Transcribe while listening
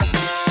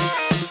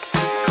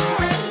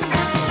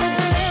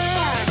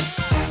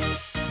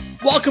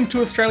Welcome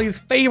to Australia's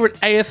favourite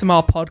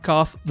ASMR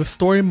podcast, the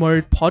Story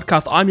Mode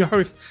Podcast. I'm your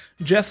host,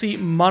 Jesse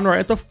Munro.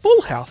 At the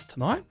full house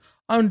tonight,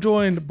 I'm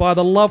joined by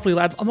the lovely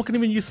lads. I'm not going to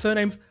even use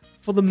surnames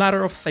for the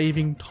matter of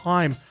saving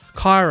time.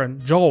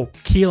 Kyron, Joel,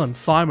 Keelan,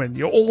 Simon,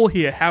 you're all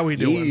here. How are we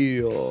doing?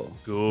 Yeah.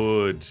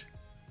 Good.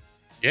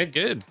 Yeah,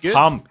 good.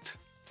 Pumped.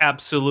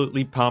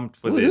 Absolutely pumped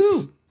for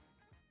this.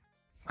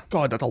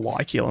 God, that's a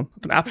lie, Keelan.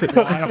 That's an absolute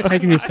lie. I've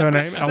taken your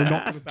surname and I will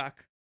not give it back.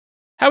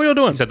 How are we all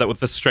doing? He said that with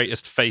the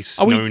straightest face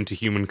Are we- known to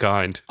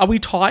humankind. Are we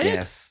tired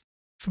Yes.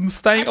 from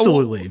staying?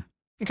 Absolutely.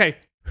 Okay,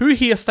 who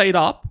here stayed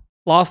up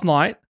last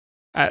night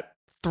at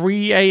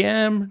 3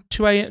 a.m.,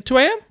 2 a.m.? 2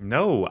 a.m.?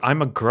 No,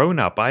 I'm a grown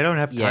up. I don't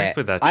have time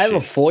for that I have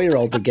shit. a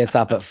 4-year-old that gets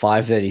up at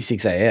 5:30,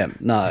 6 a.m.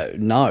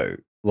 No.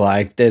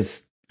 Like,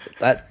 there's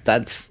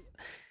that's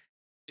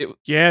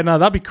Yeah, no,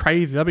 that'd be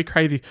crazy.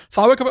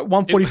 So I woke up at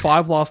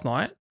 1:45 last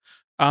night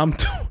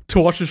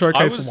to watch the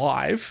showcase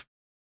live.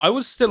 I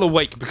was still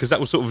awake because that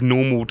was sort of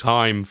normal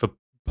time for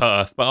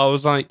Perth, but I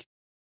was like,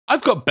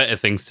 I've got better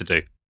things to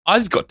do.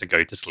 I've got to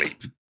go to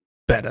sleep.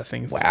 Better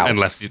things. Wow. And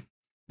left you.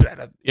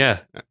 Better.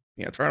 Yeah.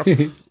 Yeah, it's fair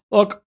enough.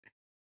 Look,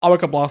 I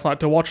woke up last night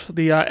to watch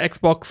the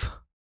Xbox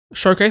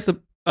showcase and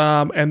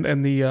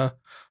the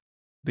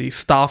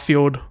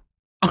Starfield.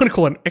 I'm gonna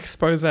call it an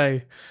expose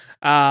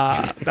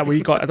that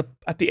we got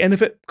at the end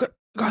of it.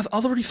 Guys, I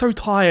was already so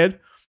tired.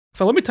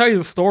 So let me tell you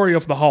the story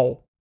of the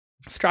whole.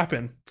 Strap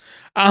in.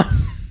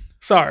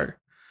 So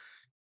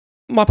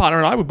my partner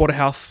and I, we bought a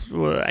house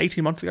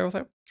 18 months ago or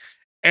so,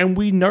 and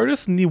we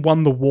noticed near one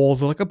of the walls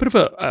there was like a bit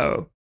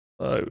of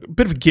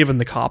a give in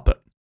the carpet.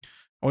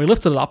 And we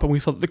lifted it up and we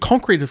saw that the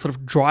concrete is sort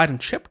of dried and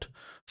chipped.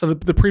 So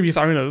the previous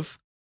owners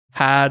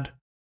had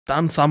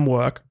done some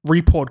work,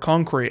 re-poured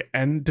concrete,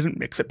 and didn't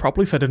mix it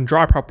properly, so it didn't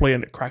dry properly,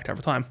 and it cracked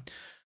over time.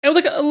 It was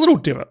like a little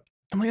divot.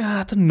 I'm like,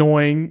 that's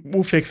annoying.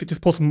 We'll fix it. Just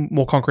pour some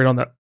more concrete on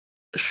that.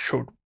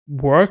 Should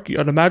work,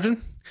 I'd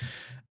imagine.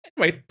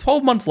 Anyway,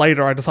 12 months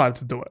later, I decided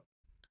to do it.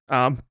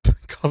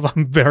 Because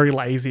I'm very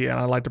lazy and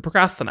I like to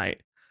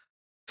procrastinate.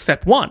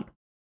 Step 1,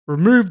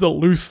 remove the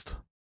loose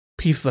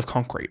pieces of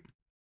concrete.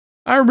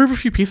 I removed a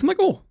few pieces. I'm like,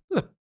 oh,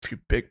 there's a few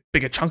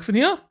bigger chunks in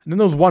here. And then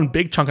there was one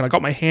big chunk and I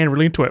got my hand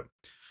really into it.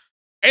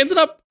 I ended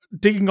up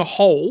digging a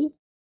hole.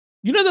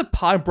 You know the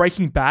part of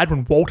Breaking Bad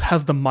when Walt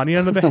has the money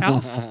under the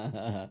house?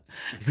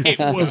 It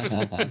was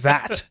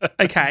that.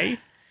 Okay.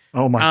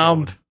 Oh my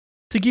God.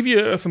 To give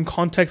you some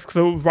context,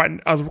 because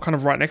I was kind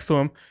of right next to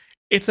him,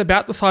 it's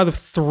about the size of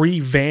 3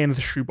 Vans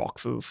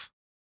shoeboxes.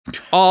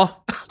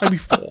 Maybe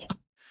 4.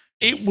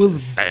 It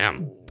was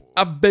Damn.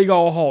 a big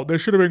old hole. There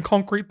should have been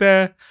concrete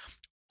there.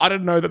 I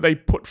didn't know that they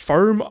put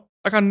foam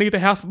like underneath the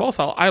house as well,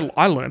 so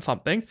I learned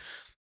something.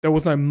 There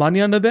was no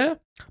money under there.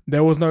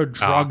 There was no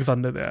drugs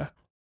under there.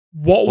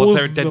 What was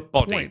there a dead the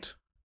body? point?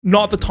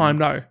 Not at the time,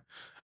 no.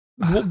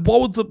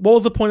 What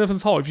was the point of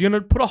this hole? If you're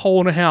going to put a hole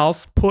in a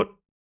house, put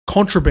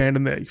contraband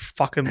in there, you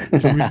fucking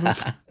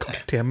losers. God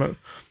damn it.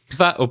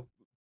 That or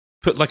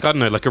put like, I don't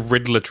know, like a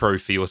Riddler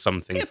trophy or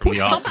something from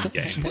the arcade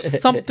game. Put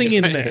something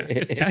in there.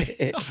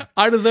 Okay?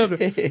 I deserved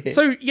it.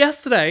 So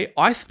yesterday,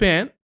 I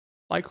spent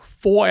like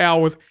 4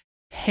 hours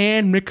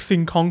hand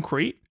mixing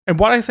concrete. And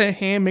when I say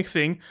hand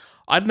mixing,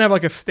 I didn't have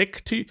like a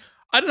stick to...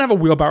 I didn't have a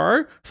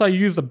wheelbarrow, so I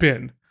used a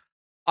bin.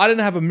 I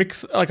didn't have a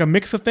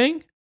mixer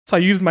thing, so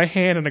I used my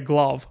hand and a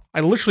glove.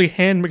 I literally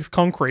hand mixed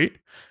concrete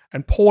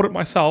and poured it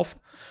myself.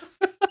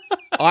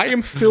 I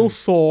am still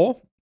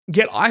sore,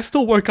 yet I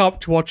still woke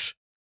up to watch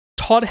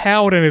Todd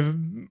Howard and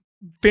his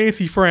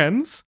fancy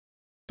friends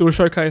do a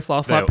showcase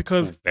last night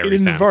because it very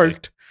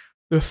invoked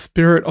the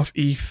spirit of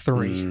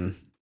E3.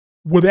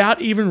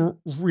 Without even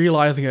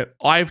realizing it,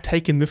 I've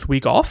taken this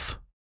week off.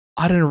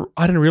 I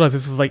didn't realize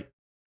this is like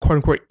quote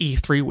unquote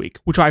E3 week,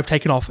 which I've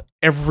taken off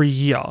every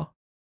year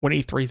when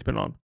E3's been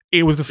on.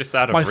 It was just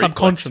out of my reflex,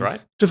 subconscious,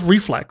 right? just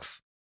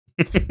reflex.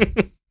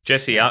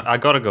 Jesse, I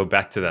got to go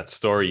back to that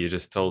story you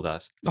just told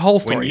us. The whole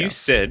story. When you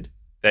said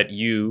that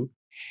you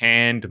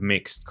hand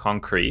mixed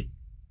concrete,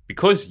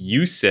 because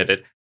you said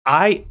it,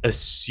 I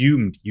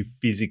assumed you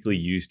physically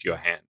used your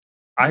hand.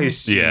 I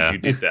assumed you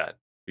did that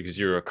because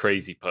you're a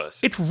crazy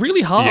person. It's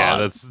really hard. Yeah,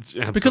 that's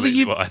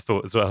absolutely what I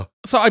thought as well.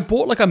 So I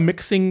bought like a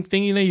mixing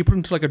thing, you put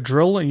into like a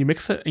drill and you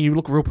mix it and you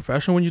look real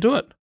professional when you do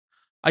it.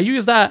 I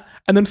used that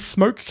and then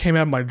smoke came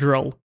out of my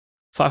drill.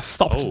 So I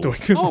stopped doing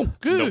it. Oh,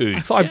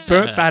 good. So I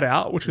burnt that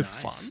out, which is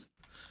fun.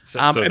 So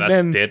and that's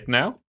then- dead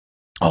now?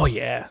 Oh,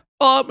 yeah.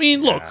 I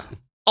mean, look,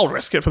 I'll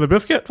risk it for the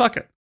biscuit. Fuck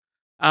it.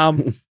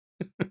 As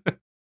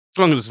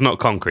long as it's not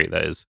concrete,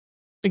 that is.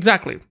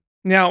 Exactly.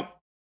 Now,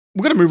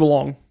 we're going to move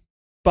along.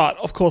 But,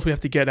 of course, we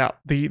have to get out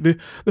the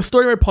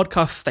Story Mode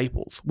podcast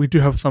staples. We do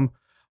have some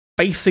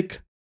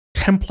basic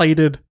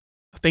templated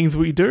things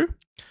we do.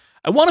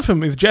 And one of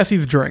them is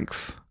Jesse's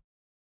drinks.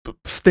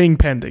 Sting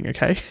pending,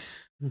 okay?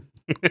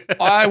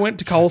 I went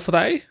to Coles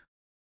today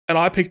and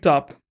I picked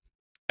up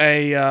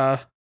a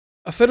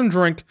certain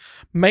drink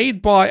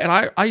made by, and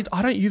I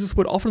don't use this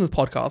word often in this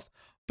podcast,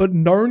 but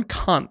known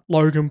cunt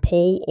Logan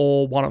Paul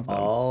or one of them.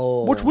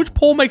 Oh. Which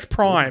Paul makes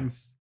Prime?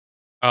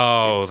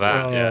 Oh,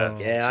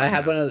 Yeah, I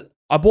have one of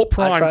I bought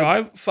Prime, tried-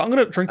 guys, so I'm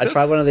gonna drink I this.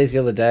 tried one of these the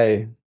other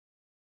day.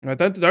 Don't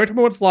tell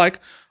me what it's like.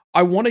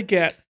 I want to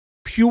get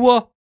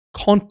pure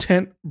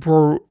content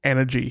bro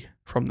energy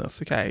from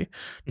this, okay?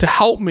 To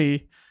help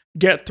me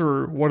get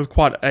through what is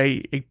quite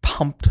a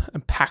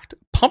packed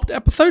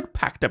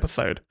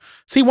episode.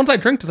 See, once I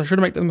drink this, I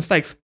shouldn't make the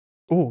mistakes.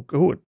 Oh,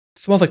 good.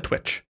 Smells like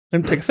Twitch.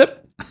 Let me take a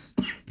sip.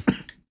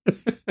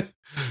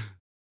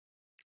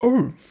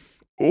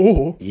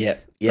 Oh.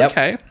 Yep.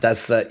 Okay.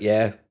 That's that.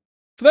 Yeah.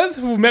 For those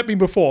who've met me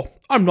before,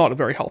 I'm not a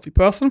very healthy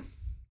person.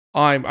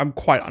 I'm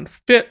quite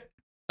unfit.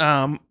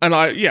 And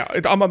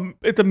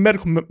it's a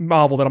medical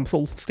marvel that I'm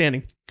still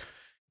standing.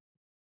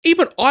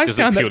 Even I Is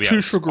it found that purely too out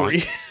of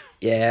sugary.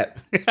 Yeah.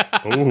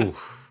 Ooh.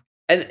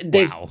 And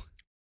there's Wow.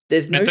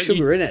 there's no And don't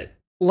sugar in it.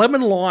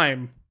 Lemon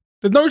lime.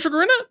 There's no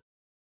sugar in it?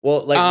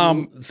 Well,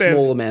 like there's-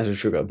 small amounts of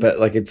sugar, but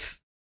like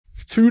it's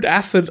Food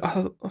acid,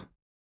 Gotta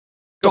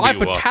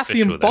be dipotassium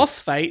artificial then.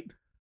 phosphate,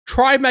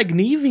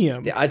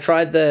 trimagnesium. I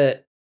tried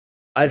the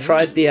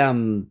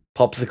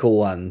popsicle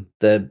one,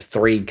 the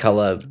 3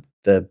 color,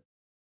 the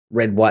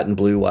red, white, and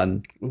blue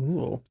one.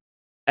 Ooh.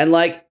 And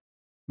like,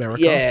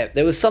 America. yeah,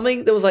 there was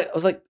something that was like, I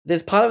was like,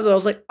 there's part of it I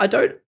was like, I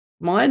don't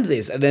mind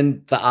this. And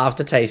then the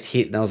aftertaste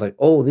hit and I was like,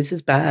 oh, this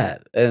is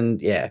bad.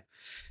 And yeah,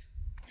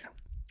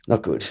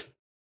 not good.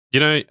 You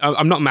know,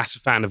 I'm not a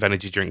massive fan of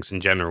energy drinks in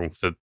general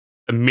for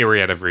a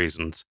myriad of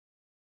reasons.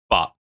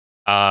 But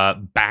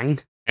Bang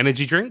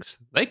energy drinks,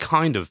 they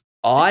kind of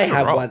I hit the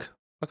have rock. one.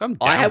 Like I'm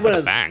I down have for one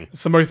of- Bang.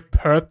 It's the most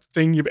Perth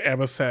thing you've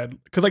ever said.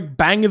 Because like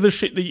Bang is a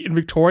shit that in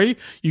Victoria,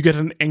 you get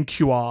an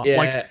NQR. Yeah.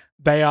 Like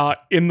they are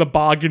in the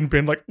bargain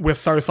bin. Like, we're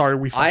so sorry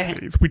we suck I-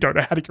 these. We don't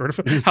know how to get rid of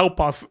it. Help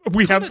us.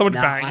 We have so much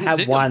Nah, Bang. I have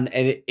dig 'em. one,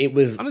 and it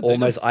was I don't dig 'em.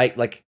 almost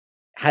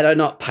had I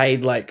not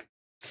paid like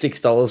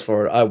 $6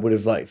 for it, I would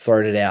have like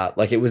thrown it out.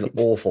 Like it was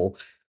awful.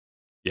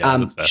 Yeah,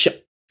 that's fair.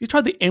 You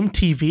tried the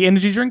MTV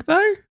energy drink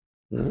though?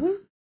 Hmm?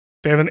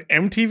 There's an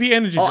MTV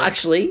energy Oh, drink.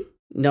 actually,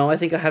 no, I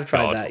think I have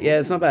tried God. that. Yeah,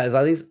 it's not bad.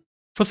 I think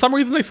For some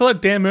reason, they sell it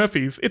at Dan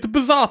Murphy's. It's a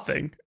bizarre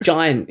thing.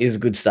 Giant is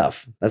good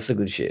stuff. That's the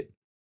good shit.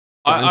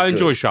 I Giant's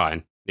enjoy good.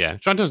 Shine. Yeah,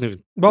 Shine doesn't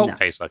even Well, No.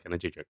 taste like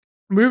energy drink.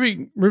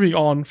 moving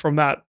on from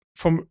that,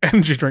 from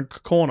energy drink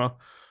corner,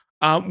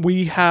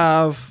 we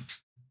have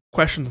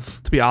questions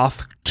to be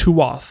asked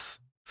to us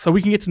so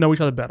we can get to know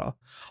each other better.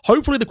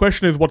 Hopefully, the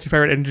question is, what's your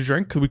favorite energy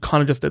drink? Because we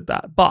kind of just did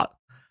that. But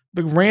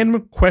the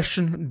random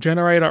question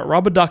generator,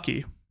 Rubber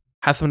Ducky,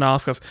 has someone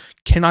ask us,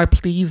 can I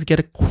please get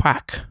a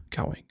quack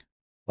going?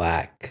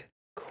 Quack,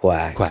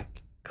 quack,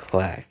 Quack.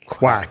 quack,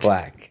 Quack. quack,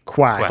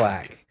 Quack.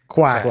 quack,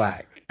 Quack.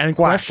 quack. And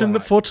Quack, question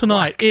quack, for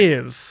tonight quack,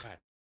 is...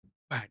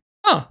 quack.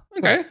 Oh,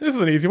 okay. This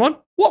is an easy one.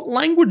 What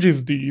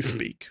languages do you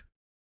speak?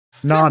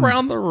 None.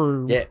 Around the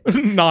room. Yeah.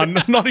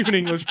 None. Not even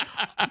English.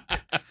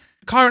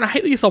 Kyron, I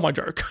hate that you stole my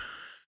joke.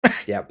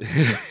 Yep.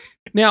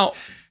 Now,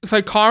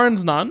 so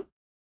Kyron's none.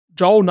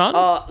 Joel none.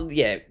 Oh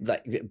yeah,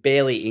 like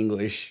barely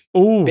English,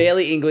 Ooh.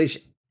 barely English,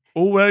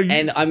 Ooh, well, you-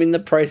 and I'm in the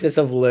process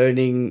of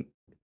learning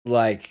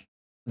like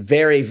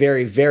very,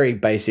 very, very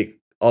basic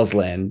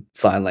Auslan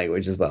sign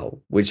language as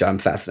well, which I'm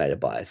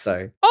fascinated by.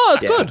 So oh,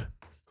 it's yeah. good.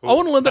 I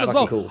want to learn that as Fucking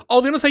well. cool. I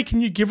was gonna say,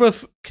 can you give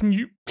us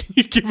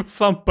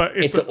some? But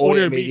it's, It's an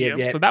audio medium,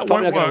 yeah. so that it's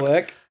probably won't not work. gonna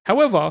work.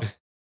 However,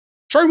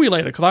 show me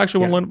later because I actually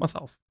want to Yeah. learn it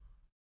myself.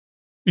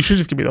 You should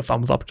just give me the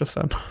thumbs up just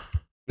then.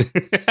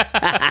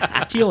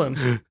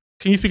 Keelan,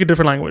 can you speak a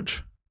different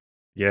language?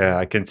 Yeah,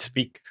 I can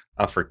speak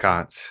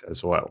Afrikaans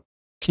as well.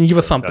 Can you give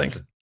us So something?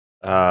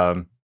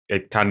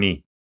 It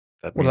kani.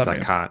 That What means does that I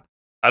mean? can't.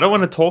 I don't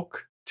want to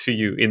talk to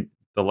you in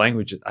the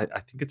language. I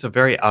think it's a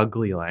very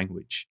ugly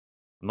language.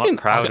 I'm not In-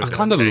 proud I of it.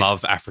 kind of It's-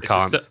 love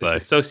Afrikaans it's, though.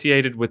 it's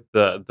associated with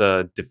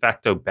the de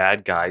facto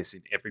bad guys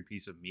in every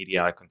piece of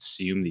media I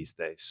consume these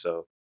days.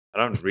 So I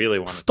don't really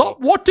want to Stop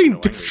talk watching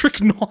in the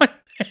District 9.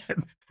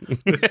 Man.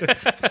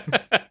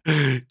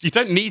 You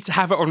don't need to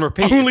have it on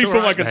repeat. Only It's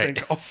from I alright, can mate.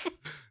 think of.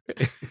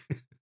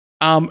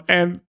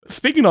 And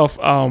speaking of,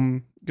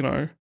 you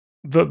know,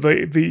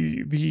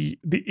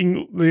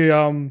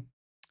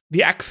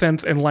 the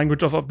accents and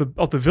language of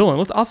the villain.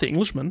 Let's ask the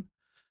Englishman.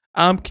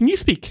 Can you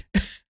speak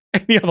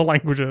any other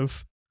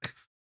languages?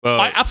 Well,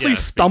 I absolutely yeah,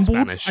 speak stumbled.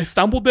 Spanish. I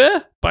stumbled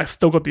there, but I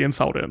still got the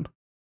insult in.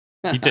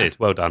 You did.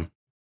 Well done.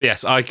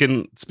 Yes, I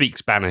can speak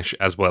Spanish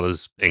as well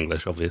as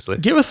English, obviously.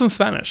 Give us some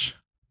Spanish.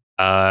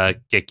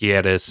 ¿Qué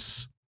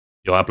quieres?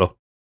 Yo hablo.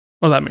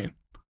 What does that mean?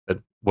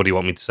 What do you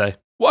want me to say?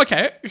 Well,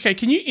 okay.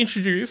 Can you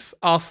introduce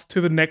us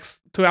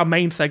to our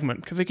main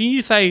segment? Because can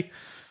you say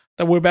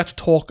that we're about to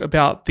talk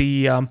about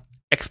the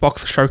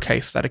Xbox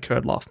showcase that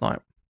occurred last night?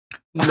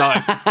 No,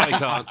 I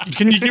can't.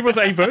 Can you give us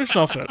a version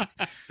of it?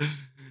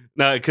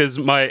 No, because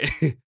my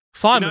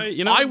Simon,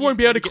 You know I when won't you-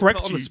 be able to you get correct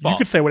put on you. the You spot.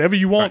 could say whatever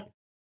you want.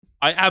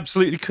 I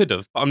absolutely could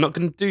have, but I'm not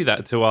going to do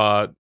that to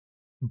our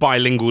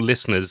bilingual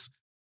listeners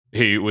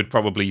who would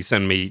probably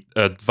send me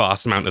a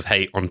vast amount of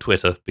hate on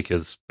Twitter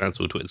because that's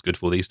all Twitter's good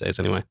for these days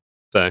anyway.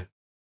 So,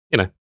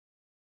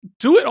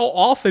 Do it or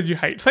I'll send you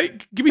hate. Say,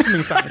 give me something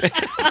in Spanish.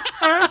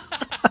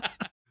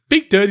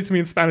 Speak dirty to me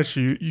in Spanish,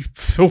 you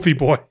filthy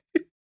boy.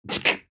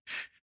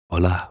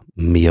 Hola,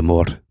 Mi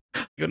amor.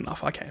 Good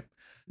enough. Okay.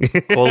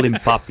 Call him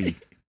Puppy.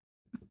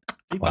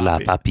 Hola,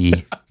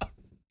 papi.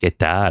 ¿Qué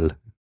tal?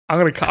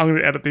 I'm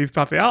gonna edit these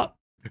parts out.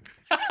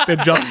 They're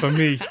just for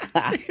me.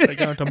 They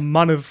go into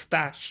Mana's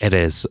stash.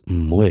 Eres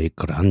muy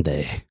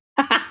grande.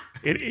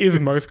 It is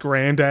most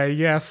grande,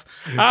 yes.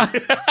 All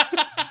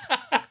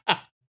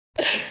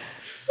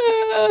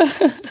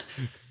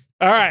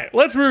right,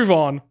 let's move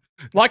on.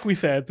 Like we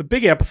said, it's a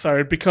big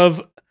episode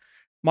because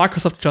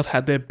Microsoft just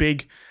had their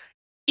big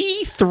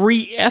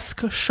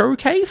E3-esque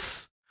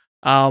showcase.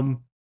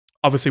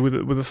 Obviously with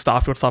the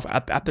Starfield stuff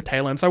at the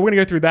tail end. So we're going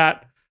to go through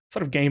that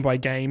sort of game by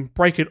game,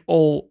 break it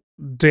all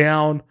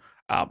down.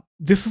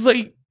 This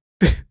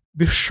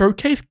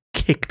showcase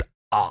kicked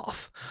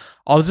ass.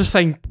 I was just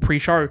saying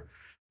pre-show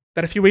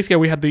that a few weeks ago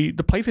we had the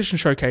PlayStation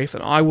showcase,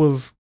 and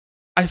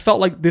I felt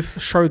like this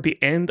showed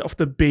the end of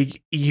the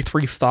big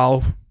E3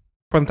 style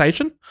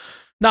presentation.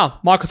 No,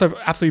 Microsoft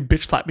absolutely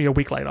bitch slapped me a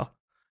week later.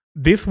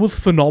 This was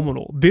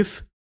phenomenal.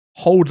 This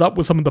holds up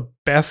with some of the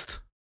best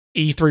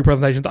E3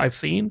 presentations I've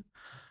seen.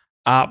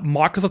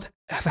 Microsoft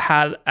has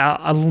had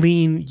a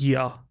lean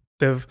year.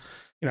 They've,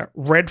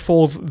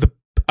 Redfall's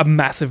a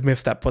massive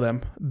misstep for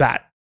them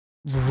that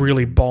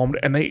really bombed,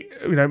 and they,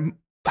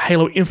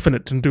 Halo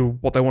Infinite didn't do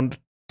what they wanted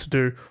to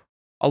do.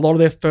 A lot of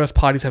their first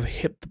parties have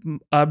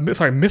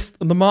missed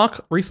the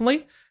mark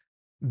recently.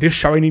 This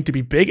showing needed to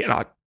be big,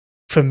 and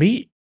for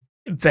me,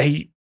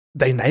 they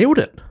nailed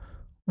it.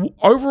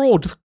 Overall,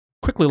 just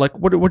quickly,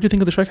 what do you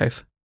think of the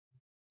showcase?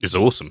 It's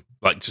awesome.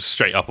 Just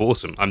straight up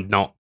awesome. I'm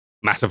not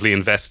massively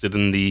invested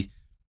in the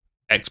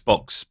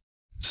Xbox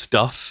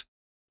stuff.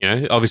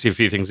 Obviously a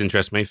few things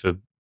interest me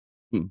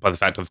by the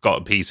fact I've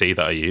got a PC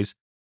that I use.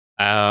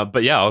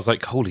 But yeah, I was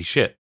like, holy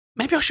shit,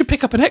 maybe I should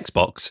pick up an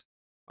Xbox.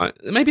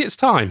 Maybe it's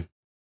time.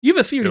 You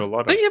have a Series?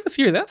 Don't you have a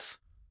Series S?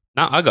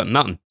 No, I got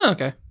nothing. Oh,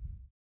 okay.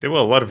 There were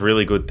a lot of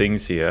really good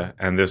things here,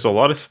 and there's a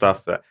lot of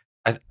stuff that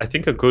I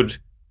think a good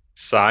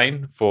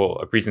sign for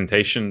a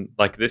presentation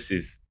like this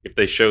is if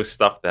they show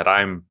stuff that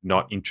I'm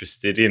not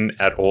interested in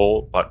at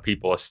all, but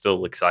people are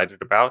still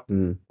excited about.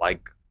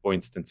 Like, for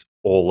instance,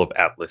 all of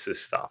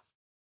Atlas's stuff.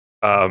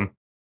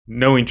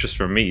 No interest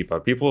from me,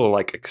 but people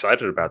are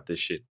excited about this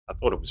shit. I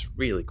thought it was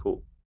really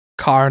cool.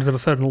 Kyron's got a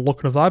certain look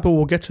in his eye, but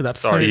we'll get to that.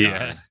 Sorry,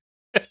 soon.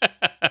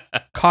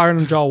 Kyron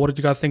and Joel, what did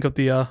you guys think of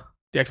the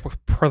Xbox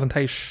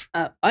presentation?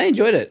 I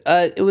enjoyed it.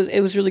 It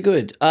was really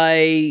good.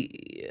 When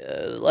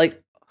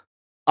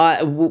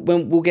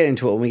we'll get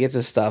into it when we get to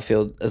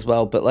Starfield as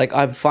well. But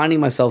I'm finding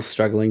myself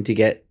struggling to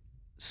get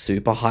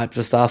super hyped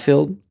for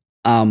Starfield.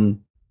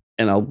 And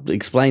I'll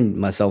explain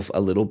myself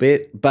a little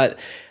bit. But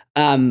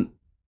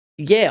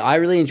yeah, I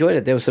really enjoyed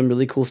it. There was some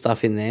really cool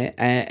stuff in there,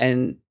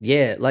 and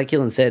yeah, like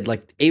Killen said,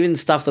 even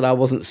stuff that I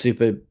wasn't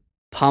super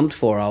pumped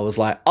for, I was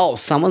like, oh,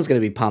 someone's going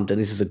to be pumped, and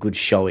this is a good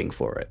showing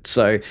for it.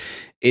 So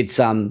it's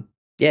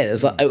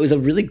it was a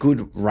really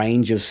good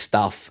range of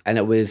stuff, and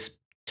it was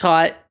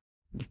tight,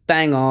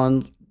 bang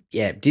on.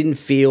 Yeah, didn't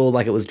feel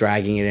like it was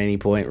dragging at any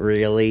point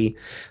really.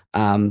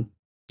 Yeah,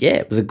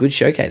 it was a good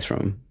showcase from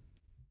him.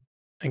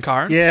 And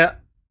Kyron? Yeah,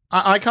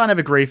 I kind of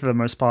agree for the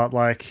most part.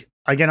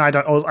 Again, I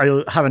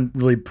haven't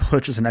really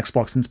purchased an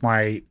Xbox since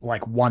my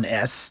One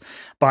S,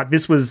 but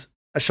this was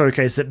a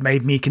showcase that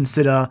made me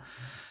consider,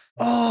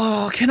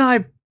 can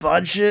I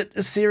budget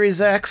a Series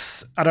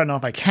X? I don't know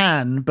if I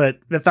can, but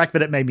the fact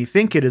that it made me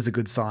think it is a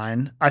good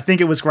sign. I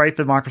think it was great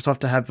for Microsoft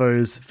to have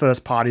those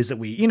first parties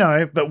that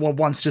that were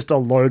once just a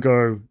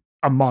logo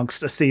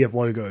amongst a sea of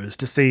logos,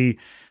 to see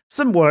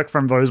some work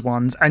from those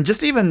ones, and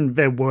just even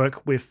their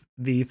work with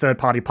the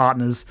third-party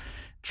partners,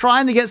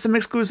 trying to get some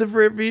exclusive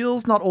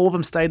reveals. Not all of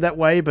them stayed that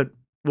way, but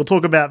we'll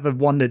talk about the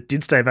one that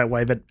did stay that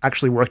way that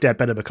actually worked out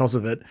better because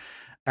of it.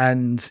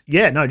 And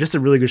yeah, no, just a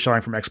really good showing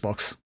from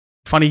Xbox.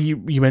 Funny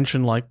you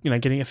mentioned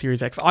getting a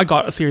Series X. I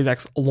got a Series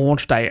X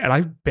launch day and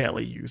I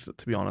barely used it,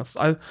 to be honest.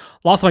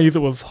 Last time I used it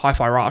was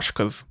Hi-Fi Rush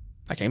because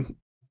that game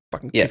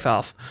fucking kicks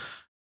ass.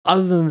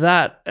 Other than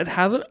that, it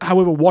hasn't.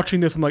 However, watching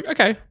this, I'm like,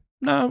 okay,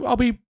 no, I'll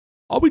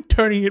be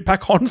turning it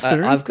back on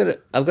soon. I've got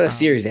a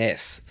Series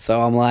S,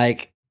 so I'm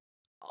like,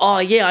 oh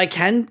yeah, I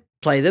can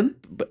play them,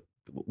 but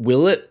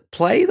will it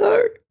play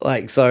though?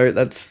 So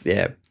that's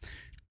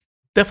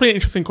definitely an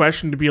interesting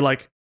question to be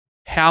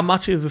how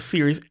much is the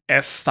Series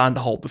S starting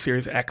to hold the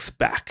Series X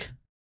back?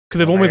 Because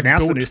they've almost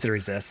announced built the new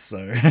Series S,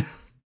 so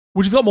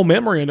which has got more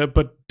memory in it,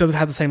 but does it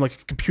have the same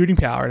computing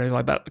power and anything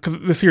like that? Because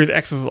the Series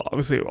X is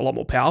obviously a lot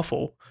more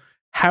powerful.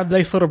 Have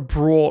they sort of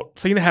brought?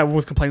 So how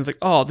everyone's complaining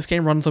this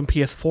game runs on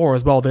PS4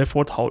 as well,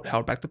 therefore it's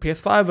held back the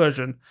PS5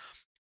 version.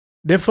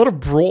 They've sort of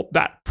brought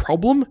that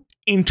problem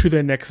into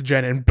their next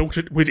gen and built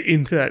it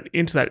into that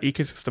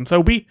ecosystem.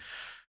 So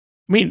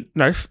in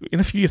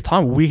a few years'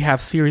 time, we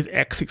have Series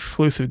X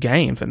exclusive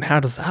games, and how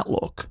does that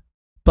look?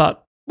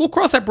 But we'll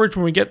cross that bridge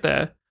when we get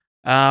there.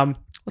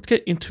 Let's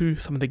get into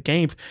some of the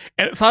games.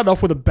 And it started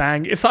off with a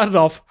bang. It started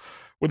off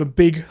with a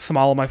big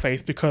smile on my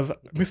face because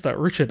Mr.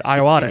 Richard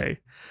Ayoade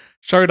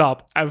showed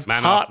up as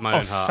part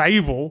of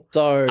Fable.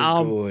 So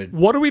good.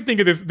 What do we think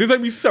of this? This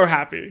made me so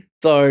happy.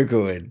 So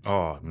good.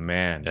 Oh,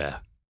 man. Yeah.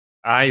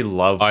 I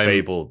love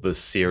Fable, the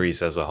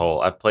series as a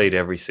whole. I've played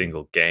every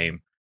single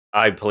game.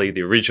 I played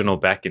the original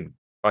back in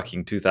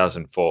fucking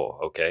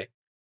 2004, okay?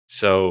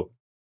 So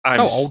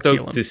I'm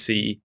stoked to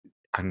see...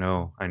 I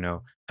know.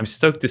 I'm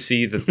stoked to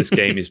see that this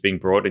game is being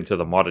brought into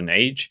the modern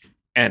age,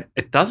 and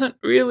it doesn't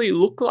really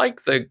look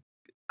like the...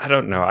 I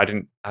don't know. I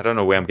don't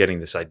know where I'm getting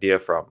this idea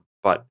from,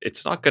 but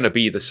it's not going to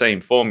be the same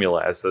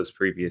formula as those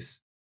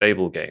previous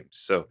Fable games.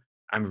 So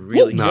I'm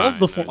really...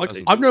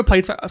 I've never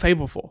played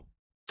Fable before.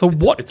 So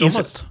what is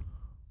it?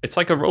 It's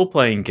like a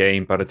role-playing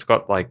game, but it's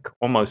got like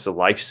almost a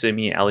life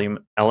simmy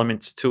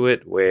elements to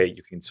it, where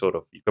you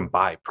can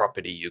buy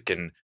property, you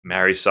can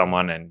marry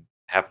someone and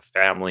have a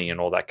family and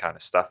all that kind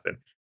of stuff. And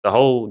the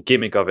whole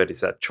gimmick of it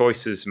is that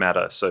choices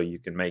matter, so you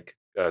can make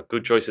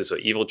good choices or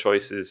evil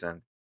choices,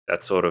 and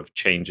that sort of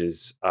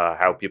changes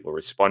how people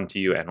respond to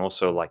you, and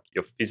also like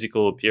your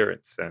physical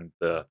appearance and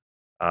the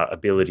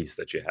abilities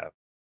that you have.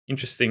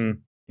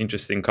 Interesting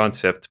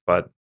concept,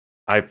 but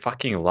I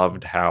fucking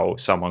loved how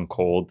someone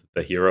called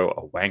the hero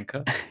a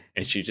wanker,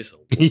 and she just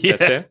looked at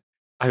there.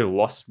 I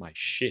lost my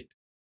shit.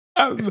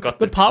 It's got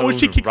the part where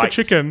she kicks the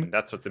chicken. And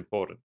that's what's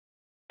important.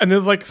 And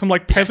there's like some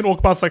like peasant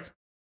walk past, like,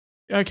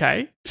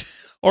 okay,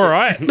 all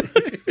right.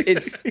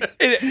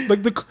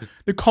 Like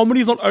the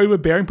comedy's not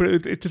overbearing, but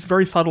it's just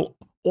very subtle.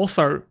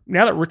 Also,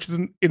 now that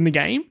Richard's in the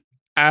game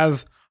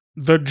as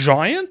the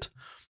giant,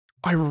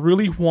 I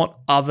really want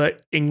other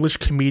English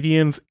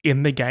comedians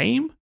in the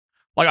game.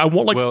 Like, I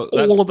want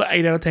all of the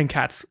 8 out of 10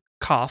 cats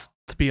cast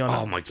to be on it.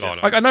 Oh my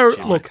god! Like, I know,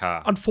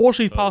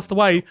 unfortunately he passed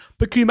away,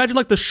 but can you imagine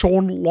like the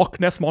Sean Loch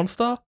Ness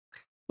Monster or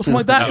something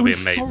like that? It would be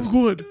so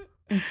good.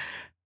 Yeah.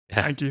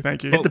 Thank you.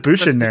 Get the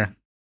Boosh in there.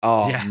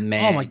 Oh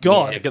man! Oh my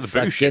god! Yeah, get the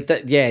Boosh.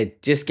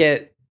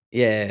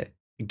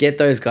 Get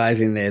those guys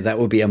in there. That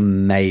would be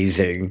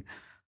amazing.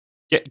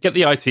 Get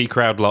the IT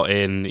crowd lot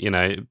in. You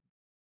know,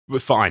 we're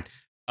fine.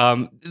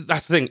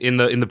 That's the thing. In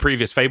the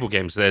previous Fable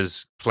games,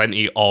 there's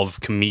plenty of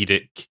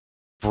comedic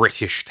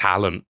British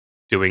talent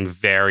doing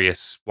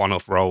various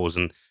one-off roles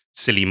and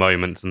silly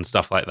moments and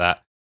stuff like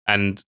that,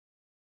 and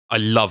I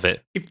love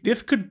it. If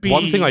this could be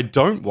one thing I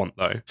don't want,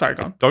 though, sorry,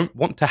 go on. I don't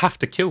want to have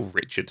to kill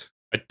Richard.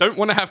 I don't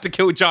want to have to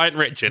kill Giant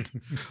Richard.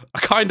 I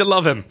kind of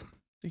love him.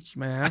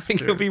 I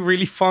think it'll be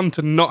really fun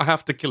to not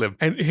have to kill him.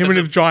 And him and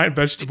his giant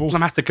vegetables.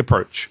 Diplomatic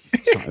approach.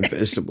 Giant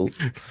vegetables.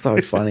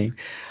 So funny.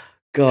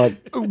 God.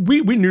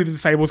 We knew this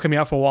Fable was coming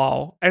out for a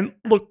while. And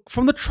look,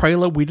 from the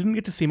trailer, we didn't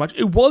get to see much.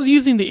 It was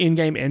using the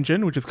in-game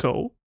engine, which is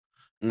cool.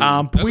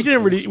 But we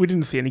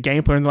didn't see any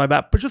gameplay or anything like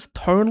that. But just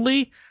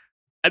tonally,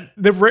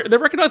 they've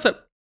recognized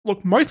that,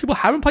 look, most people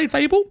haven't played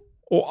Fable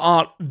or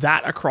aren't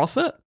that across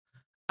it.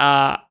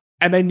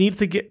 And they need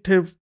to get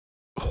to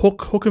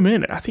hook them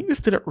in. And I think this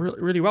did it really,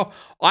 really well.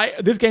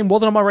 This game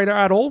wasn't on my radar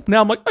at all.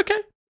 Now I'm like, okay,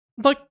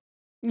 like,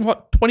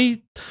 what,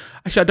 20...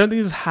 Actually, I don't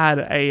think this had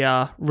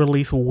a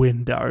release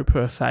window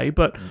per se,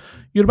 but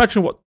you'd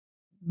imagine, what,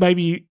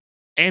 maybe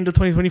end of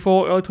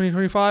 2024, early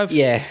 2025?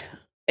 Yeah.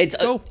 It's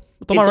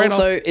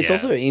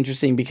also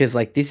interesting because,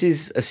 like, this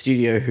is a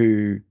studio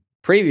who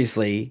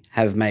previously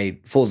have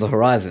made Forza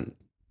Horizon.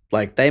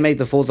 Like, they made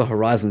the Forza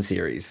Horizon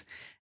series,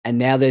 and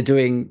now they're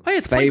doing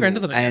it's Playground,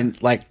 isn't it?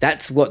 And, like,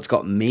 that's what's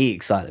got me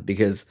excited,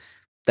 because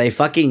they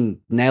fucking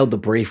nailed the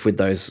brief with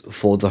those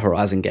Forza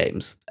Horizon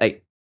games.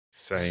 Like,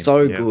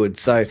 good.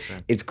 So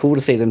it's cool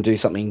to see them do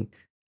something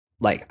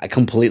like a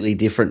completely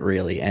different,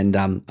 really. And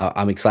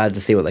I'm excited to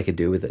see what they could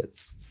do with it.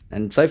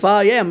 And so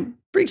far, I'm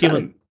pretty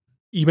excited.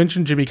 You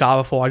mentioned Jimmy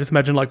Carr before. I just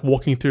imagine like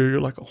walking through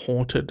like a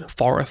haunted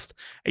forest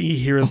and you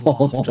hear his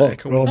laughter.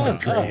 Oh my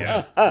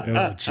god!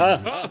 Oh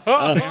Jesus!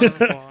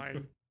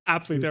 Terrifying.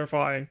 Absolutely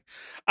terrifying.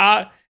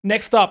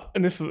 Next up,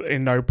 and this is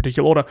in no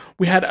particular order,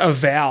 we had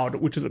Avowed,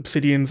 which is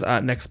Obsidian's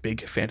next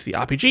big fantasy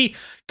RPG,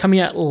 coming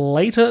out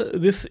later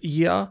this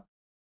year.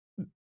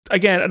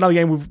 Again, another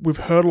game we've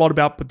heard a lot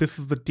about, but this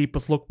is the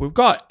deepest look we've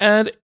got.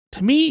 And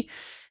to me,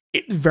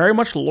 it very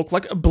much looked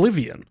like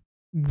Oblivion,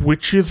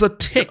 which is a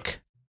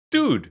tick.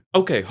 Dude,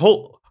 okay,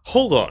 hold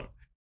on.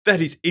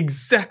 That is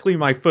exactly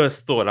my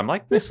first thought. I'm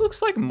like, this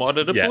looks like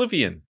modded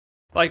Oblivion.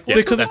 Like,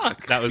 because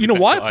that was, you know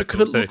why? Because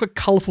it looked like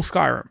colorful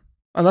Skyrim,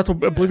 and that's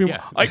what Oblivion.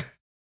 Like,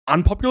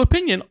 unpopular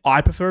opinion,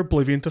 I prefer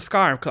Oblivion to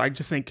Skyrim because I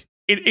just think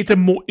it's a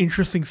more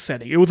interesting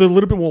setting. It was a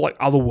little bit more like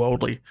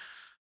otherworldly.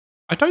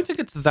 I don't think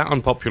it's that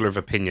unpopular of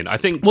opinion. I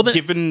think,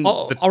 given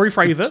I'll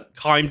rephrase it,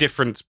 time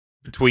difference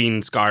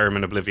between Skyrim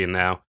and Oblivion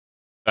now,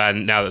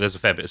 and now that there's a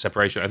fair bit of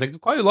separation, I think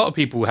quite a lot of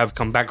people have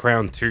come back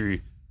around to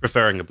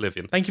preferring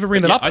Oblivion. Thank you for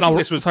bringing that up. I'm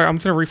just going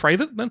to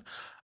rephrase it then.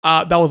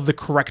 That was the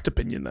correct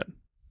opinion then.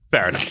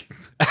 Fair enough.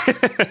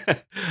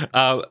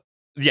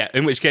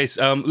 In which case,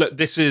 look,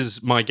 this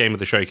is my game of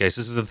the showcase.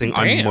 This is the thing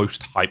I'm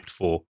most hyped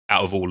for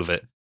out of all of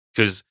it.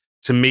 Because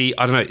to me,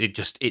 I don't know,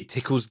 it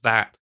tickles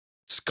that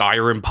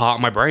Skyrim part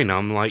of my brain.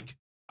 I'm like,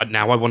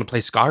 now I want to play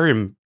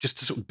Skyrim just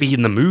to sort of be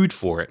in the mood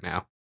for it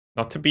now.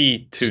 Not to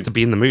be just to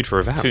be in the mood for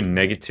Avowed. Too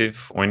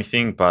negative or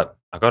anything, but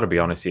I got to be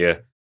honest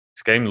here.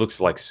 This game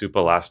looks like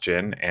super last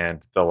gen,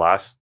 and the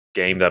last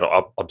game that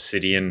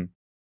Obsidian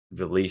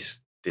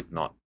released did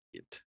not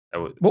hit.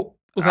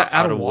 Was that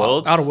Outer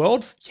Worlds? Outer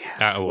Worlds? Yeah.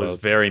 Outer was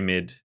Worlds. very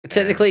mid.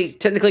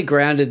 Technically,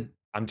 Grounded.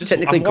 I'm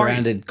worried.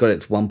 Grounded got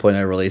its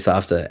 1.0 release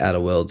after Outer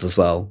Worlds as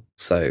well.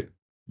 So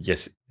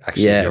Yes,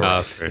 actually, Yeah. you're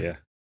right. True. Yeah,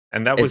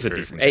 and that was a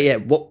it's- decent. yeah,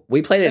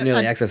 we played it in early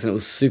And- access and it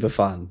was super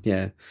fun.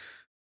 Yeah,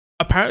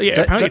 Apparently,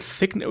 it's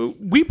sick.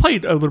 We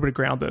played a little bit of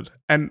Grounded,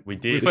 and We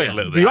did. played a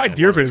little the bit.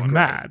 idea of it is One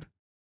mad.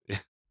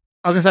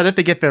 I was gonna say, I don't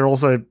forget they're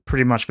also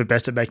pretty much the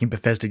best at making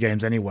Bethesda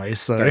games anyway.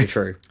 So very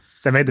true.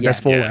 they made the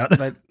best Yeah.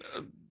 Fallout.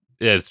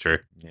 Yeah, it's true.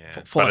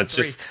 Yeah, Fallout but it's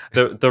 3. just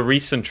the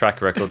recent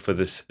track record for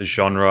this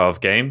genre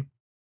of game.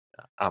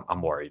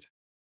 I'm worried.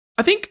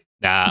 I think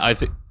Nah, I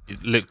think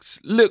it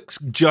looks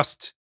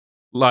just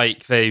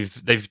like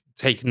they've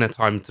taken their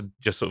time to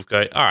just sort of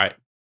go, all right.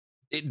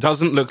 It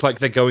doesn't look like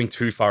they're going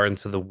too far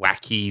into the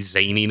wacky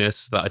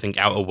zaniness that I think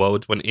Outer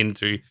Worlds went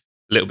into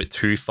a little bit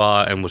too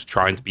far and was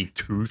trying to be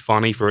too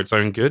funny for its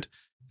own good.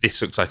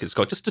 This looks like it's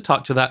got just a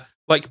touch of that.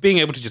 Like being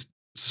able to just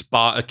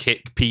Sparta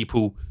kick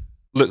people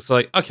looks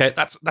like, okay,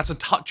 that's a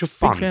touch of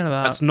fun. fan of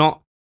that. That's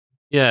not,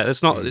 yeah,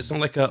 it's not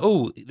like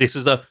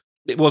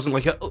it wasn't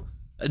like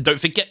don't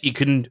forget you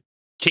can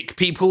kick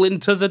people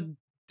into the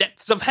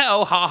depths of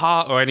hell,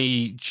 haha, or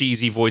any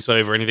cheesy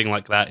voiceover or anything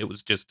like that. It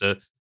was just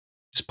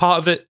part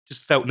of it,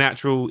 just felt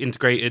natural,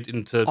 integrated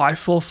into. I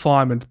saw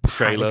Simon's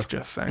Trailer. panic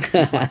just saying,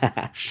 he's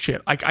like,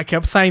 shit. I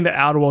kept saying that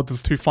Outer Worlds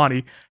is too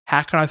funny.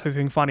 How can I say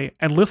something funny?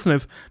 And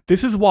listeners,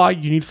 this is why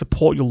you need to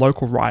support your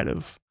local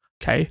writers,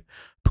 okay?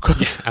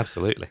 Because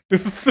Absolutely.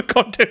 this is the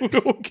content we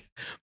will get.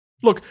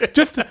 Look,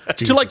 just to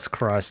Jesus like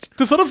Christ.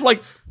 to sort of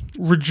like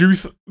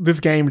reduce this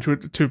game to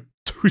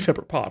two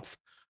separate parts.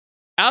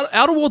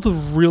 Outer Worlds was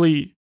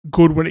really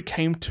good when it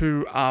came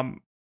to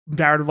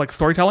narrative like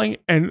storytelling,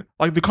 and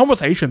like the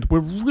conversations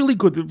were really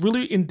good, they're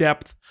really in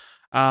depth,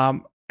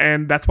 and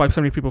that's why so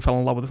many people fell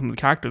in love with some of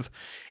the characters.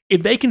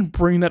 If they can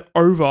bring that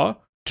over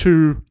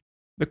to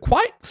the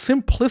quite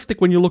simplistic,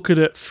 when you look at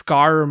it,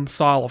 Skyrim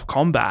style of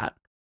combat,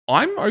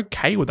 I'm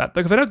okay with that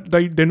because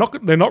they're not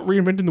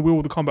reinventing the wheel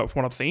with the combat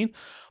from what I've seen.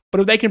 But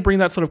if they can bring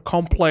that sort of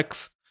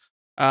complex,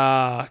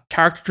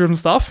 character-driven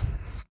stuff,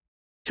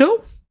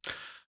 cool.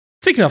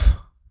 Speaking of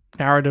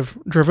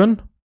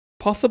narrative-driven,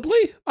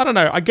 possibly, I don't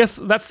know. I guess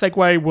that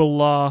segue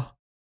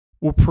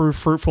will prove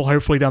fruitful.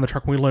 Hopefully, down the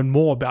track when we learn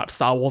more about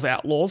Star Wars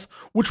Outlaws,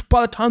 which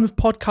by the time this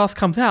podcast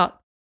comes out,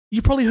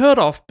 you probably heard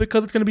of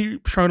because it's going to be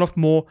shown off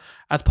more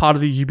as part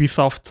of the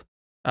Ubisoft,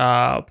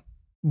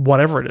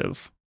 whatever it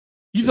is.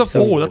 Ubisoft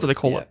Forward, that's what they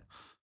call it.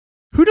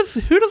 Who does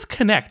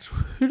Connect?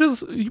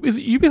 Is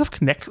Ubisoft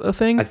Connect a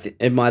thing?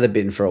 It might have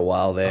been for a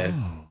while there.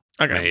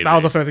 Okay, Maybe. that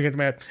was the first thing that came to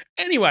my head.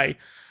 Anyway,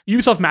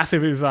 Ubisoft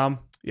Massive is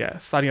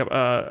starting up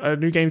a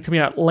new game coming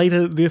out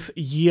later this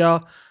year.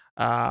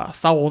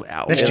 Star Wars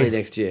Outlaws. Next year. Early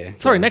next year.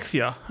 Sorry, Yeah. next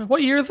year.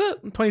 What year is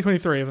it?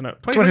 2023, isn't it?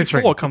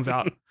 2024 comes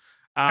out.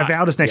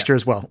 Avowed is next year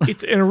as well.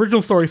 It's an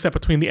original story set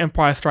between The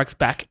Empire Strikes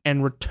Back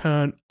and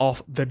Return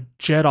of the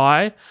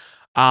Jedi.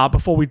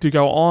 Before we do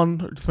go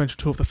on, just mention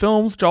two of the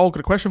films. Joel,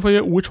 got a question for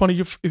you. Which one is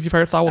your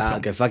favorite Star Wars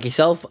film? Go fuck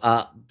yourself.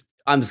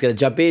 I'm just going to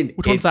jump in.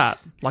 Which one's that?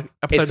 Like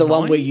episode It's the 9?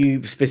 one where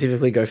you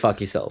specifically go fuck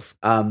yourself.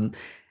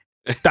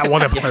 That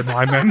was episode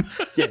 9 then.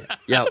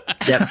 Yep,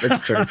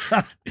 that's true.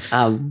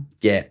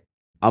 Yeah,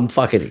 I'm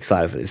fucking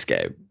excited for this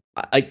game.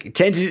 I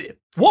tend to.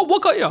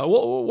 What got you?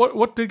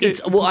 What did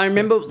get? I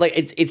remember like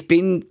it's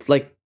been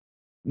like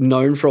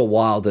known for a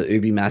while that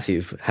Ubi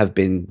Massive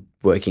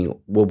were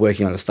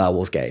working on a Star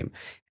Wars game,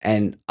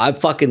 and I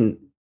fucking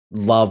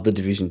love the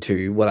Division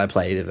 2, what I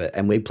played of it,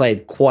 and we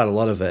played quite a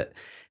lot of it,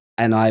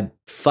 and I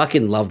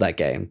fucking love that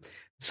game.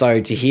 So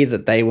to hear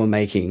that they were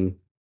making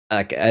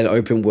like an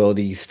open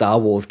worldy Star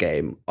Wars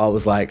game, I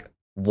was like,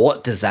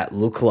 what does that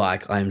look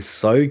like? I'm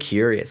so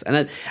curious.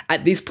 And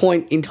at this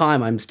point in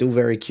time, I'm still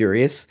very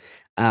curious,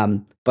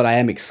 but I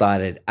am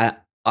excited.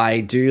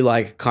 I do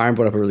like, Kyron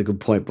brought up a really good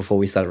point before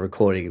we started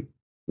recording.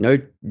 No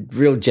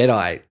real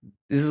Jedi.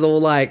 This is all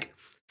like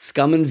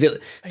scum and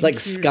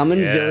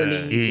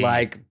villainy,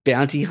 like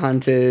bounty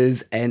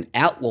hunters and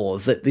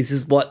outlaws. That this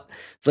is what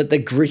it's like the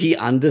gritty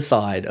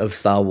underside of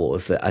Star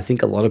Wars that I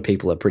think a lot of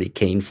people are pretty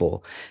keen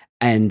for.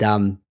 And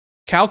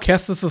Cal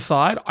Kestis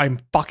aside, I'm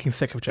fucking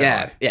sick of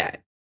Jedi. yeah.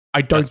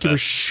 I don't That's give a fair.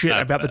 shit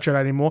That's about the fair. Jedi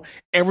anymore.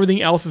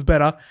 Everything else is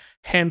better.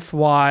 Hence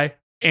why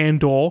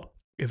Andor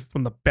is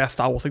one of the best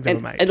Star Wars things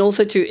ever made. And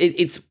also too,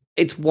 it's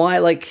why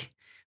like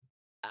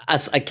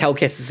as a Cal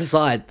Kestis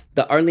aside,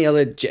 the only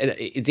other Jedi,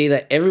 it's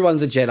either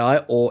everyone's a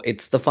Jedi or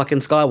it's the fucking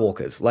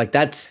Skywalkers. Like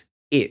that's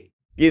it,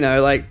 you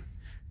know. Like,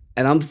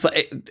 and I'm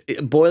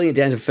boiling it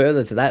down to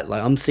further to that.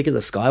 Like I'm sick of the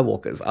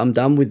Skywalkers. I'm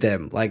done with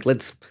them. Like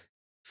let's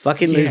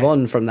fucking move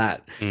on from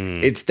that.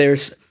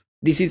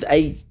 This is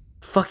a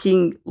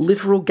fucking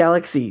literal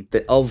galaxy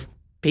of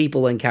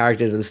people and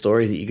characters and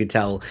stories that you could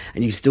tell,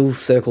 and you still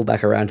circle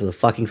back around to the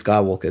fucking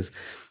Skywalkers.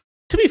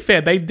 To be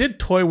fair, they did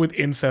toy with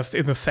incest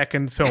in the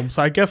second film,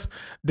 so I guess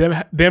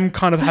them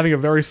kind of having a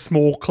very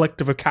small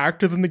collective of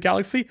characters in the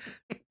galaxy,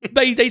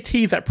 they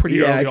tease that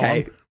pretty early on.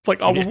 It's like,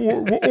 oh,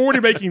 we're already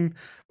making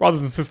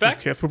brothers and sisters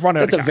kiss. We've run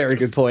out That's of a very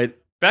good point.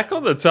 Back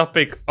on the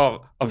topic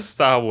of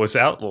Star Wars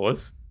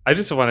Outlaws, I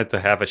just wanted to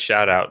have a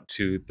shout out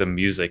to the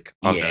music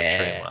of that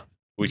trailer,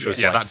 which was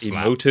that's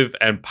emotive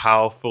and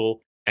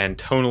powerful and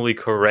tonally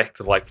correct.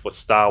 Like for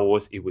Star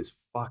Wars, it was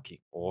fucking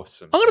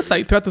awesome. I'm gonna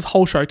say throughout this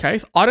whole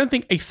showcase, I don't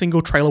think a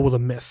single trailer was a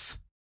miss.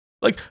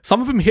 Like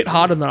some of them hit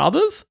harder than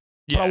others,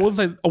 but I wouldn't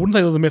say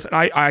it was a miss. And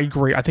I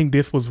agree. I think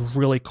this was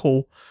really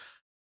cool.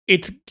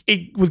 It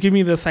was giving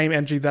me the same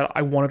energy that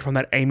I wanted from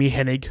that Amy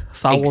Hennig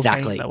Star Wars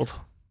game that was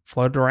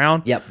floated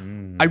around. Yep.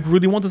 I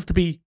really want this to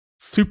be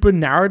super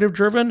narrative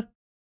driven.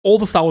 All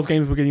the Star Wars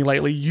games we're getting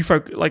lately,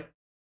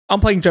 I'm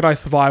playing Jedi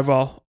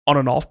Survivor on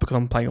and off because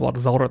I'm playing a lot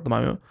of Zelda at the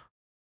moment.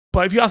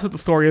 But if you ask what the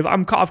story is,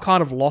 I've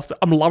kind of lost it.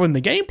 I'm loving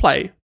the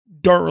gameplay.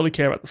 Don't really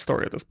care about the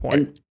story at this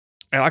point.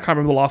 And I can't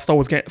remember the last Star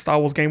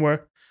Wars game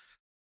where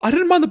I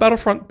didn't mind the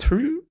Battlefront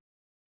 2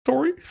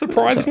 story,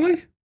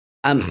 surprisingly.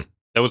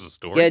 There was a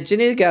story. Yeah,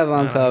 Janita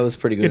Gavankar was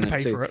pretty good You had in to it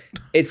pay too. for it.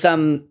 It's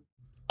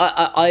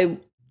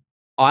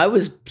I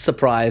was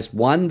surprised,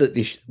 one, that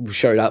this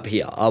showed up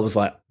here. I was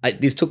like,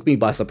 this took me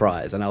by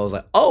surprise. And I was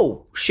like,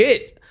 oh,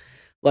 shit.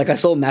 Like, I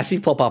saw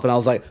Massive pop up and I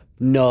was like,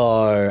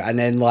 no. And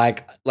then,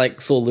 like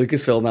saw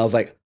Lucasfilm and I was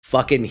like,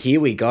 fucking here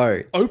we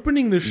go.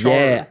 Opening the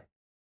show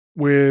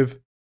with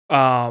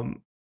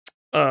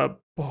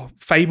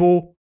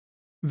Fable,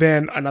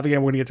 then another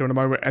game we're going to get to in a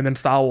moment, and then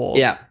Star Wars.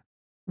 Yeah.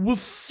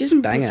 Was Just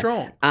super banger.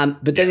 strong.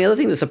 But then the other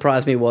thing that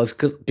surprised me was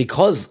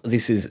because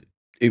this is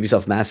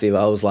Ubisoft Massive,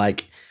 I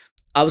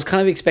was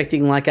kind of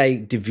expecting like a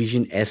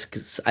Division-esque.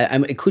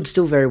 It could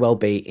still very well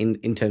be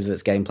in terms of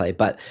its gameplay,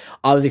 but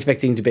I was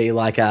expecting to be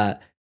like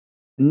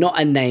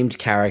not a named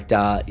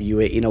character. You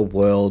were in a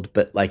world,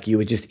 but like you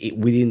were just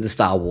within the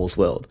Star Wars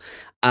world.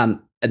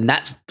 And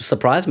that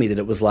surprised me that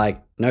it was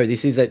like, no,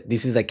 this is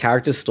a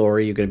character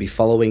story. You're going to be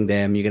following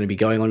them. You're going to be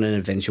going on an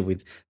adventure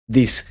with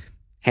this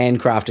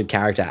handcrafted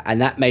character, and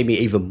that made me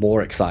even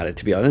more excited,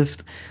 to be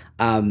honest.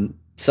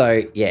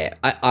 So yeah,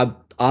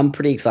 I'm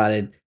pretty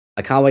excited.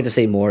 I can't wait to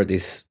see more of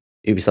this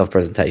Ubisoft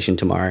presentation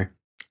tomorrow.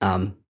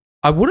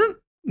 I wouldn't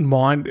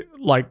mind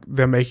like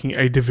them making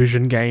a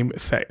Division game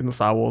set in the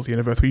Star Wars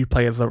universe where you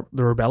play as the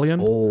Rebellion.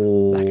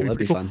 Oh, That could be that'd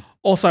be pretty cool. fun.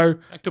 Also,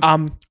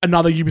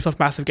 another Ubisoft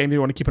Massive game that you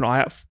want to keep an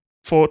eye out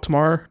for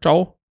tomorrow,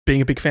 Joel,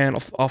 being a big fan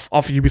of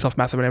Ubisoft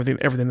Massive and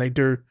everything they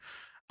do.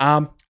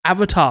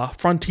 Avatar: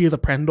 Frontiers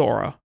of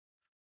Pandora.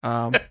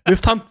 By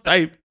this time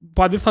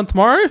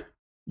tomorrow,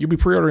 you'll be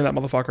pre-ordering that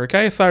motherfucker,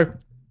 okay? So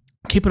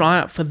keep an eye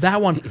out for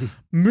that one.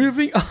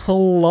 Moving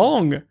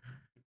along,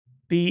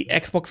 the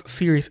Xbox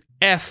Series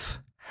S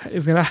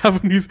is going to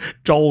have a new...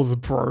 Joel's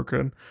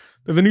broken.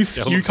 There's a new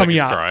SKU coming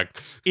out.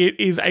 It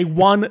is a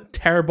 1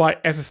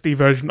 terabyte SSD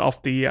version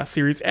of the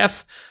Series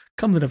S.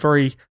 Comes in a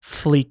very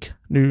sleek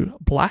new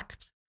black.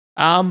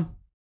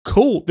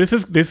 Cool. This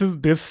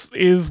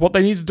is what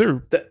they need to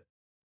do.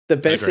 The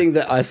best thing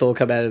that I saw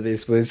come out of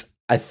this was,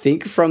 I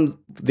think from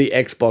the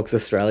Xbox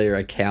Australia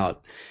account,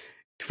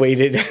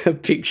 tweeted a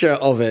picture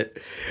of it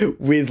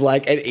with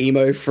like an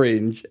emo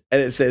fringe,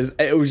 and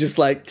it was just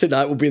like,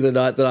 tonight will be the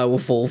night that I will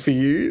fall for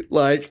you.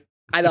 Like,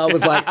 and I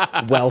was like,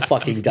 well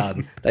fucking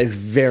done. That is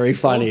very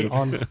funny.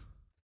 Well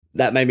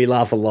that made me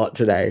laugh a lot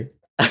today.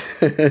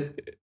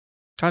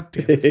 God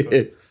damn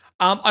it.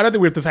 I don't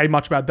think we have to say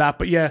much about that,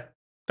 but yeah,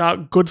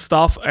 good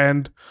stuff.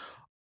 And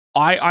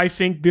I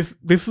think this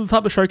is the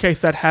type of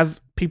showcase that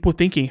has people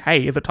thinking,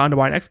 hey, is it time to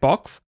buy an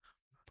Xbox?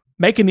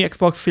 Making the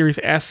Xbox Series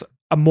S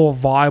a more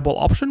viable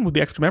option with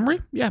the extra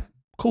memory, yeah,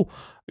 cool.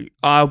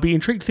 I'll be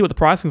intrigued to see what the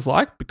pricing's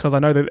like, because I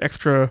know that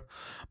extra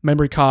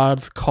memory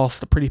cards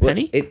cost a pretty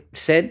penny. It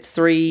said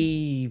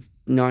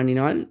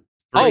 $399.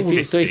 Oh,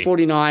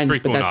 $349.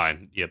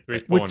 $349. Yeah,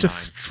 $349. Which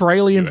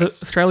Australia's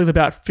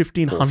about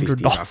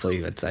 $1,500.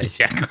 Roughly, I'd say.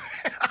 Yeah.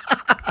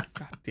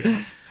 God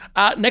damn.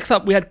 Next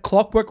up, we had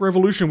Clockwork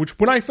Revolution, which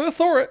when I first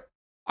saw it,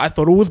 I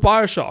thought it was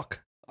Bioshock.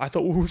 I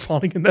thought we were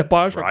falling in that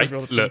Bioshock. Right.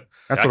 reveal. Look,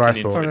 That's what I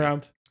thought. Turn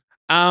around.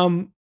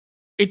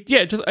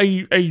 Just a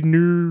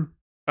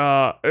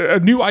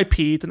new IP.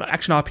 It's an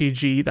action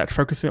RPG that's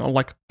focusing on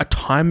like a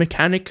time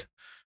mechanic.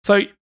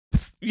 So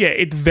yeah,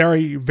 it's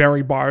very,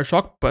 very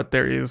Bioshock, but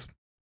there is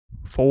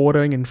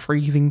forwarding and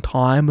freezing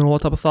time and all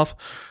that type of stuff.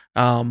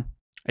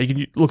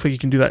 Looks like you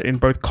can do that in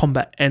both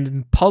combat and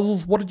in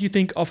puzzles. What did you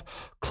think of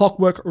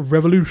Clockwork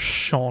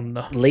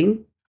Revolution?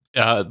 Lean?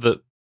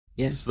 The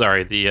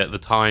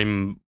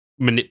time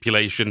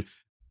manipulation.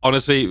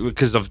 Honestly,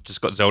 because I've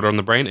just got Zelda on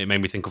the brain, it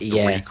made me think of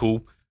the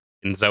recall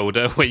in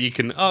Zelda, where you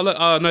can,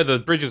 no, the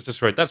bridge is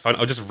destroyed. That's fine.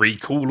 I'll just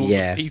recall all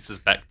the pieces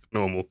back to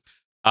normal.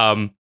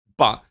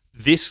 But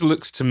this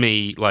looks to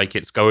me like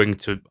it's going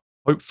to,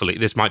 hopefully,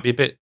 this might be a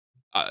bit,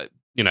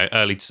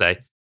 early to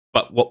say,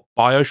 but what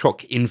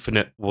BioShock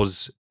Infinite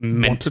was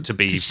meant to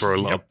be for a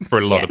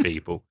lot of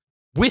people.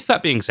 With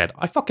that being said,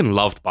 I fucking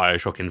loved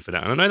BioShock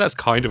Infinite, and I know that's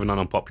kind of an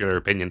unpopular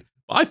opinion,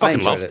 but I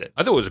fucking loved it.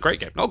 I thought it was a great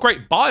game. Not a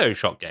great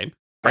BioShock game.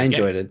 I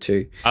enjoyed it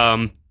too.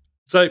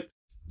 So,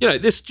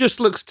 this just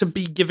looks to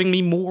be giving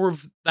me more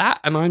of that,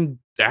 and I'm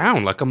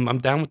down. Like, I'm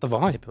down with the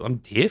vibe.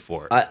 I'm here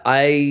for it.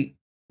 I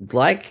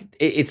like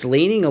it's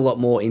leaning a lot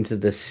more into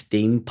the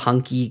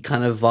steampunky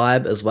kind of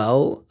vibe as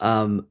well.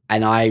 And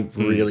I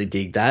really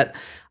dig that.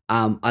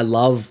 I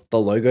love the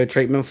logo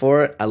treatment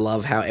for it. I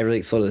love how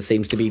everything sort of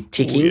seems to be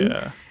ticking.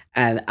 yeah.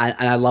 And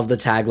I love the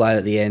tagline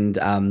at the end,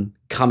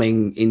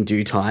 coming in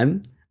due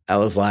time. I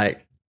was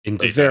like,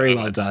 very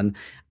well done.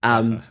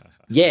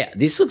 Yeah,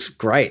 this looks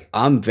great.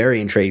 I'm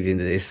very intrigued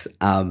into this.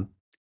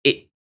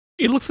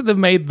 It looks like they've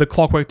made the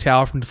Clockwork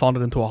Tower from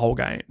Dishonored into a whole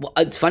game. Well,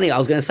 it's funny. I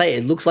was going to say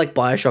it looks like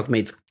BioShock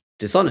meets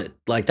Dishonored.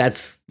 Like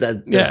that's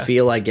the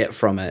feel I get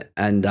from it.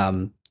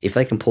 And if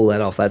they can pull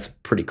that off, that's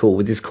pretty cool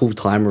with this cool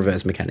time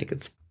reverse mechanic.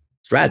 It's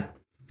rad.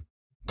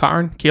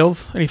 Karen,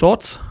 Kills, any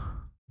thoughts?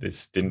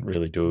 This didn't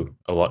really do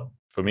a lot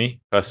for me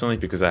personally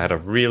because I had a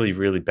really,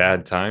 really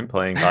bad time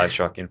playing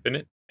BioShock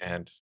Infinite.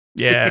 And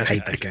Yeah. I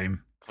hate that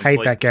game.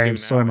 Hate that game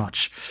so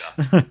much.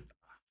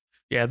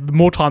 Yeah, the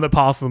more time that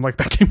passes, I'm like,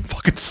 that game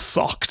fucking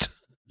sucked.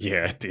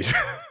 Yeah, it did.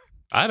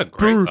 I had a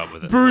great time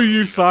with it. Boo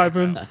you,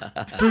 Simon.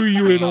 Boo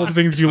you in all the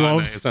things you I know,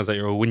 love. it sounds like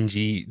you're a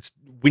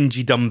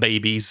whingy dumb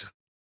babies.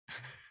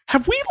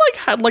 Have we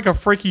had a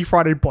Freaky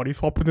Friday body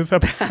swap in this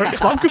episode?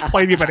 'Cause I'm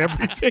complaining about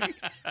everything.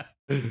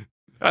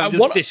 I'm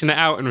just dishing it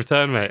out in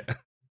return, mate.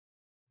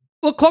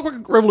 Look,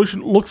 Clockwork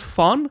Revolution looks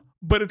fun,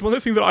 but it's one of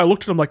those things that I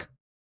looked at and I'm like,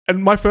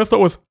 and my first thought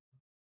was,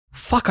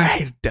 fuck, I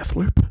hated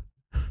Deathloop.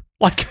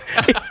 Like,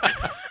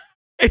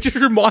 it just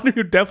reminded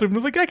me of Deathloop, and I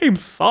was like, that game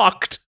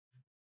sucked.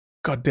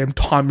 Goddamn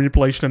time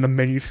manipulation and a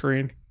menu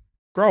screen.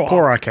 Grow up.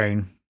 Poor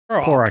Arcane.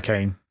 Grow Poor up.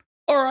 Arcane.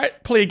 All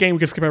right, play a game we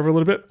can skip over a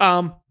little bit.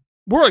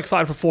 We're all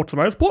excited for Forza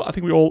Motorsport. I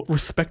think we all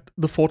respect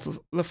the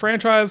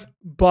franchise,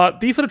 but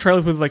these sort of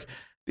trailers with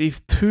these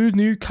 2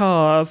 new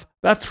cars.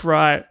 That's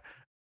right.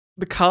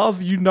 The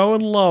cars you know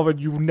and love and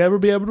you'll never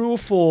be able to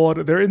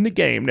afford. They're in the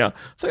game now.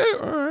 So,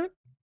 all right,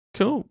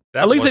 cool.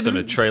 That wasn't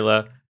a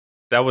trailer.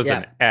 That was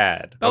an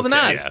ad. That was an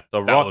ad. Yeah,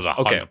 The that wrong. was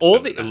Okay,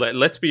 100%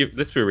 let's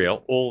be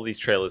real. All these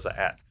trailers are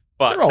ads,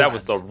 but They're all that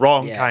was ads. the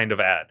wrong Yeah. kind of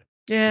ad.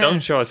 Yeah. Don't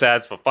show us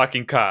ads for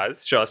fucking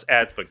cars. Show us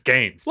ads for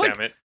games. Like-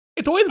 Damn it.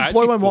 It's always I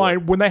blown my actually thought-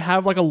 mind when they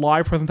have a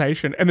live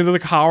presentation and then there's a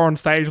car on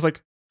stage. It's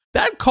like,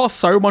 that costs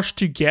so much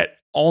to get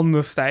on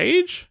the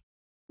stage.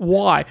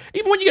 Why?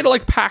 Even when you go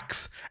to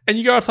PAX and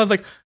you go outside, it's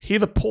like,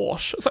 here's a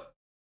Porsche. It's like,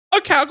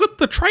 okay, I got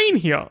the train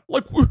here.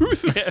 Like,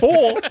 who's this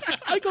for?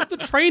 I got the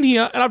train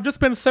here and I've just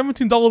spent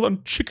 $17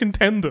 on chicken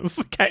tenders.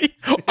 Okay,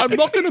 I'm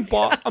not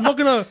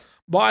gonna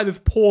buy this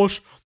Porsche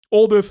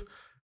or this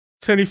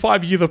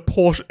 75 years of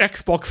Porsche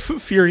Xbox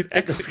Series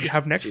X that you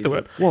have next to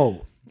it.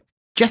 Whoa.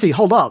 Jesse,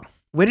 hold up.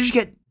 Where did you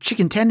get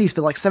chicken tendies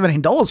for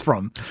 $17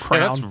 from? Yeah,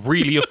 Crown. that's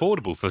really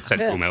affordable for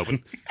central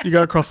Melbourne. You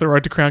go across the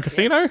road to Crown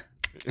Casino.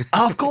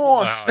 Of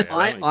course.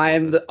 Wow,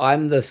 yeah.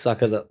 I'm the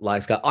sucker that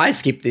likes car. I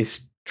skipped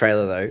this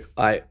trailer though.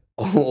 I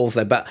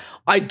also, but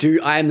I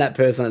am that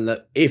person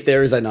that if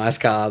there is a nice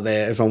car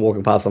there, if I'm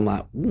walking past, I'm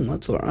like,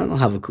 that's all right. I'll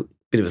have a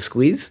bit of a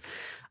squeeze.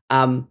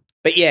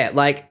 But yeah,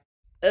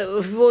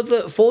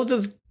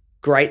 Forza's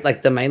great.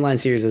 Like the mainline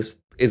series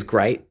is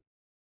great.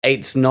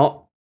 It's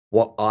not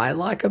what I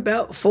like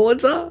about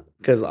Forza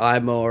because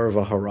I'm more of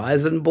a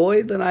Horizon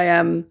boy than I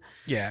am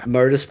Yeah.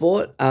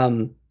 motorsport.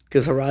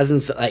 Because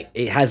Horizon's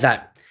it has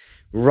that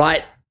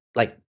right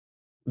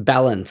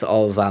balance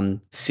of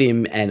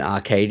sim and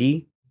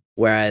arcadey,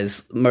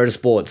 whereas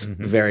motorsport's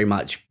very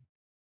much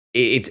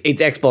it's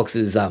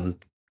Xbox's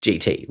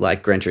GT,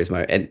 like Gran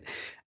Turismo,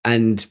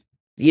 and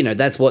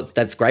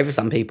that's great for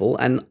some people,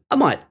 and I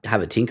might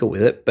have a tinker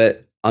with it,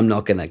 but I'm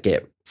not gonna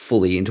get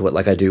fully into it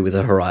like I do with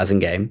a Horizon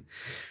game.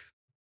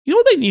 You know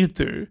what they need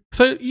to do?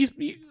 So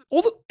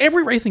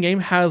every racing game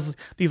has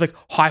these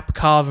hyper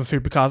cars and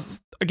supercars.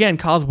 Again,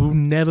 cars we'll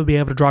never be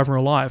able to drive in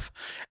real life,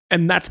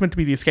 and that's meant to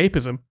be the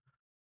escapism.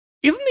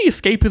 Isn't the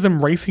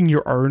escapism racing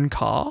your own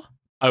car?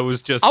 I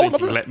was just I would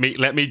thinking, love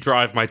let me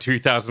drive my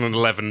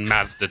 2011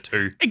 Mazda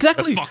 2.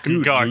 Exactly. Let's fucking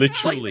Dude, go.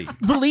 literally.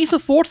 Release a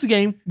Forza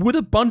game with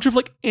a bunch of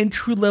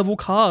entry level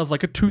cars,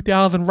 like a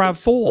 2000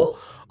 Rav4.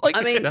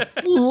 I mean, let us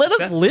live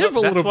a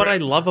little bit. That's what I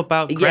love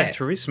about Gran Yeah.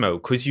 Turismo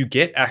because you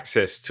get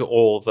access to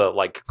all the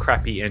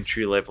crappy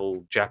entry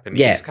level Japanese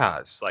Yeah.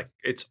 cars.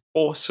 It's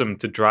awesome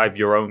to drive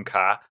your own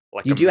car.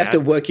 you do have to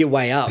work your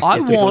way up. I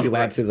You have to work want- your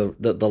way up through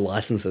the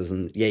licenses,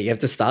 and you have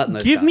to start in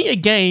those. Give me a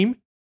cars. game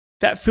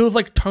that feels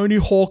like Tony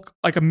Hawk,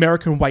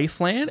 American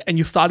Wasteland, and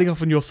you're starting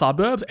off in your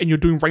suburbs and you're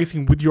doing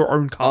racing with your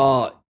own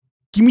car. Oh,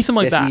 Give me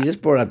something like Jesse, that. you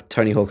just brought up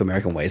Tony Hawk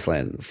American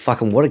Wasteland.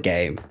 Fucking what a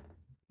game!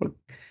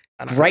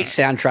 Great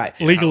soundtrack.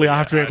 Legally, I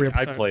have to do every I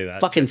episode. play that.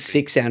 Fucking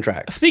sick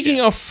soundtrack.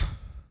 Speaking of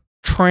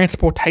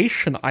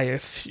transportation, I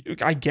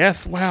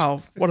guess.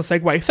 Wow, what a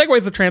segue.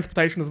 Segues to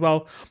transportation as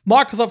well.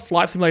 Microsoft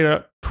Flight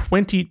Simulator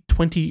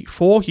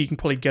 2024. You can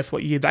probably guess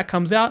what year that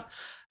comes out.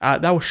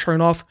 That was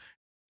shown off.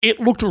 It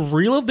looked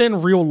realer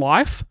than real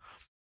life.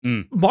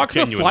 Microsoft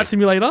Genuinely. Flight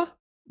Simulator,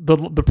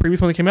 the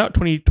previous one that came out,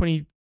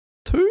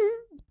 2022,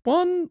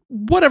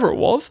 whatever it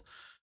was,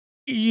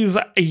 is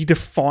a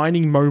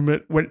defining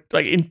moment when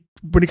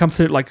it comes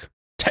to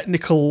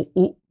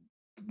technical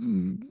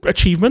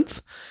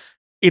achievements.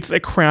 It's a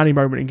crowning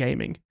moment in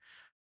gaming.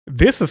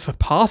 this is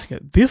surpassing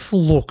it. This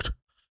looked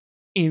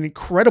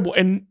incredible.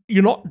 And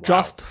you're not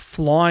just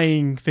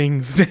flying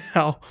things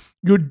now,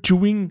 you're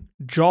doing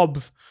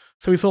jobs.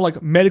 So we saw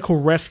like medical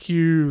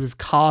rescue, there's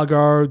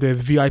cargo, there's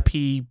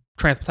VIP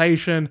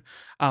transportation,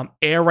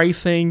 air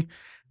racing,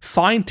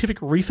 scientific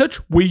research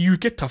where you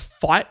get to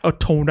fight a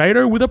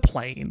tornado with a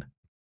plane.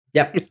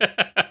 Yep.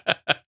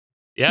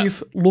 Yeah.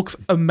 This looks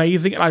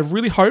amazing, and I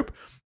really hope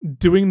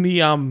doing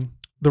the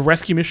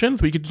rescue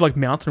missions, where you could do like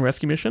mountain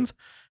rescue missions.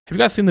 Have you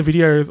guys seen the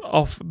videos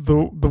of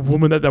the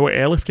woman that they were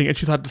airlifting and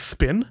she's had to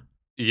spin?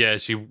 Yeah,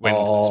 she went.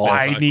 Oh,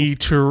 I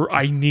need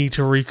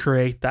to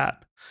recreate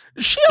that.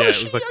 Is she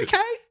okay?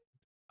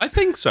 I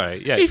think so.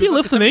 Yeah. If you're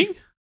listening,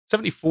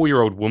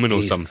 74-year-old woman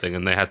or Jeez. something,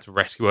 and they had to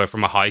rescue her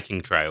from a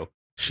hiking trail.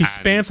 she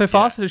spans so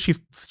fast that she's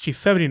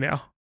 70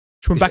 now.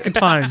 She went back in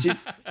time,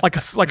 She's- like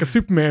a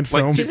Superman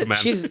film. She's Superman.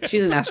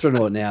 she's an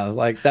astronaut now.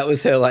 Like that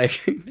was her like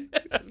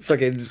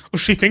fucking Well,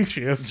 she thinks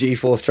she is.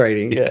 G-force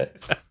training. Yeah.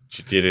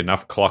 She did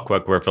enough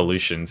Clockwork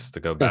Revolutions to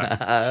go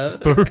back.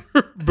 Boo.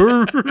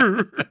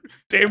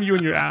 Damn you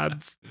and your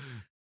ads.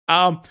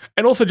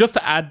 And also, just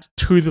to add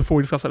to the before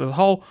we discuss that as a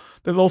whole,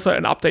 there's also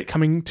an update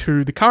coming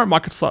to the current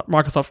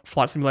Microsoft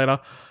Flight Simulator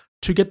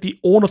to get the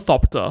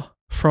ornithopter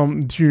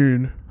from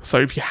Dune.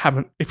 So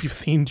if you've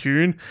seen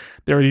Dune,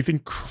 there are these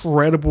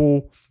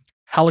incredible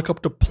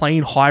helicopter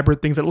plane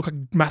hybrid things that look like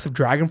massive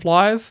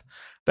dragonflies.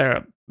 They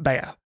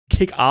are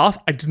kick ass.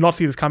 I did not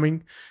see this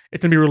coming.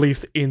 It's gonna be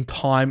released in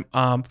time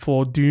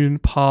for Dune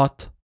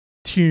Part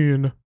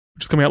Tune,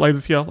 which is coming out later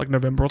this year, like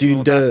November or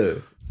something. Dune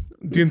Like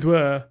that. Dune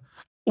 2.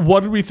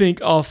 What did we think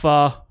of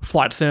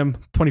Flight Sim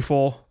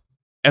 24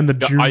 and the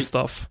Dune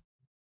stuff?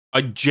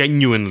 I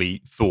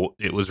genuinely thought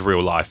it was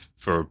real life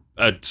for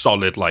a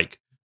solid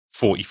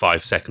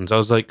 45 seconds. I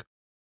was like,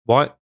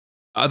 what?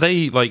 Are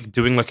they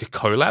doing a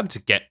collab to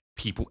get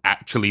people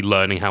actually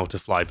learning how to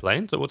fly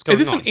planes? Or what's going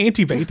Is this on? an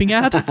anti-vaping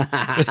ad?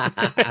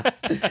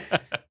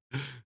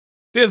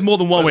 There's more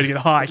than one way to get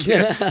high,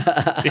 kids.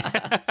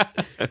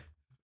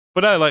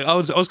 But no, I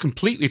was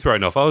completely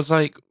thrown off. I was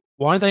like,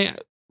 why are they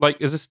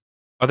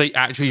are they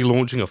actually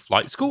launching a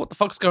flight school? What the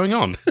fuck's going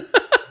on?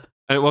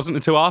 And it wasn't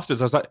until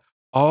afterwards I was like,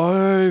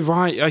 oh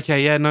right,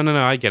 okay, yeah, no,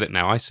 I get it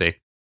now, I see.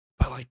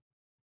 But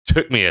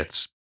took me a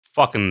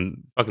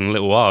fucking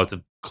little while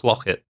to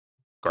clock it.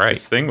 Great.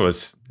 This thing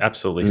was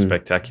absolutely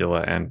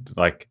spectacular, and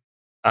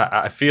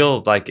I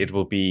feel like it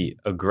will be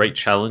a great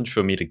challenge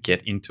for me to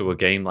get into a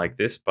game like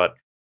this. But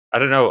I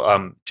don't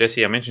know,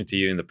 Jesse, I mentioned to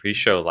you in the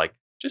pre-show,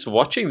 just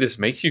watching this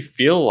makes you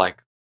feel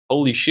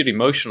holy shit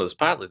emotional. It's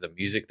partly the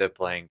music they're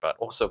playing, but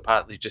also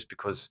partly just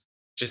because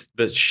just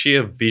the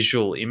sheer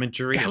visual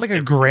imagery. It had of like a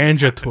everything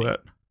grandeur that's to happening.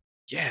 it.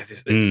 Yeah,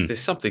 there's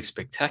something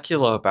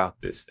spectacular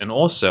about this. And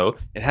also,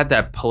 it had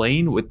that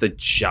plane with the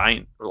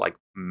giant,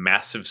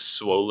 massive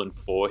swollen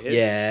forehead.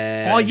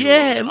 Yeah. Oh,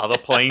 yeah. Other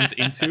planes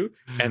into,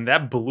 and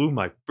that blew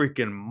my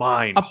freaking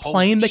mind. A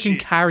plane that can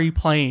carry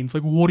planes.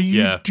 What are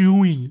you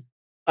doing?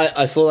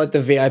 I saw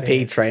the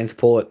VIP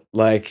transport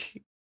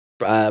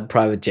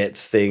private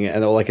jets thing,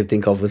 and all I could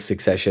think of was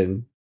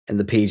Succession and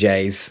the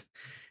PJs.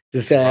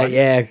 Just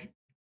yeah.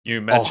 You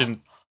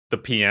imagine the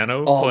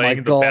piano Oh playing my in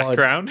the God.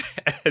 background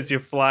as you're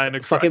flying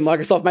across. Fucking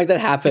Microsoft, make that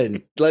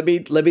happen. Let me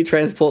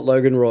transport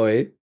Logan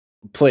Roy,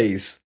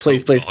 please.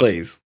 God.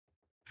 Please.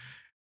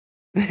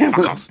 Fuck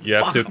off. You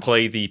have to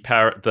play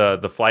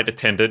the flight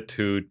attendant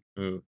who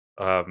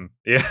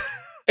yeah.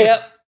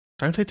 Yep.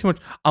 Don't say too much.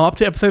 I'm up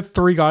to episode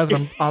 3, guys,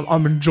 and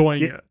I'm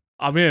enjoying it.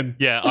 I'm in.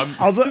 Yeah,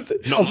 I was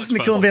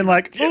listening to Killen being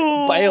like,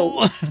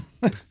 Bail.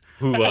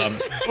 Who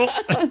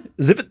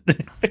zip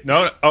it.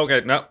 no,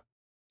 okay, no.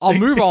 I'll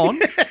move on.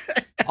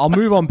 I'll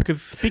move on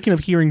because speaking of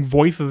hearing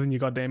voices in your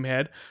goddamn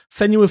head,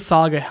 Senua's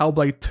Saga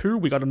Hellblade 2,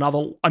 we got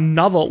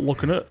another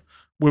look at it.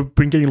 We've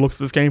been getting looks at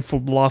this game for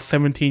the last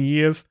 17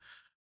 years,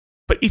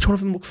 but each one of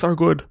them looks so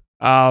good.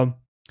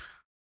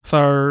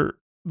 So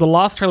the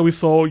last trailer we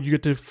saw, you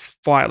get to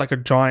fight a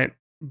giant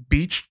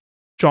beach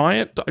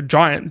giant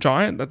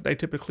that they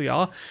typically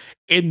are.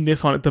 In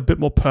this one, it's a bit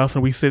more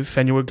personal. We see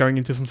Senua going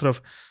into some sort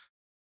of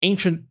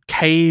ancient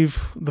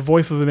cave. The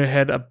voices in her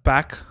head are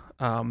back.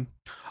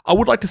 I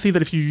would like to see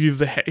that if you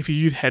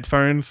use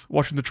headphones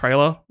watching the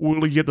trailer,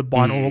 will you get the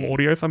binaural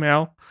audio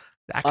somehow?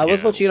 I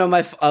was watching it on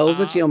my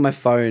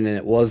phone, and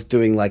it was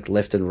doing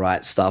left and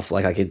right stuff.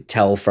 I could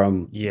tell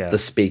from the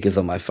speakers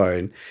on my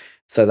phone,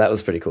 so that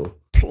was pretty cool.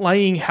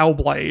 Playing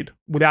Hellblade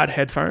without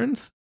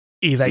headphones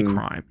is a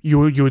crime.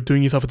 You are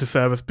doing yourself a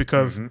disservice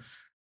because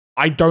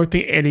I don't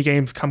think any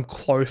games come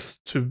close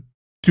to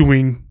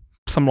doing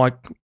something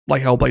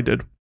like Hellblade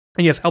did.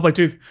 And yes, Hellblade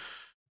 2 is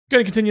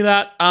going to continue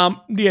that.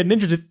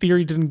 Ninja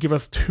Theory didn't give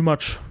us too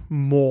much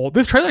more.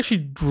 This trailer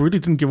actually really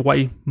didn't give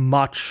away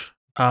much.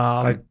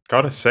 I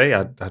gotta say,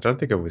 I don't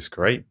think it was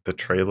great. The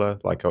trailer,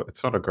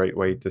 it's not a great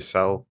way to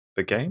sell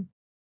the game.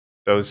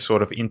 Those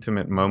sort of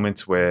intimate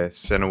moments where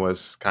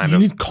Senua's kind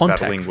of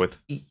battling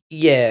with.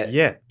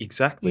 Yeah,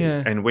 exactly.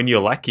 Yeah. And when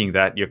you're lacking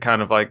that, you're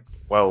kind of like,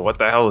 well, what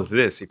the hell is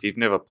this? If you've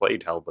never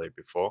played Hellblade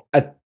before,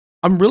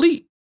 I'm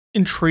really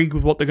intrigued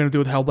with what they're going to do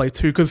with Hellblade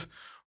 2 because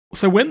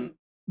when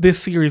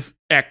this Series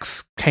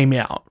X came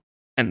out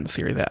and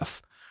Series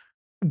S,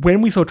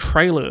 when we saw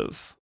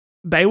trailers,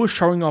 they were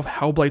showing off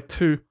Hellblade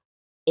 2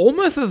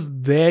 almost as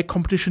their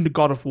competition to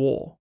God of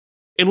War.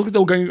 It looked like they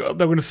were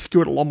going to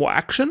skew it a lot more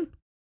action.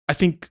 I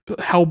think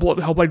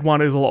Hellblade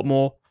 1 is a lot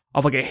more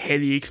of like a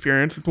heady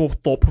experience. It's more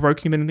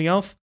thought-provoking than anything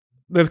else.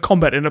 There's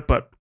combat in it,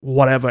 but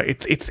whatever.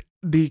 It's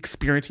the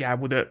experience you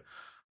have with it.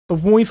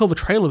 But when we saw the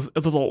trailers,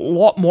 it was a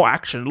lot more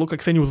action. It looked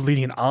like Senua was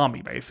leading an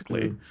army,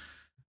 basically.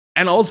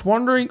 And I was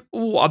wondering,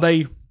 are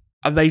they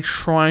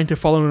trying to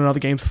follow in another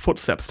game's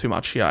footsteps too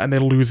much here, and they're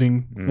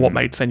losing what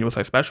made Senua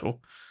so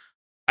special?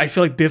 I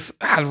feel like this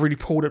has really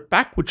pulled it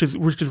back, which is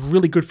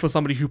really good for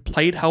somebody who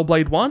played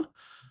Hellblade 1.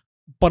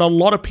 But a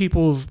lot of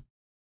people's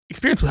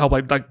experience with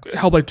Hellblade, like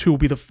Hellblade 2 will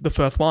be the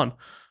first one.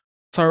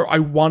 So I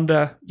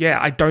wonder,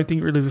 I don't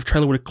think really this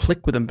trailer would have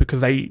clicked with them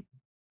because they,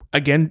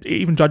 again,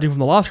 even judging from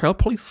the last trailer,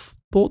 probably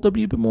thought there'd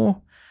be a bit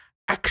more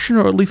action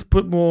or at least a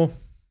bit more,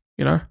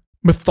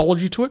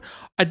 mythology to it.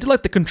 I did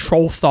like the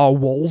control style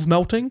walls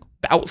melting.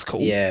 That was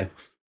cool. Yeah.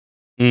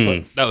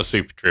 That was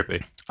super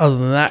trippy. Other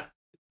than that,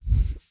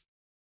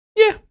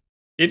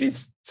 it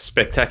is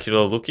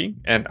spectacular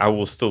looking, and I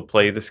will still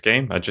play this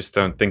game. I just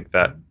don't think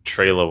that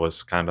trailer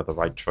was kind of the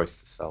right choice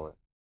to sell it.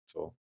 That's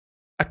all.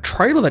 A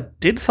trailer that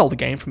did sell the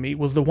game for me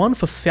was the one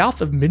for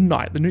South of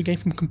Midnight, the new game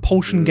from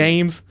Compulsion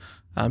Games.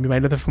 You may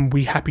know that from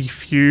We Happy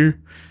Few.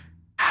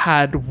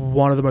 Had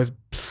one of the most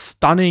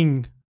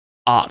stunning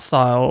art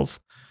styles.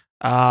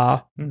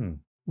 And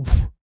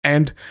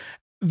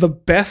the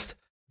best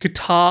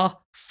guitar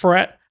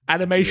fret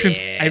animations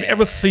I've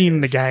ever seen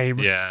in the game.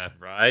 Yeah.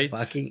 Right?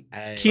 Fucking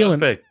Keelan,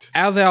 Perfect.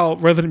 as our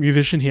resident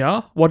musician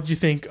here, what did you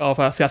think of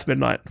South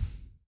Midnight?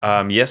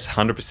 Yes,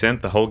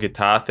 100%. The whole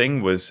guitar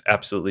thing was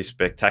absolutely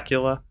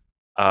spectacular.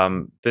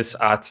 This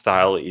art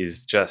style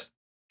is just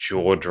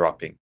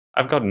jaw-dropping.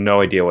 I've got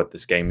no idea what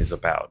this game is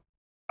about.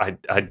 I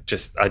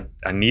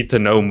need to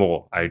know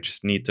more. I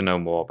just need to know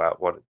more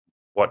about what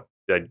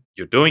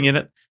you're doing in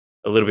it,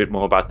 a little bit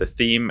more about the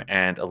theme,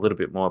 and a little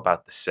bit more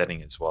about the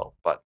setting as well.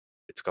 But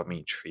it's got me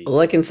intrigued. All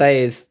I can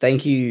say is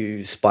thank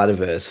you,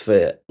 Spider-Verse,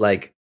 for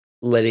like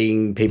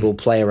letting people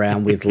play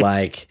around with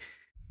like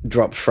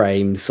drop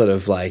frames, sort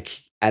of like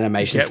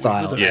animation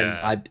style.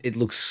 And it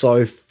looks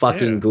so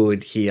fucking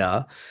good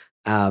here.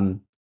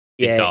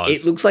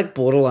 It looks like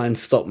borderline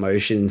stop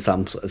motion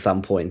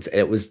some points.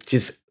 It was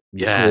just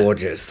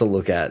gorgeous to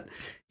look at.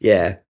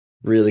 Yeah,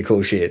 really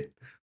cool shit.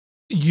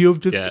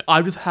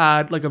 I've just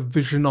had like a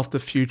vision of the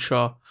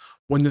future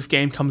when this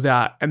game comes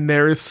out, and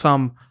there is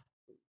some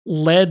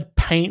lead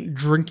paint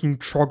drinking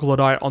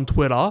troglodyte on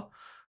Twitter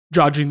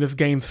judging this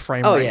game's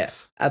frame rates.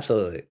 Yes,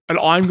 absolutely. And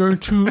I'm going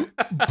to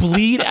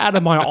bleed out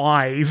of my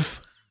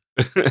eyes.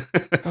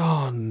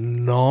 Oh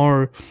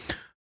no.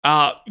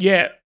 I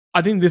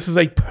think this is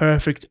a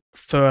perfect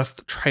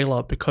first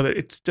trailer because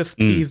it's just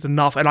teased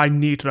enough, and I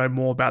need to know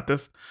more about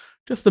this.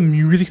 Just the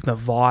music and the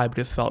vibe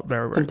just felt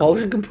very, very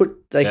Compulsion cool.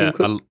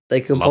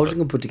 Compulsion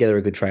can put together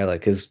a good trailer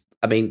because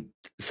I mean,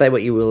 say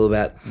what you will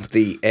about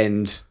the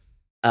end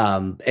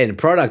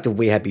product of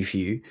We Happy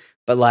Few,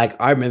 but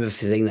like I remember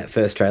seeing that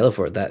first trailer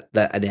for it, that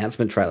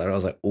announcement trailer, and I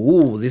was like,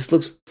 "Ooh, this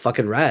looks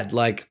fucking rad!"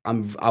 Like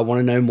I want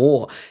to know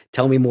more.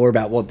 Tell me more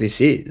about what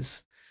this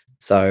is.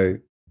 So,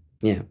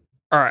 yeah.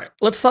 All right,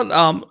 let's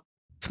start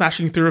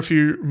smashing through a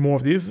few more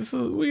of these. Let's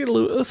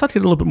start to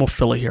get a little bit more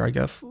filler here, I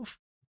guess,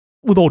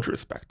 with all due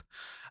respect.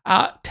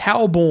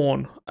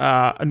 Towerborn,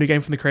 a new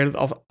game from the creators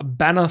of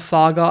Banner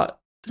Saga.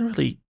 Didn't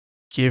really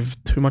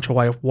give too much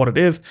away of what it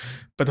is,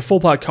 but the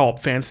full-player co-op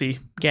fantasy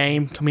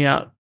game coming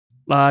out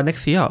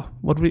next year.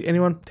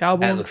 Anyone?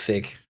 Towerborn? That looks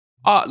sick.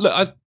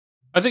 Look,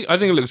 I think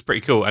it looks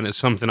pretty cool, and it's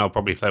something I'll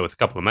probably play with a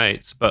couple of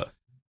mates. But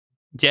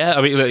yeah,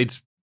 I mean, look,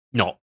 it's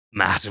not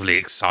massively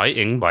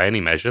exciting by any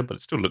measure, but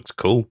it still looks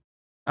cool.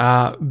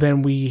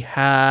 Then we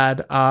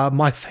had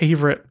my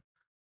favorite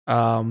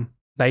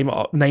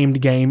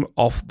named game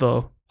of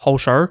the whole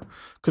show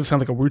because it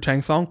sounds like a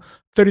Wu-Tang song.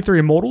 33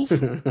 Immortals,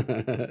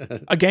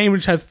 a game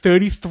which has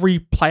 33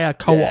 player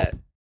co-op. Yeah.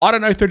 I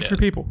don't know 33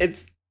 people. You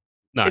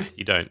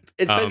don't.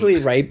 It's basically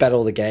raid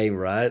battle the game,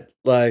 right?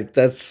 Like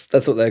that's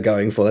what they're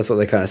going for. That's what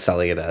they're kind of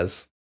selling it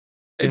as.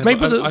 It's made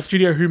by the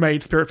studio who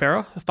made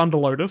Spiritfarer, Thunder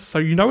Lotus, so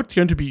you know it's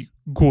going to be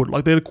good.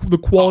 Like the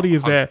quality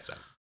is there.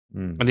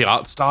 And the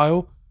art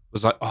style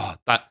was like,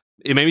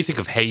 it made me think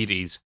of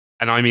Hades,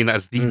 and I mean that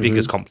as the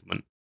biggest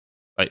compliment.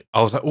 Like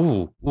I was like,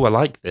 ooh, I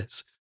like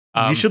this.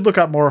 You should look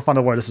up more of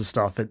Thunder Lotus'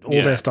 stuff. All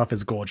their stuff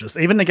is gorgeous.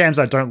 Even the games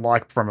I don't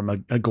like from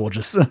them are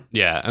gorgeous.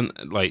 Yeah, and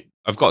like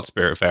I've got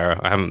Spiritfarer.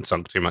 I haven't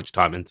sunk too much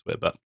time into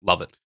it, but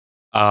love it.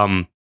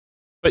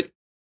 But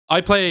I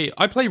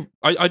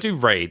do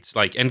raids,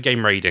 like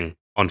endgame raiding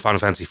on Final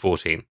Fantasy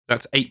 14.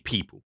 That's 8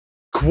 people.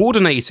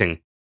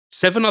 Coordinating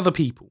 7 other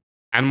people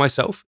and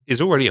myself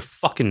is already a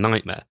fucking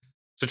nightmare.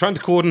 So trying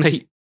to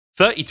coordinate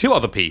 32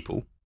 other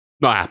people,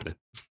 not happening.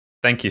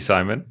 Thank you,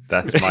 Simon.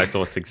 That's my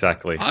thoughts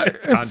exactly. I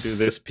can't do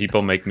this.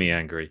 People make me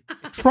angry.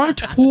 Trying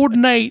to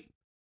coordinate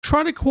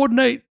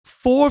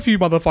 4 of you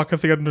motherfuckers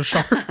to get in the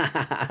show.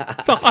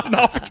 Not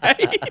enough,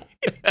 okay?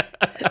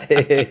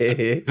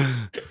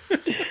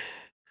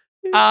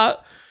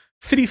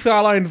 City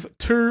Skylines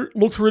 2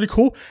 looks really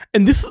cool.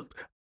 And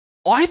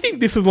I think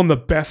this is one of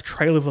the best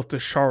trailers of the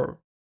show.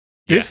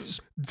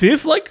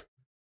 This like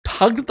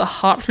tugged at the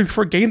heartstrings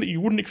for a game that you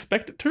wouldn't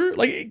expect it to.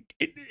 Like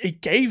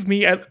it gave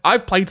me, as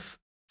I've played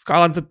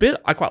Skylines a bit,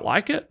 I quite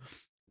like it.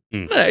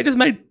 Yeah, it just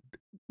made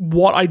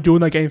what I do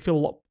in that game feel a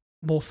lot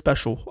more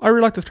special. I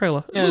really like this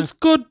trailer. It looks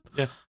good.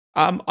 Yeah.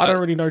 I don't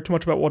really know too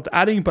much about what's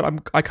adding,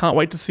 but I can't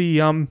wait to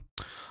see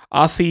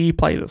RCE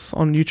play this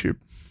on YouTube.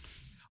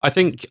 I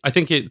think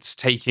it's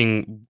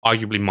taking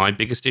arguably my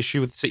biggest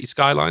issue with City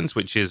Skylines,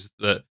 which is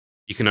that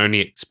you can only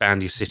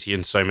expand your city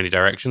in so many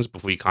directions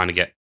before you kind of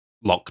get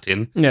locked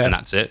in, and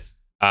that's it.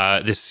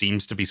 This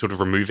seems to be sort of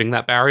removing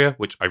that barrier,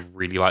 which I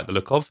really like the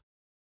look of.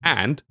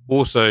 And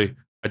also,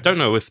 I don't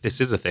know if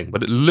this is a thing,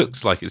 but it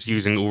looks like it's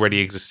using already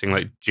existing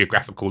like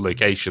geographical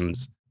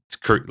locations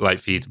to like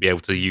for you to be able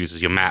to use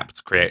as your map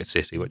to create a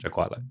city, which I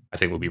quite like. I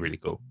think would be really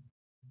cool.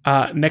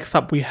 Next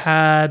up, we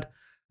had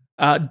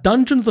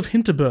Dungeons of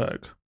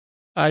Hinterberg.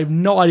 I have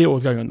no idea what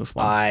was going on in this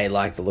one. I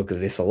like the look of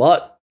this a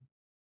lot.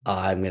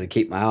 I'm going to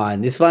keep my eye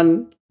on this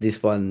one.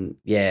 This one,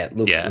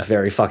 looks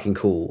very fucking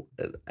cool.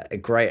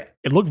 Great.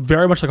 It looked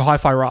very much like a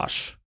Hi-Fi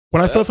Rush.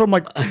 When I first saw it, I'm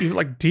like, is it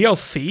like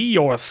DLC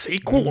or a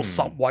sequel or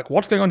something? Like,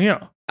 what's going on here?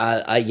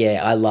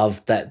 I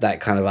love that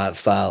kind of art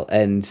style,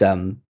 and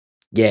I'm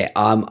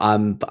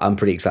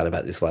pretty excited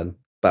about this one.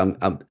 But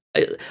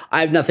I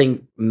have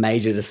nothing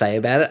major to say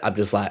about it. I'm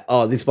just like,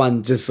 this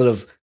one just sort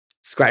of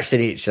scratched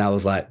an itch, and I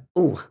was like,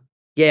 oh,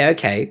 yeah,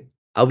 okay,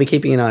 I'll be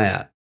keeping an eye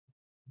out.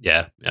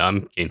 Yeah,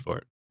 I'm keen for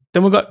it.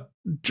 Then we've got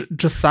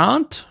Just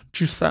Ants.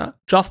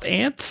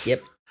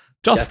 Yep.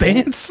 Just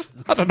Ants.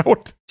 I don't know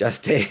what.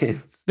 Just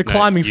Dance. The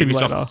climbing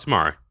simulator.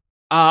 Tomorrow.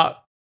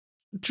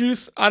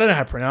 Juice. I don't know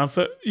how to pronounce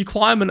it. You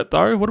climb in it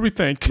though. What do we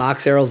think?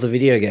 Mark Serral's a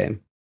video game.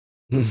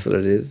 That's what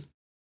it is.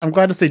 I'm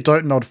glad to see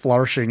Dontnod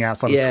flourishing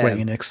outside of Square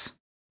Enix.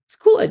 It's a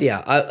cool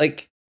idea.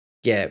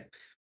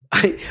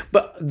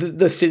 But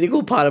the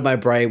cynical part of my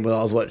brain when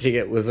I was watching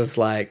it was just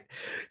like,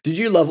 did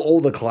you love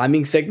all the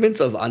climbing segments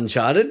of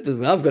Uncharted?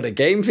 I've got a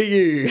game for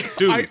you.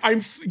 Dude,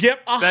 I'm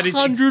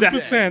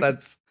 100%.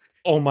 That's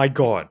oh my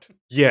god.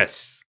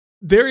 Yes.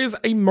 There is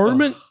a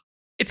moment.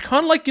 It's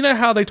kind of like, you know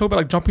how they talk about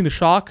like jumping the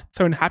shark.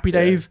 So in Happy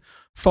Days,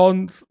 the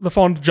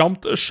Fonz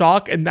jumped a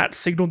shark, and that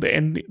signaled the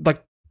end,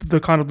 like the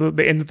kind of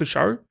the end of the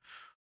show.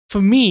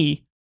 For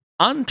me,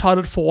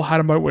 Uncharted 4 had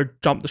a moment where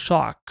it jumped the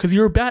shark because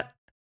you're about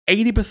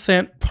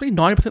 80%, probably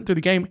 90% through the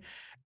game,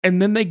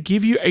 and then they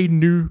give you a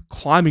new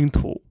climbing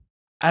tool.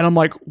 And I'm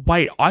like,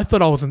 wait, I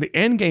thought I was in the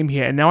end game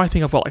here, and now I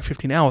think I've got like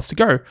 15 hours to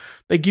go.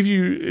 They give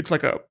you, it's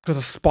like there's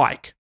a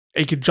spike,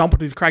 and you can jump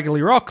onto these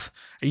craggly rocks,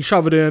 and you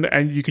shove it in,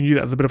 and you can use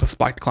it as a bit of a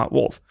spike to climb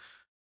walls.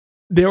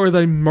 There is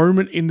a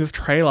moment in this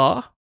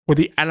trailer where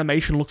the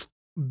animation looks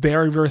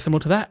very, very similar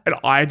to that, and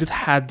I just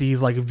had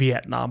these like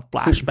Vietnam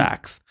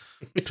flashbacks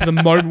to the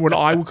moment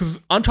when because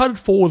Uncharted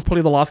 4 was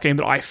probably the last game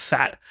that I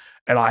sat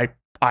and I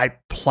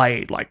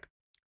played like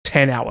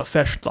 10-hour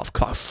sessions of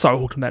because I was so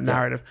hooked in that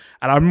narrative.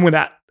 And I remember when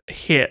that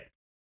hit,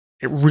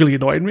 it really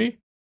annoyed me.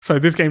 So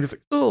this game is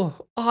like,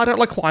 I don't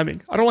like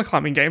climbing. I don't like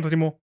climbing games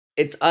anymore.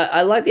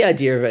 I like the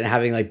idea of it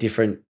having like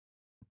different,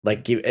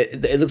 like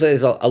it looks like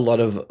there's a lot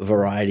of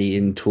variety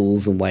in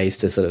tools and ways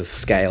to sort of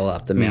scale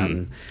up the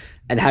mountain,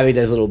 and having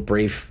those little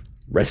brief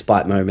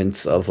respite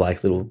moments of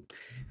like little,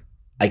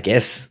 I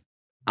guess,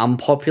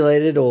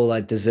 unpopulated or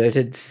like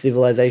deserted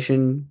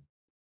civilization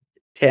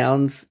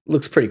towns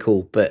looks pretty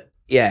cool. But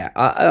yeah,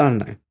 I don't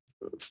know,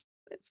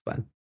 it's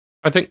fun.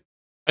 I think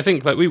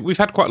like we've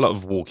had quite a lot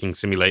of walking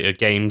simulator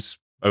games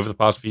over the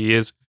past few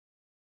years.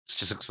 It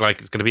just looks like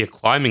it's going to be a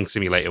climbing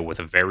simulator with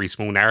a very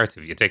small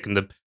narrative. You're taking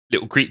the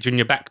little creature in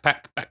your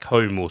backpack back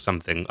home or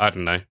something. I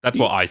don't know. That's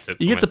what I took.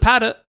 You get to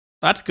pat it.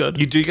 That's good.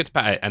 You do get to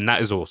pat it, and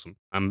that is awesome.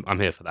 I'm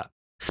here for that.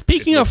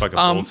 Speaking of like a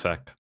ball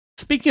sack.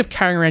 Speaking of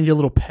carrying around your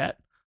little pet,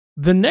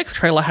 the next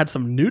trailer had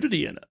some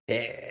nudity in it.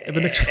 Yeah.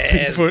 The next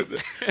trailer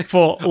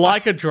for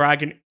Like a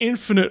Dragon,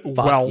 Infinite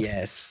Wealth.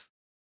 Yes.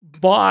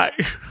 But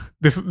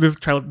this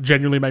trailer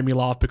genuinely made me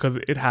laugh because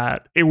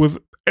it was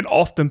an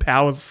Austin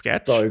Powers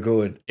sketch. So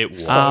good. It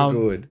was so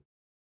good.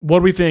 What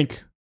do we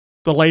think?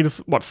 The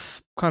latest,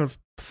 what's kind of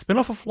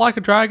spin-off of Like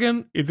a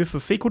Dragon? Is this a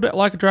sequel to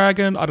Like a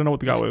Dragon? I don't know what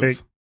the go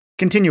is.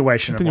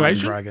 Continuation of Like a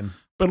Dragon.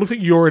 But it looks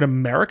like you're in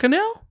America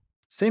now?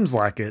 Seems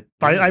like it.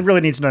 I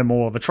really need to know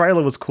more. The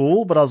trailer was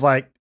cool, but I was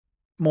like,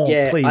 more,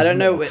 please. I don't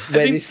know where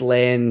this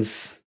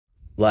lands,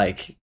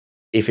 like,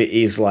 if it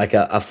is like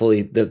a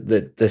fully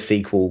the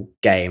sequel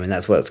game and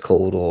that's what it's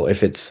called, or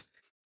if it's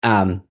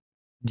I mean,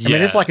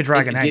 it's Like a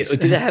Dragon 8.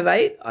 Did it have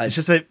 8? It's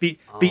just the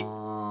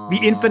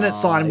infinite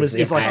sign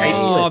is like 8.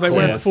 Oh, they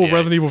went full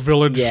Resident Evil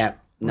Village. Yeah.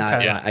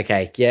 No.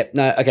 Okay. Yeah.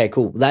 No. Okay.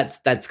 Cool.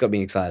 That's got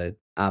me excited.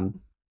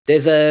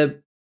 There's a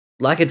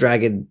Like a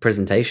Dragon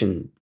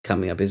presentation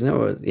coming up, isn't it?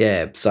 Or,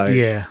 yeah. So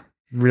yeah,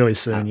 really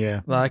soon.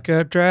 Yeah. Like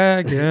a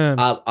Dragon.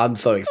 I'm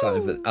so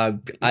excited for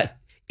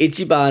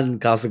Ichiban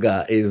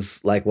Kasuga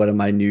is like one of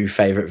my new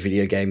favorite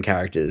video game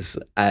characters.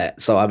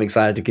 So I'm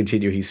excited to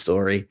continue his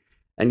story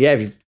And yeah,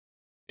 if you,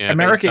 Yeah,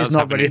 America but it is does not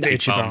have an ready for itchy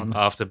itchy bum.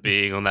 after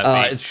being on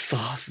that beach.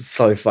 it's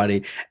so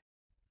funny.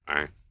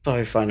 Alright.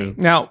 So funny.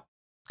 Now,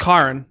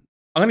 Kyron,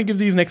 I'm going to give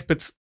these next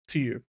bits to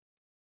you.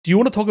 Do you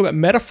want to talk about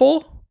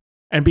Metaphor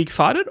and be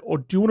excited, or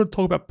do you want to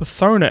talk about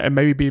Persona and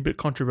maybe be a bit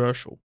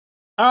controversial?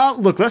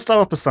 Look, let's start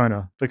with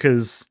Persona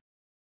because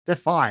they're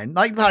fine.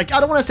 Like I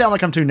don't want to sound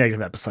like I'm too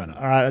negative about Persona.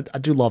 All right, I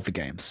do love the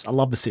games. I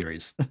love the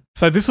series.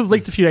 So this was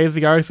leaked a few days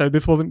ago, so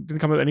this didn't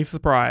come as any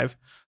surprise.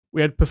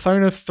 We had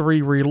Persona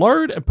 3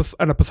 Reload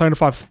and a Persona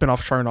 5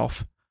 spin-off shown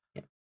off.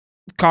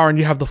 Karen,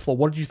 you have the floor.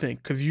 What did you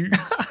think? Because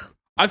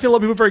I see a lot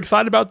of people very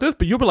excited about this,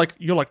 but you're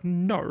like,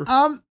 no.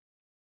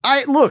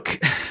 I look.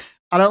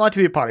 I don't like to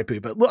be a party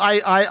poo, but look,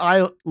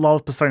 I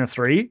love Persona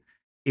 3.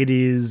 It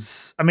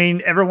is, I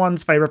mean,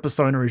 everyone's favorite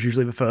Persona is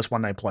usually the first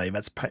one they play.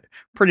 That's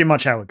pretty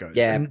much how it goes.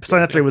 Yeah, and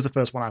Persona 3 was the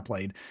first one I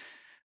played.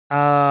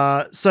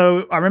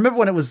 So I remember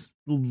when it was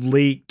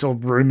leaked or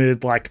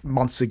rumored like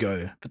months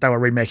ago that they were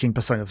remaking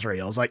Persona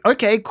 3. I was like,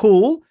 okay,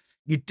 cool.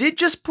 You did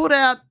just put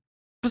out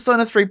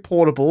Persona 3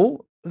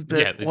 Portable, but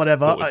Yeah,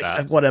 whatever.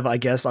 that. Whatever, I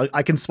guess.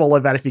 I can swallow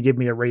that if you give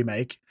me a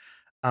remake.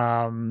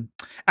 And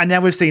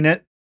now we've seen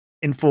it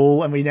in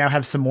full, and we now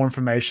have some more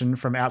information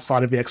from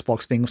outside of the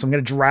Xbox thing, so I'm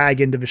going to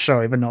drag into the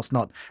show, even though it's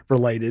not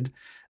related.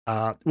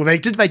 Well, they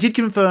did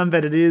confirm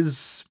that it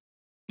is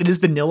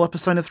vanilla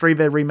Persona 3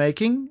 they're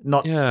remaking,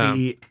 not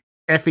the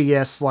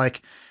FES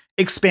like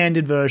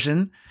expanded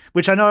version,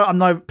 which I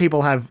know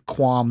people have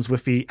qualms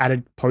with the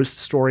added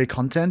post-story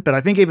content, but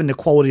I think even the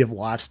quality of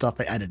life stuff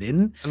they added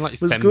in And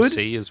like was FemC good.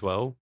 as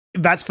well.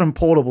 That's from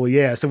Portable,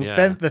 yeah. So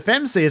Yeah. the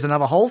FemC is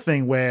another whole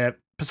thing where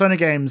Persona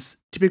games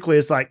typically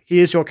is like,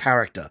 here's your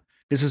character.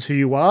 This is who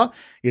you are.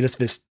 You're just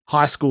this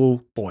high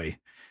school boy.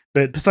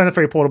 But Persona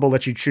 3 Portable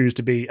lets you choose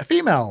to be a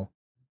female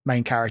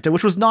main character,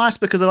 which was nice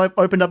because it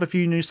opened up a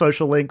few new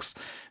social links,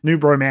 new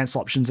romance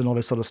options, and all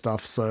this sort of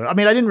stuff. So, I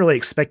mean, I didn't really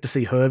expect to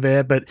see her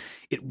there, but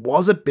it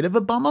was a bit of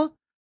a bummer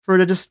for her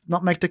to just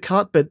not make the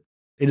cut, but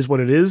it is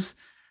what it is.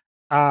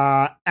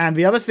 And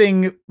the other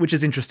thing, which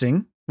is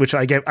interesting, which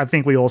I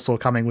think we all saw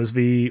coming, was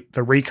the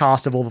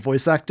recast of all the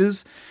voice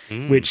actors,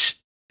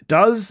 which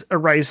does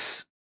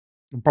erase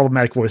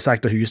problematic voice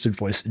actor who used to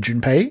voice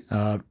Junpei,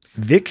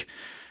 Vic.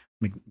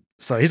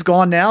 So he's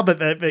gone now, but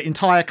the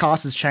entire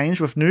cast has changed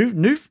with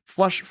new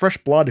fresh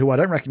blood who I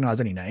don't recognize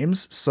any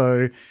names.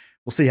 So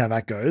we'll see how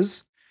that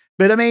goes.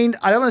 But I mean,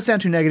 I don't want to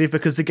sound too negative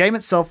because the game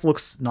itself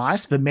looks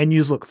nice. The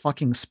menus look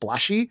fucking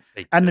splashy,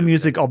 and the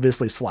music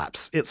obviously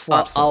slaps. It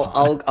slaps.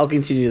 I'll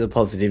continue the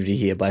positivity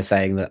here by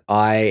saying that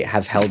I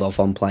have held off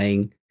on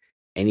playing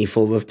any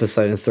form of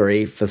Persona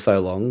 3 for so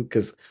long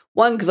because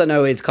I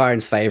know it's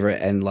Kyron's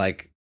favorite, and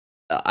like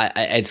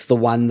it's the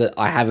one that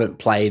I haven't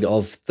played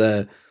of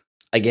the,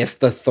 I guess,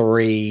 the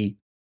three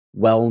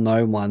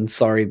well-known ones.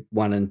 Sorry,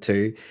 1 and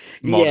 2.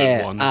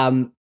 Modern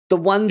ones. The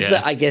ones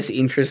that I guess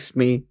interest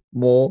me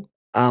more.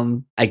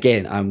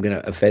 Again, I'm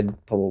gonna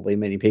offend probably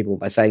many people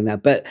by saying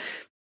that, but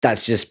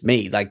that's just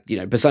me. Like, you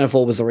know, Persona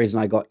 4 was the reason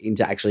I got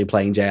into actually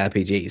playing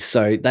JRPGs.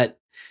 So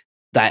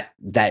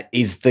that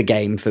is the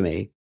game for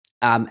me.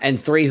 And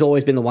 3's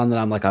always been the one that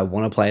I'm like, I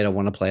want to play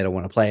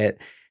it.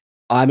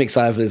 I'm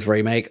excited for this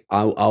remake.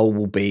 I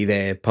will be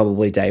there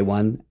probably day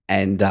one,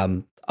 and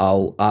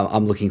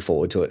I'm looking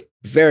forward to it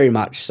very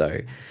much.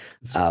 So,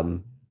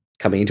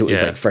 coming into it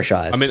with like fresh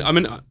eyes. I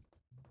mean,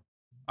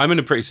 I'm in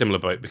a pretty similar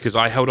boat because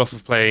I held off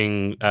of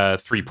playing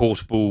 3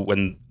 Portable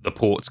when the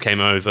ports came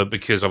over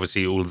because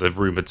obviously all of the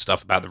rumored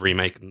stuff about the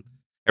remake and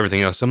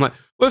everything else. So I'm like,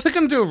 well, if they're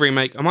going to do a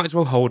remake, I might as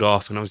well hold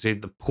off. And obviously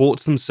the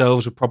ports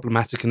themselves were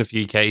problematic in a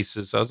few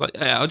cases. So I was like,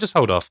 yeah, I'll just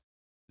hold off.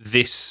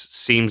 This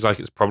seems like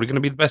it's probably going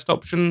to be the best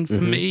option for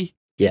me.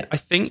 Yeah, I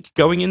think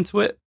going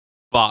into it,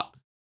 but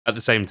at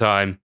the same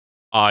time,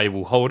 I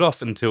will hold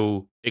off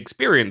until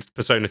experienced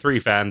Persona 3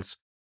 fans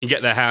can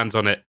get their hands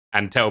on it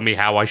and tell me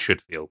how I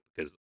should feel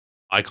because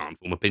I can't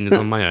form opinions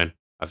on my own.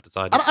 I've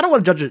decided. I don't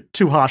want to judge it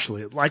too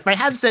harshly. Like, they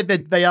have said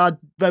that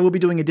they will be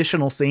doing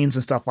additional scenes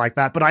and stuff like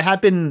that. But I have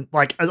been,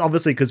 like,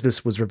 obviously because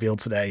this was revealed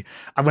today,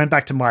 I went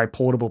back to my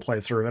Portable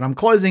playthrough and I'm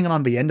closing in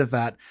on the end of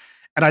that.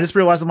 And I just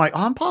realized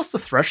I'm past the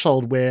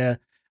threshold where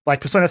like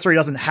Persona 3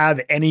 doesn't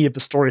have any of the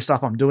story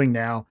stuff I'm doing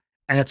now.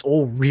 And it's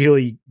all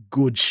really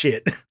good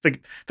shit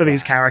for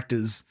these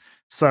characters.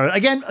 So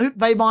again,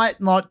 they might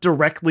not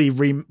directly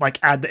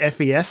add the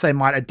FES. They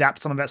might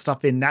adapt some of that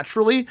stuff in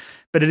naturally,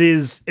 but it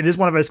is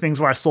one of those things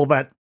where I saw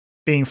that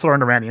being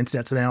thrown around the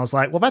internet today, and I was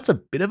like, well, that's a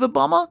bit of a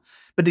bummer.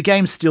 But the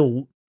game's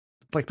still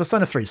like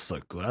Persona 3 is so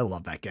good. I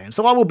love that game,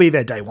 so I will be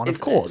there day one,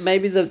 of course.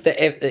 Maybe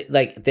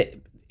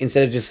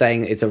instead of just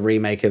saying it's a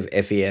remake of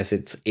FES,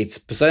 it's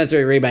Persona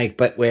 3 remake,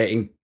 but we're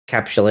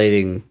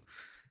encapsulating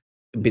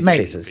bits and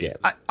pieces. Yeah,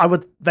 I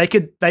would. They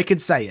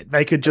could say it.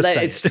 They could just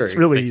say it's it. true. It's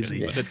really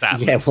easy. But it's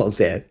yeah. Well,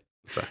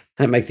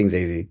 don't make things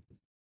easy.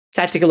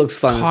 Tactical looks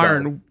fun as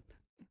well.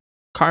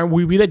 Karen,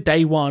 we be at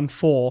day one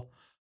for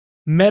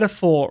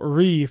Metaphor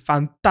Re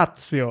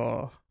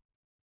Fantazio.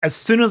 As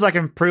soon as I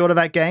can pre-order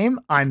that game,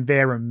 I'm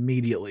there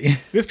immediately.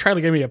 This trailer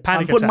gave me a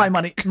panic I'm putting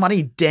attack. my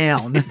money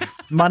down.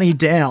 Money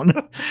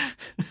down.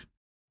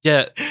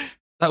 Yeah,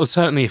 that was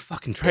certainly a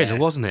fucking trailer, Yeah.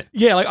 wasn't it?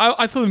 Yeah, like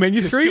I saw the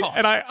menu Good screen God.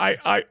 and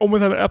I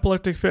almost had an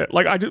epileptic fit.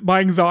 Like my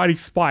anxiety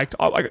spiked.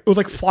 It was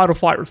like fight or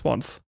flight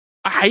response.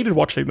 I hated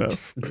watching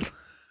this.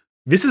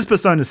 This is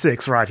Persona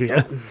 6 right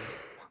here.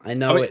 I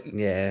know I mean, it.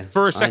 Yeah.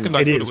 For a second,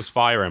 I It thought it is. was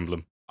Fire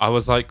Emblem. I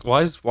was like,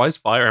 why is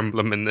Fire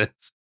Emblem in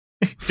this?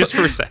 Just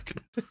for a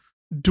second.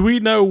 Do we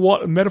know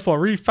what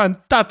metaphor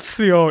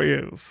Fantasio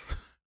is?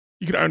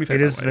 You can only say It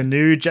that is way. the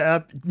new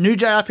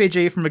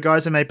JRPG from the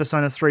guys who made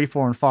Persona 3,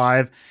 4, and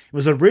 5. It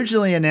was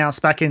originally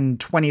announced back in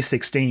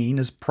 2016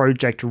 as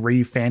Project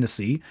Re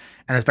Fantasy,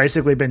 and has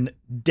basically been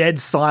dead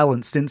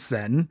silent since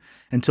then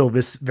until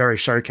this very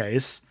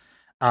showcase.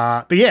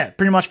 But yeah,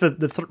 pretty much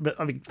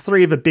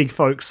three of the big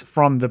folks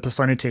from the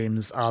Persona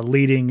teams are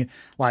leading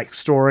like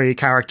story,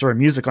 character, and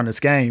music on this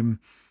game.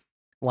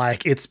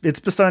 Like it's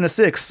Persona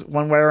 6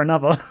 one way or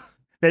another.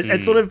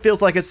 It sort of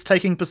feels like it's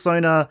taking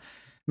Persona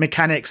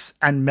mechanics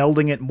and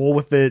melding it more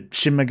with the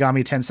Shin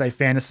Megami Tensei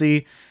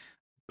fantasy.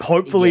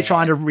 Hopefully Yeah.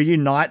 trying to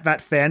reunite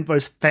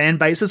those fan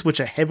bases, which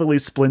are heavily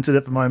splintered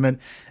at the moment,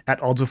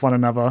 at odds with one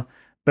another.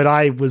 But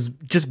I was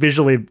just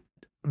visually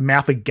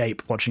mouth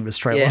agape watching this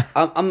trailer.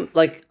 Yeah, I'm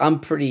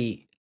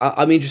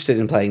interested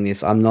in playing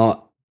this. I'm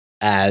not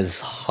as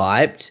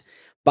hyped,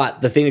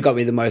 but the thing that got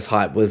me the most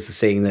hyped was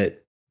seeing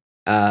that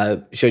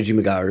Shoji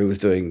Meguro was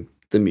doing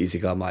the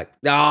music. I'm like,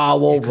 oh,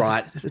 all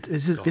right.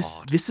 This is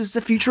God. this is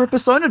the future of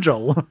Persona,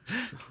 Joel.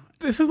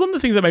 This is one of the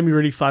things that made me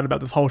really excited about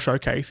this whole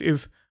showcase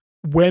is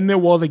when there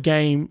was a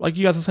game, like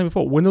you guys were saying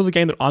before, when there was a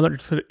game that I'm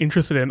not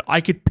interested in,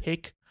 I could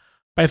pick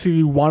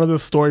basically one of the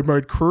story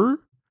mode crew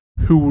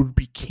who would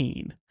be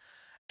keen.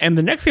 And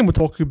the next game we're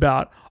talking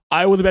about,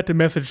 I was about to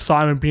message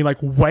Simon being like,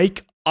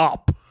 wake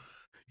up.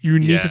 You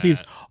need to see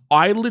this.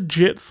 I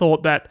legit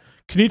thought that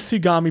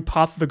Kunitsugami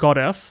Path of the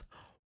Goddess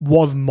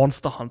was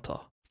Monster Hunter.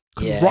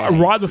 'Cause Yeah,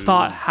 right at the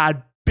start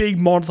had big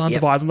Monster Hunter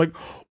Yep. vibes. I'm like,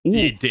 ooh,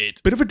 It did.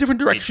 bit of a different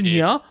direction did.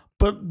 here,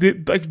 but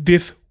like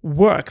this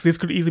works. This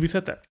could easily be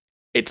set there.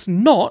 It's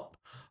not,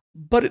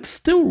 but it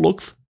still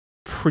looks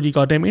pretty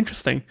goddamn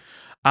interesting.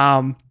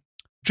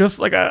 Just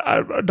like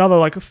another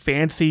like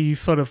fancy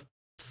sort of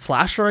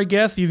slasher, I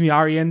guess, using the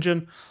RE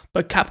engine.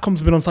 But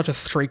Capcom's been on such a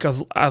streak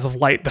as of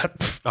late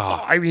that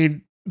I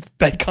mean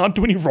they can't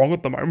do any wrong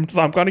at the moment.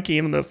 So I'm kind of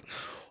keen on this.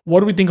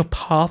 What do we think of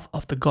Path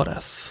of the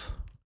Goddess?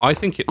 I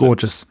think it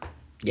Gorgeous.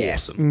 Yeah.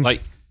 awesome. Mm.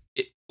 Like,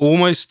 it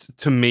almost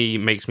to me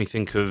makes me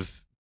think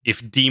of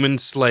if Demon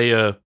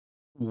Slayer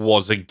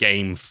was a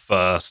game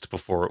first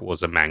before it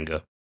was a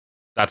manga.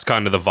 That's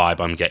kind of the vibe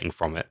I'm getting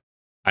from it.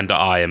 And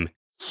I am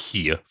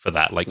here for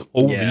that. Like,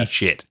 holy Yeah.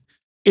 shit.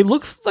 It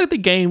looks like the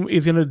game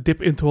is going to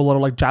dip into a lot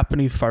of like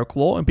Japanese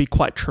folklore and be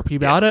quite trippy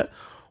about it,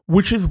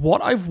 which is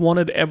what I've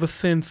wanted ever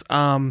since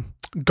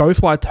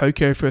Ghostwire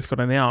Tokyo first got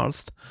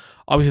announced.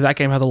 Obviously, that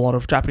game has a lot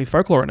of Japanese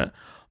folklore in it,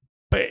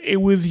 but it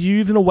was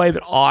used in a way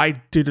that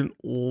I didn't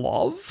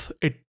love.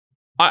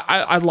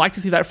 I'd like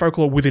to see that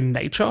folklore within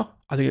nature.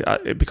 I think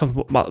it becomes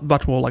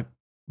much more like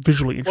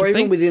visually Or interesting.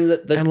 even within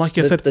the And like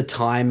you said- the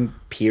time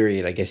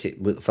period, I guess,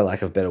 for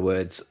lack of better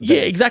words. that Yeah,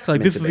 it's exactly.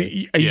 Like meant this to is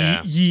be. a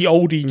Yeah. ye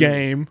oldie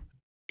game.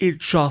 It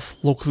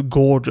just looks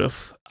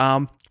gorgeous.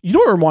 You know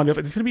what it reminded me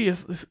of? It's going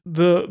to be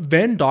the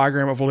Venn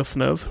diagram of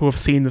listeners who have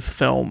seen this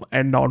film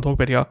and know what I'm talking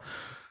about here.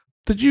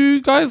 Did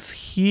you guys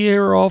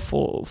hear of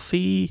or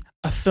see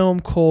a film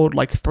called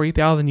like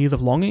 3,000 Years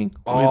of Longing?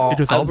 Oh,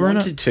 Idris I Elba in it?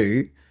 wanted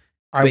to.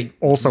 I But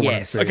also want to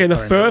yes. see Okay, it. the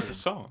I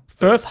know.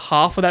 first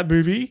half of that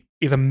movie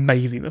is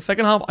amazing. The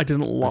second half I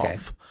didn't love. Okay.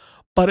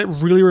 But it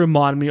really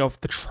reminded me of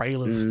the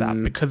trailers for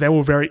that because they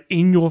were very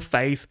in your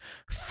face,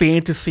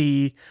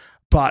 fantasy,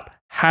 but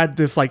had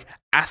this like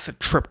acid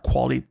trip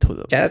quality to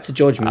them. Shout out to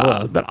George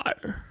Miller.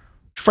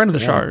 Friend of the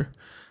show,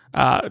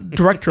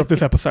 director of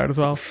this episode as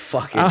well.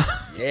 Fucking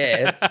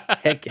yeah.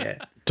 Heck yeah.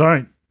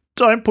 Don't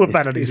put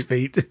that at his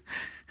feet.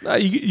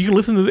 You can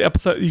listen to the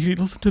episode. You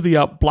can listen to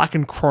the Black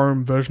and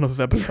Chrome version of this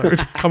episode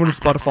coming to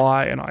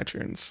Spotify and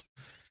iTunes.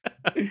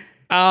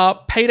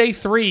 Payday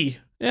 3.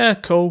 Yeah,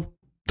 cool.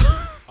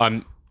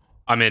 I'm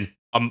in.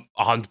 I'm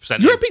 100%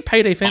 You're in. a big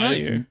Payday fan, aren't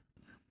I've- you?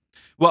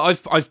 Well,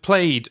 I've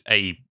played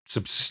a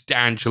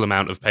substantial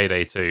amount of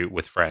Payday 2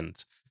 with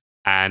friends,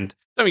 and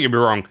don't get me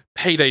wrong,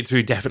 Payday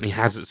 2 definitely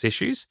has its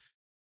issues,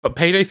 but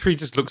Payday 3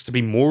 just looks to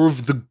be more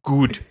of the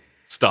good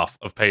stuff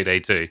of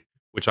Payday 2,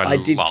 which I I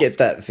did love. get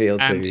that feel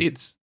too. And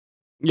it's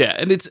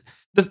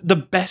the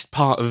best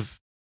part of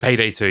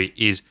Payday 2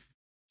 is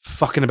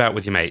fucking about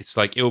with your mates.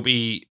 Like, it'll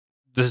be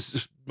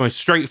the most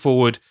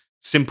straightforward,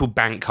 simple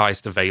bank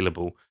heist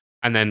available.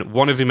 And then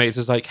one of your mates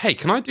is like, hey,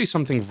 can I do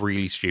something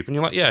really stupid? And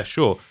you're like, yeah,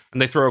 sure.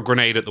 And they throw a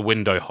grenade at the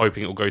window,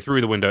 hoping it will go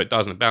through the window. It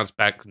doesn't. It bounces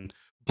back and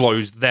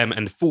blows them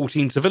and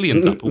 14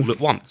 civilians up all at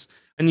once.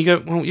 And you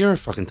go, well, you're a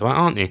fucking twat,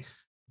 aren't you?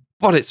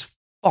 But it's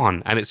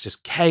fun. And it's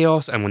just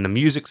chaos. And when the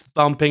music's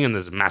thumping and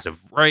there's a massive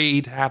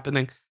raid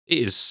happening, it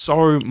is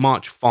so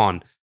much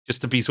fun just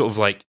to be sort of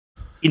like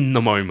in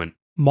the moment.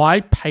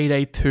 My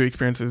Payday 2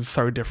 experience is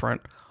so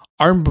different.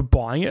 I remember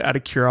buying it out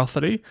of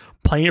curiosity,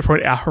 playing it for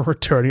an hour,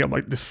 returning. I'm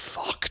like, this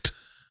sucked.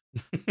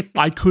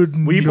 I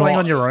could. Were you playing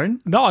on your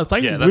own? No, I was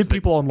playing Yeah, that's with the-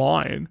 people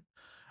online.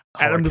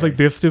 And Oh, I'm just okay. like,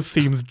 this just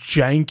seems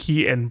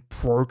janky and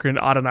broken.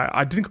 I don't know.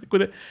 I didn't click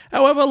with it.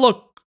 However,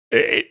 look,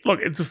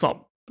 it's just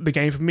not the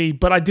game for me.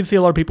 But I did see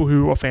a lot of people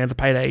who are fans of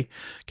Payday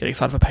getting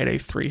excited for Payday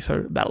 3,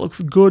 so that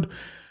looks good.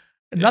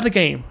 Another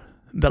game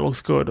that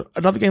looks good.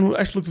 Another game that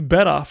actually looks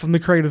better from the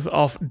creators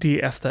of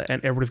Dear Esther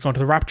and Everybody's Gone to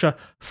the Rapture.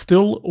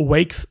 Still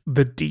Wakes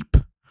the Deep.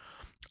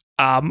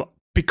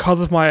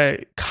 Because of my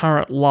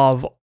current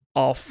love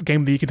of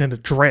game of the year contender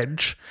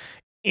Dredge,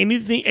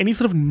 any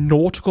sort of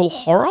nautical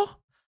horror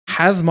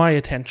has my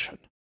attention.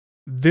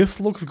 This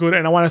looks good,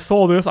 and when I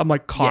saw this, I'm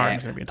like,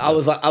 Karen's gonna be into I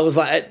was this.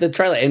 like, the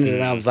trailer ended,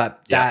 and I was like,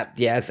 Yeah.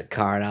 it's a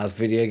Karen ass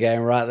video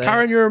game right there.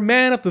 Karen, you're a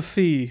man of the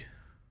sea.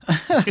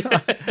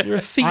 You're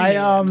a sea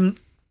man.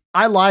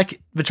 I like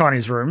the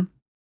Chinese Room.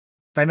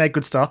 They make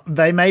good stuff.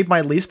 They made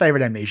my least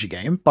favorite Amnesia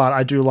game, but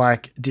I do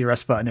like Dear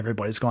Esther and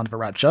Everybody's Gone for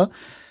Rapture.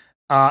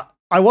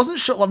 I wasn't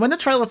sure when the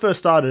trailer first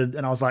started,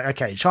 and I was like,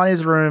 okay,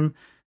 Chinese Room,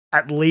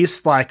 at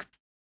least like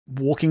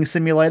walking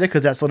simulator,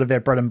 because that's sort of their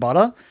bread and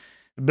butter.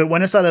 But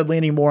when it started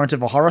leaning more into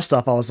the horror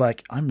stuff, I was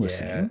like, I'm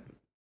listening.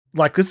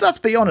 Like, because let's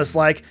be honest,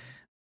 like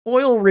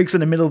oil rigs in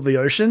the middle of the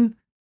ocean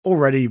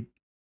already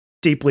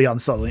deeply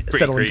unsettling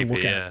to creepy,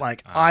 look yeah. at.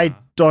 Like, I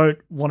don't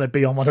want to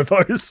be on one of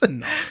those.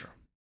 No.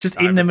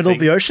 Just I in the would middle of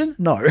think- the ocean?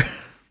 No.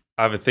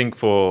 I have a thing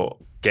for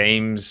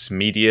games,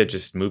 media,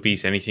 just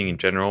movies, anything in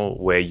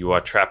general, where you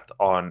are trapped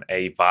on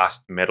a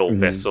vast metal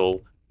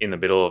vessel in the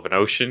middle of an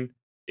ocean.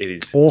 It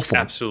is Awful.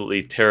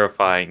 absolutely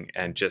terrifying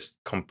and just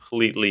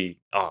completely,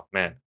 oh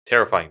man,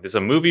 terrifying. There's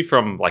a movie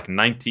from like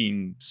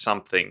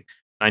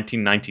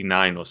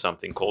 1999 or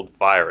something called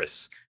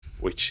Virus,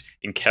 which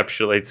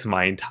encapsulates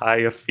my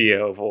entire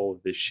fear of all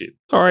of this shit.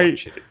 Sorry.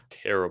 Watch it, it's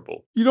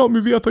terrible. You know what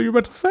movie I thought you were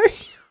about to say?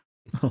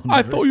 Oh,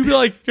 I no. thought you'd be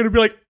like, gonna be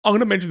like, I'm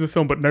gonna mention this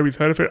film, but nobody's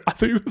heard of it. I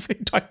thought you were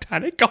saying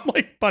Titanic. I'm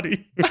like,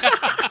 buddy.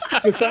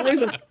 For some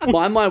reason,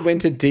 my mind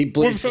went to Deep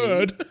Blue We've Sea.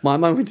 heard. My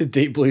mind went to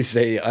Deep Blue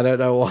Sea. I don't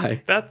know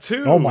why. That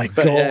too. Oh my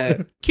But god. yeah,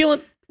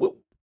 Keelan,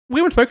 we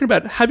haven't spoken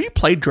about it. Have you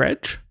played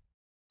Dredge?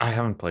 I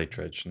haven't played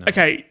Dredge. No.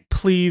 Okay,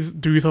 please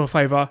do yourself a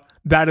favor.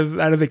 That is a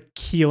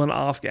Keelan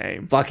ass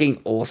game.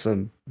 fucking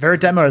awesome. There are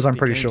demos, I'm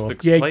pretty Games sure. to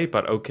Yeah. play,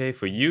 but okay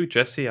for you,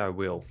 Jesse. I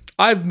will.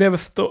 I've never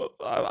thought.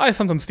 I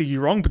sometimes steer you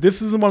wrong, but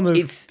this is one of those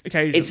It's-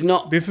 occasions. it's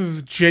not- This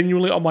is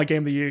genuinely on my game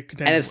of the year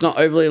contender. And it's not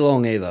overly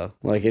long either.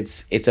 Like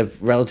it's a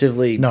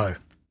relatively No.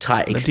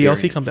 tight The experience.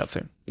 DLC comes out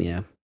soon.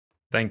 Yeah.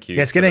 Thank you.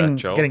 Yeah, it's for that, getting-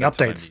 Joel. getting That's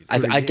what updates. I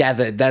needed. I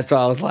gathered. That's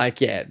why I was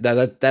like, yeah,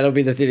 that'll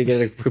be the thing to get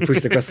it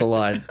pushed across the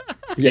line.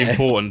 The Yeah.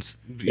 important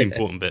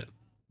bit.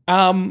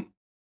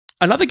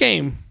 Another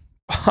game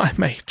I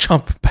may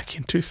jump back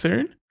into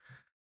soon.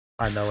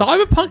 I know.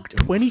 Cyberpunk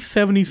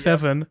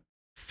 2077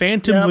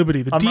 Phantom Yep,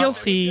 Liberty, the I'm not-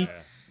 DLC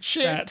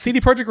Shit. that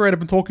CD Projekt Red have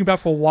been talking about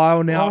for a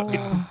while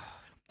now.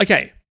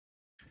 Okay,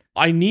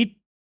 I need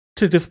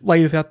to just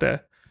lay this out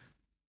there.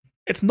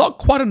 It's not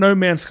quite a No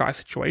Man's Sky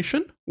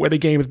situation where the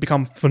game has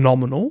become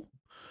phenomenal,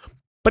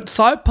 but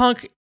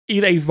Cyberpunk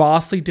is a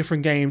vastly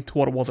different game to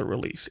what it was at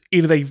release.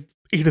 It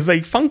is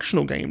a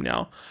functional game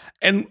now,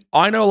 and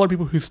I know a lot of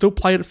people who still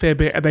play it a fair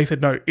bit, and they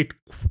said, "No,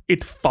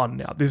 it's fun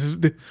now. This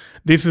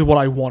is what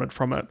I wanted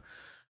from it."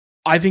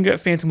 I think that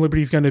Phantom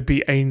Liberty is going to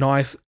be a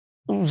nice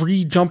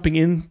re-jumping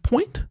in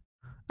point.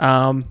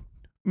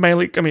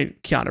 Mainly, I mean,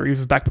 Keanu Reeves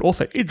is back, but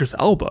also Idris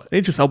Elba.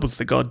 Idris Elba's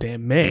the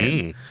goddamn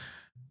man.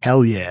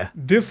 Hell yeah.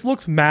 This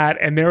looks mad,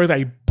 and there is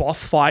a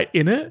boss fight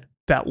in it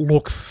that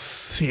looks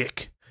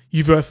sick.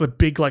 You versus a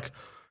big, like,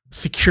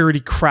 security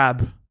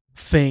crab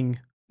thing.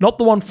 Not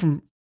the one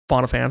from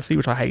Final Fantasy,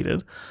 which I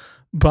hated,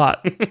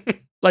 but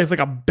like it's like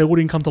a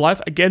building come to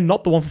life. Again,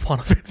 not the one from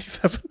Final Fantasy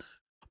 7.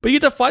 But you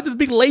get to fight this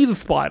big laser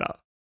spider.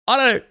 I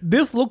don't know.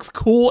 This looks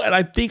cool, and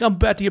I think I'm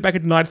about to get back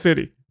into Night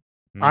City.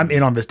 I'm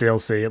in on this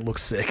DLC. It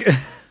looks sick.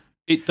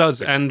 It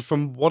does, and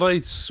from what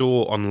I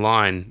saw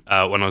online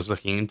when I was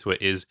looking into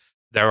it, is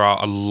there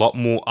are a lot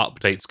more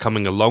updates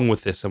coming along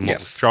with this, and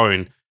what's Yes.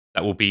 shown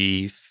that will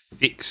be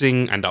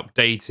fixing and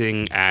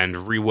updating and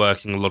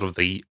reworking a lot of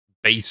the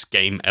base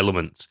game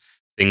elements.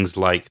 Things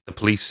like the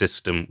police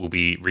system will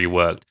be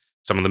reworked.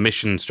 Some of the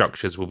mission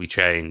structures will be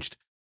changed.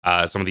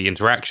 Some of the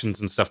interactions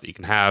and stuff that you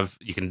can have.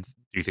 You can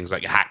do things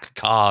like hack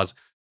cars,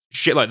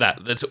 shit like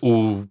that. That's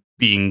all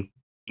being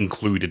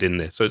included in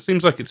this. So it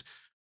seems like it's,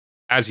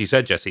 as you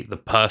said, Jesse, the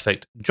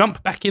perfect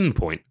jump back in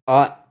point.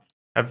 Have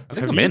I think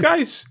have I'm you in.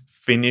 guys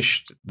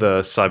finished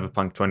the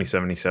Cyberpunk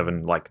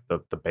 2077, like the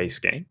base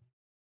game?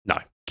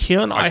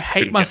 Keelan, I I hate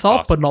couldn't get myself,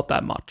 past but it. not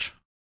that much.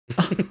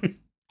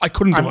 I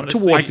couldn't do I'm it.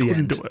 towards I the couldn't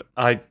end. do it.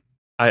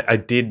 I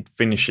did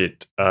finish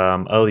it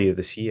earlier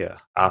this year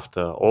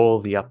after all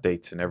the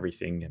updates and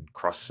everything and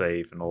cross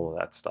save and all of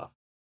that stuff.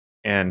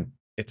 And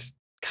it's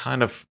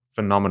kind of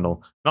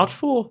phenomenal. Not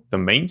for the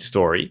main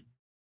story,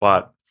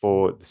 but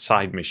for the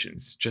side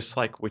missions, just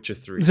like Witcher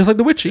 3. Just like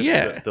The Witcher, Just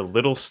yeah. The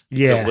little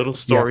Yeah,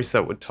 stories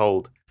that were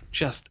told,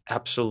 just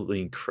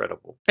absolutely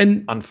incredible,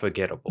 And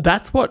unforgettable.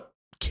 that's what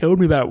killed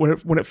me about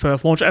it when it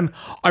first launched. And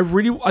I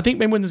think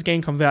maybe when this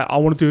game comes out, I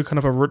want to do kind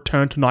of a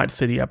Return to Night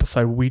City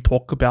episode where we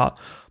talk about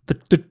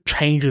the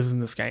changes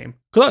in this game.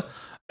 Because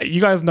you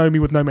guys know me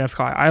with No Man's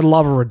Sky. I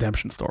love a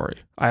redemption story.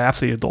 I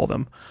absolutely adore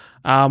them.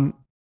 But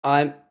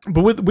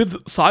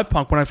with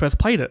Cyberpunk, when I first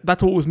played it,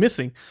 that's what was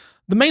missing.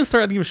 The main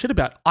story I didn't give a shit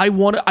about. I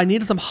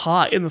needed some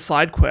heart in the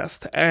side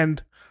quest,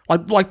 and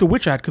like The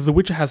Witcher had, because The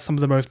Witcher has some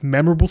of the most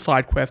memorable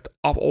side quests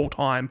of all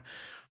time.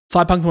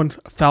 Cyberpunk's one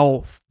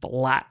fell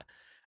flat,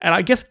 and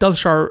I guess it does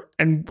show.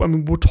 And I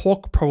mean, we'll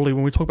talk probably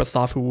when we talk about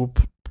Starfield, we'll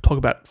talk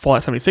about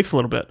Fallout 76 a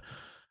little bit.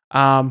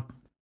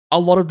 A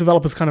lot of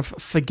developers kind of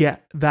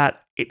forget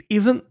that it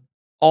isn't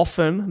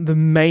often the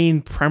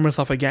main premise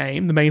of a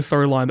game, the main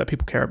storyline that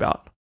people care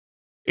about.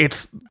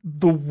 It's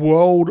the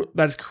world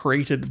that's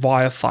created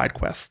via side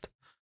quest.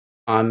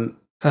 I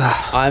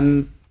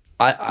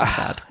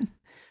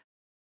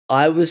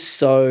was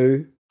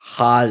so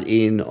hard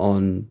in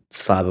on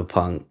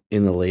Cyberpunk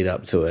in the lead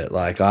up to it.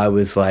 Like, I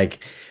was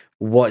like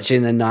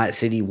watching the Night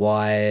City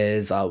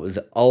Wires. I was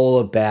all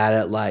about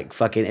it. Like,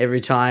 fucking every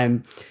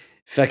time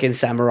fucking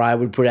Samurai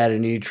would put out a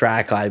new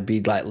track, I'd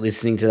be like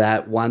listening to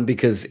that. One,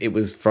 because it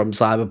was from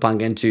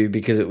Cyberpunk, and two,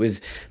 because it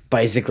was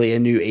basically a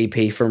new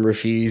EP from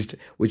Refused,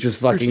 which was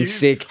fucking Refused?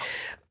 sick.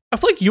 I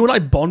feel like you and I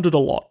bonded a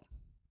lot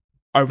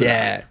over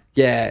that.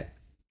 Yeah.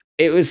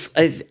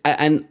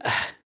 And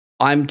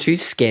I'm too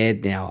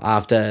scared now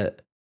after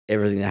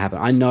everything that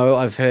happened. I know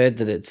I've heard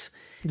that it's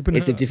a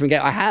different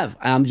game. I have.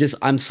 I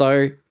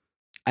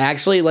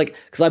actually, like,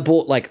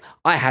 because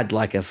I had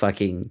like a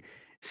fucking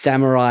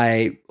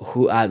samurai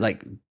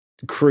like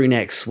crew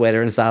neck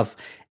sweater and stuff,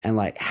 and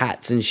like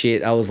hats and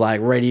shit. I was like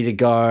ready to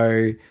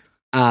go.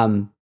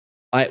 When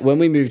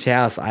we moved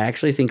house, I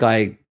actually think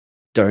I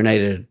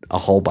donated a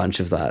whole bunch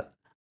of that.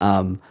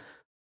 I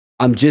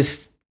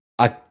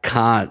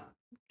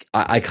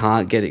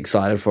can't get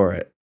excited for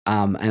it.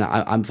 And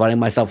I'm finding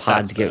myself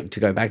hard to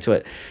go back to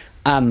it.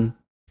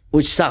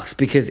 Which sucks,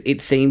 because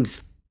it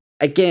seems,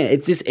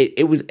 again,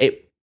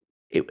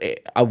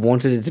 I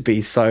wanted it to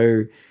be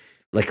so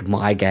like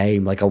my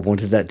game. Like, I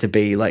wanted that to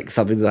be like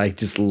something that I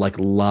just like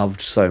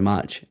loved so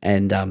much.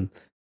 And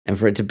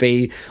for it to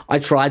be, I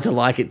tried to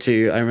like it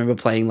too. I remember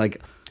playing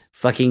like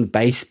fucking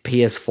base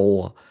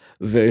PS4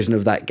 version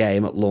of that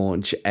game at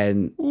launch,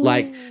 and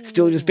like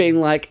still just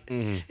being like,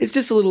 it's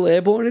just a little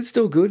airborne. It's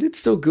still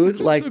good.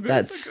 Like,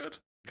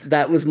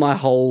 that was my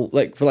whole,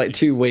 like, for like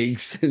 2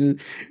 weeks.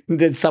 And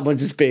then someone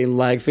just being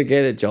like,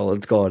 forget it, Joel,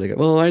 it's gone. I go,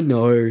 well, I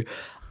know.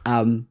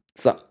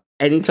 So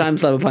anytime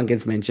Cyberpunk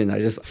gets mentioned, I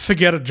just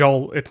forget it,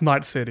 Joel. It's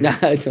Night City.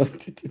 I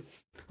don't.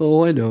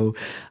 Oh, I know.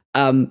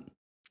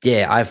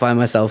 Yeah, I find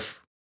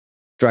myself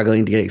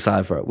struggling to get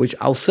excited for it, which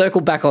I'll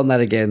circle back on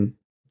that again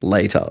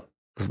later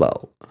as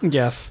well.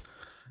 Yes.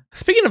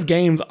 Speaking of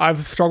games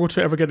I've struggled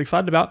to ever get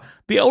excited about,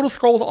 the Elder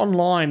Scrolls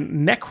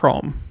Online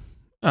Necrom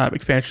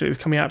expansion is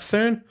coming out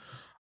soon.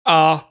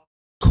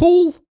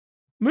 Cool.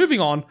 Moving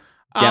on.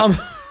 I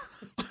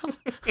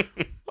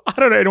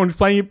don't know anyone's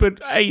playing it,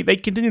 but hey, they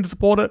continue to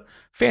support it.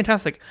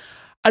 Fantastic.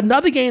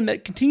 Another game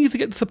that continues to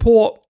get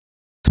support,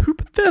 to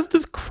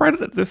Bethesda's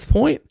credit at this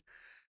point,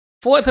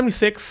 Fallout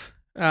 76.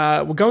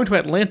 We're going to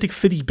Atlantic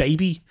City,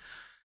 baby.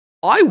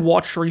 I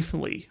watched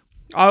recently.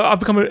 I've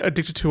become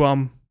addicted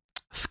to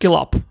Skill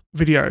Up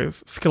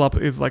videos. Skill Up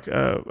is like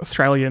a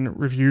Australian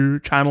review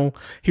channel.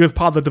 He was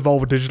part of the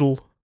Devolver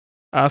Digital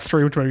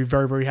stream, which made me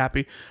very, very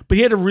happy. But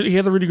he has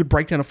a really good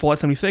breakdown of Fallout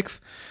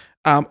 76.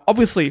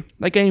 Obviously,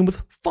 that game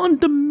was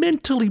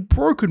fundamentally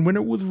broken when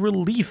it was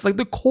released. Like,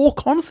 the core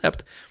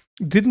concept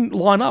didn't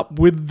line up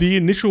with the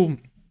initial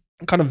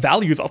kind of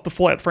values of the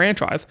Fallout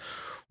franchise,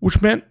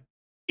 which meant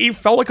it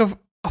felt like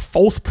a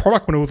false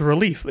product when it was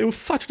released. It was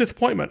such a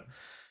disappointment.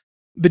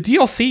 The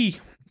DLC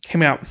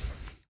came out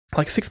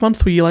like 6 months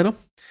to a year later,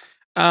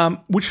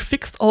 which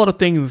fixed a lot of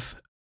things,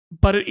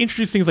 but it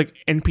introduced things like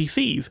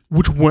NPCs,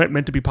 which weren't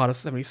meant to be part of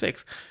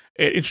 76.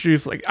 It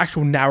introduced like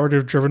actual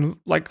narrative-driven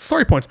like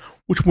story points,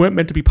 which weren't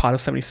meant to be part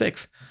of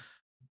 76.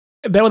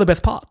 They were the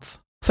best parts.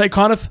 So it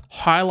kind of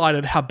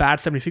highlighted how bad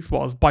 76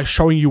 was by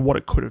showing you what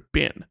it could have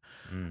been.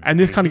 And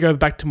this kind of goes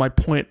back to my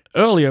point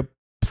earlier,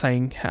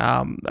 saying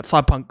that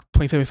Cyberpunk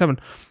 2077,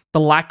 the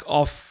lack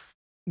of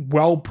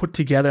well put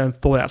together and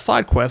thought out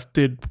side quests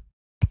did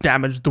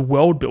damage the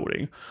world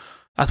building.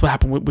 That's what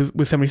happened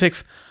with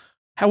 76.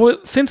 However,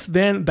 since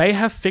then, they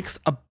have fixed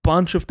a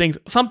bunch of things.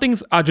 Some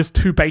things are just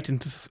too baked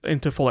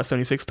into Fallout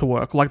 76 to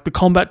work. Like the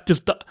combat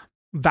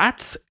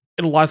VATS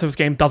in a live service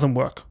game doesn't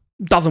work.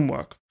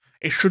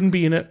 It shouldn't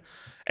be in it.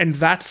 And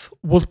VATS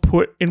was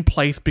put in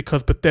place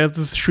because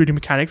Bethesda's shooting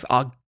mechanics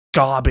are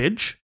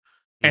garbage.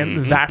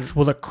 And VATS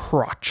was a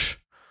crutch.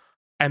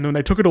 And when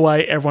they took it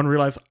away, everyone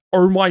realized,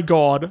 oh my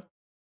god,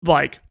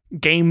 like,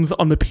 games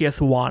on the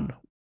PS1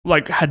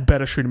 like had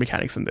better shooting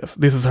mechanics than this.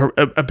 This is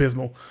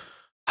abysmal.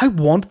 I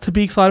want to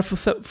be excited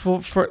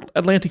for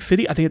Atlantic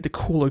City. I think it's a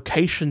cool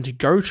location to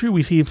go to.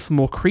 We see some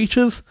more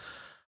creatures.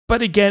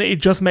 But again, it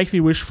just makes me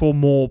wish for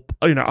more,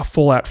 a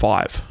Fallout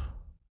 5.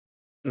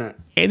 No.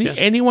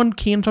 Anyone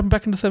keen jumping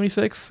back into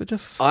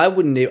 76? I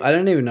wouldn't. I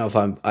don't even know if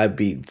I'd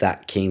be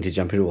that keen to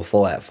jump into a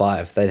Fallout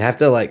 5. They'd have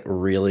to like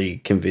really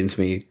convince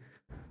me.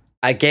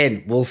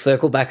 Again, we'll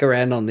circle back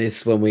around on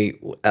this when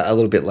a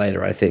little bit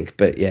later, I think.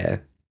 But yeah,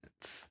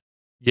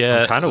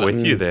 I'm kind of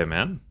with you there,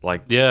 man.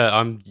 Like,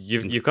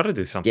 you've got to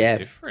do something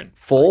different.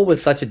 4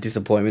 was such a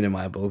disappointment in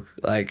my book.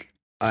 Like,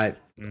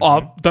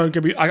 don't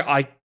get me.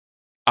 I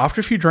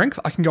after a few drinks,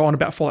 I can go on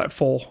about Fallout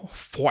 4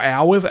 for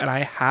hours, and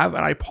I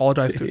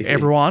apologize to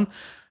everyone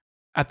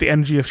at the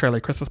Energy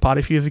Australia Christmas party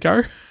a few years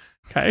ago.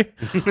 Okay,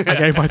 I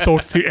gave my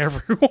thoughts to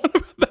everyone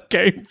about that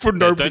game for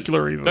no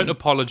particular reason. Don't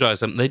apologize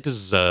them; they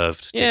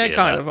deserved. Yeah,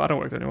 kind of. I don't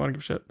work with anyone. I don't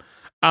give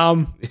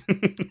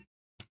a shit.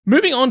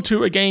 Moving on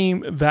to a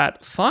game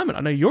that Simon,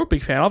 I know you're a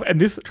big fan of, and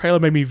this trailer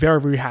made me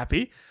very, very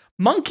happy.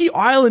 Monkey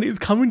Island is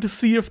coming to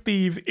Sea of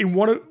Thieves in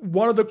one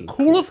of the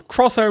coolest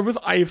crossovers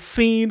I have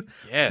seen.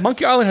 Yes.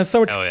 Monkey Island has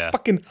so much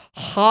fucking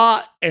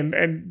heart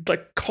and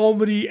like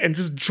comedy and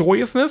just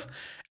joyousness.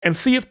 And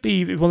Sea of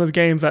Thieves is one of those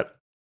games that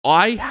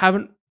I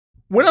haven't.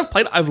 When I've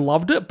played, I've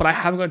loved it, but I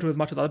haven't gone to as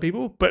much as other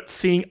people. But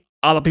seeing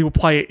other people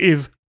play it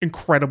is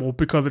incredible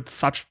because it's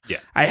such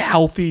a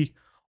healthy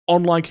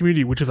online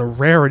community, which is a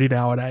rarity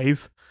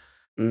nowadays.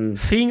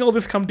 Seeing all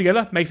this come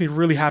together makes me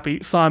really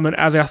happy. Simon,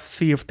 as our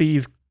Sea of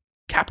Thieves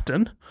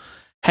captain,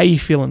 how you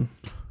feeling?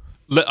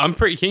 Look, I'm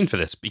pretty keen for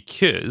this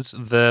because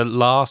the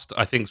last,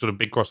 I think, sort of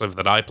big crossover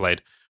that I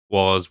played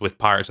was with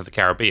Pirates of the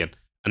Caribbean,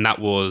 and that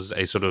was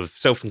a sort of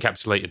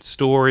self-encapsulated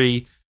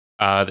story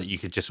that you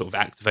could just sort of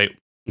activate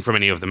from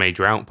any of the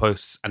major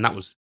outposts, and that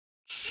was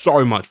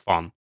so much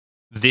fun.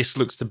 This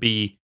looks to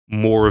be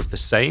more of the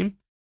same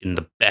in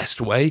the best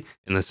way,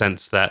 in the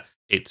sense that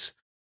it's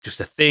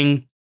just a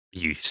thing.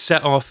 You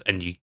set off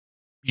and you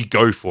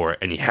go for it,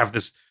 and you have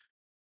this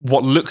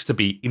what looks to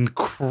be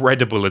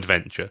incredible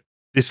adventure.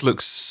 This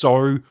looks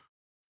so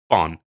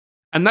fun.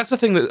 And that's the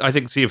thing that I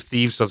think Sea of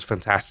Thieves does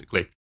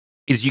fantastically,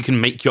 is you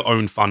can make your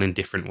own fun in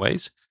different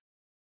ways.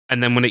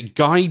 And then when it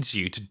guides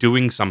you to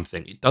doing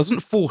something, it doesn't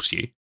force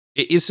you.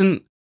 It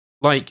isn't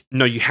like,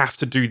 no, you have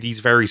to do these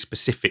very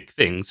specific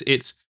things.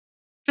 It's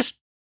just,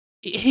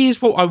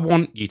 here's what I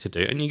want you to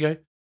do. And you go,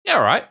 yeah,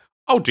 all right,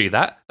 I'll do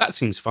that. That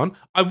seems fun.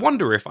 I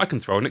wonder if I can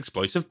throw an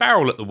explosive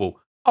barrel at the wall.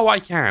 Oh, I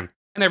can.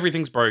 And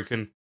everything's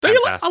broken.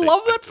 I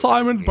love that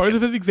Simon, both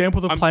of his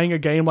examples of playing a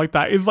game like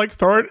that is like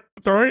throwing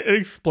an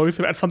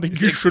explosive at something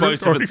you shouldn't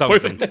throw an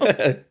explosive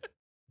at.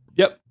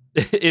 Yep,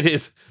 it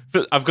is.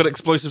 But I've got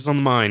explosives on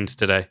the mind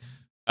today.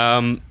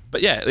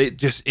 But yeah, it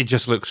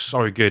just looks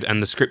so good.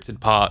 And the scripted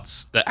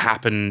parts that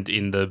happened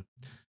in the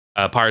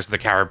Pirates of the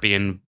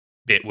Caribbean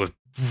bit were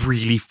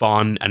really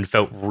fun and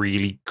felt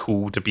really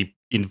cool to be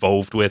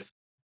involved with.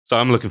 So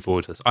I'm looking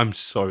forward to this. I'm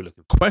so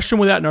looking forward. Question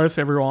without notice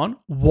for everyone.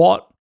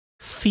 What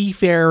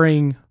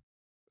seafaring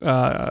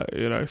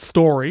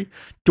story do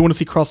you want to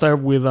see crossed over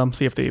with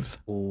Sea of Thieves?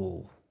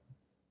 Ooh.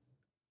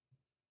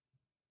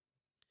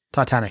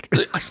 Titanic.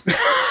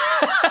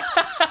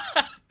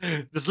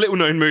 This little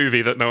known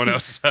movie that no one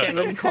else has heard.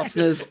 Kevin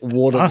Costner's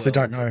Waterworld. I honestly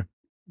don't know.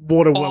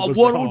 Waterworld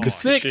Waterworld was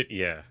sick. Shit,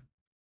 yeah.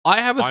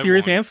 I have a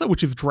serious answer,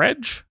 which is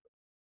Dredge.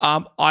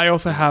 I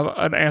also have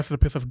an answer to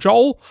piss off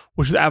Joel,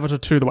 which is Avatar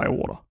 2: The Way of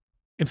Water.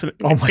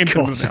 Oh my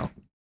god!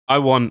 I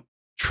want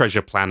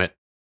Treasure Planet.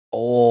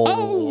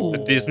 Oh,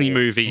 the Disney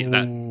movie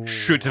that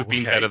should have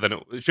been better than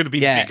it should have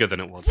been bigger than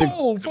it was.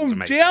 Oh, from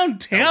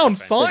downtown,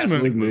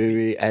 Simon. Good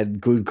movie and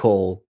good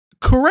call.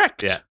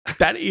 Correct. Yeah.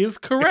 That is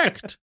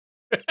correct.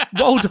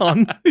 Well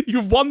done.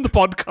 You've won the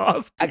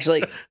podcast.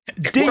 Actually,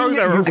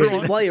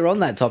 while you're on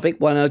that topic,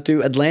 why not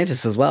do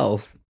Atlantis as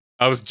well?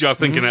 I was just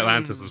thinking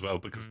Atlantis as well,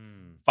 because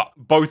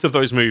both of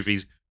those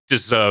movies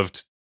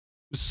deserved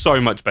so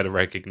much better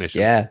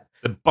recognition. Yeah.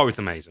 They're both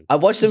amazing. I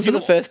watched them for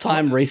the first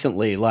time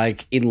recently,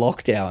 like in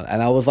lockdown,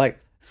 and I was like,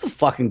 these are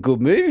fucking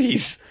good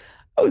movies.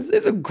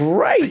 These are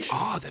great.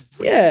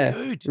 They're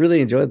really good.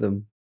 Really enjoyed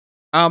them.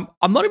 I'm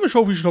not even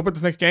sure if we should talk about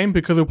this next game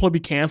because it'll probably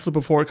be cancelled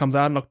before it comes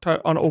out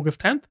on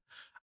August 10th.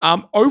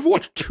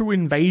 Overwatch 2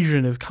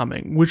 Invasion is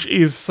coming, which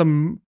is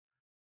some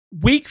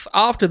weeks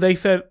after they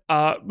said,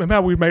 remember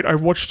how we made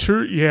Overwatch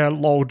 2? Yeah,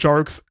 lol,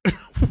 jokes.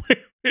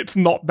 It's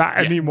not that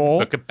anymore.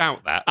 Look,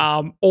 about that.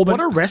 What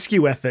a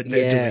rescue effort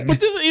they're doing.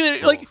 But this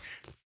is like,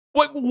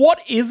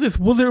 what is this?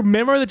 Was there a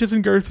memo that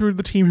doesn't go through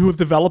the team who was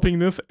developing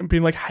this and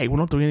being like, hey, we're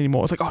not doing it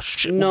anymore? It's like, oh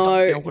shit.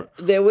 No,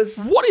 there was.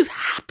 What is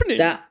happening?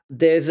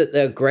 There's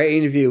a great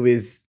interview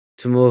with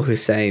Timur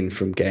Hussein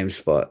from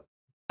GameSpot.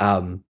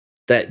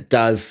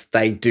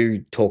 They do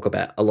talk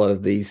about a lot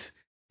of these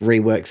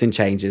reworks and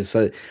changes.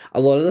 So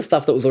a lot of the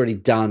stuff that was already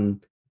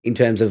done in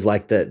terms of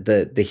like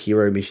the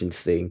hero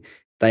missions thing,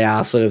 they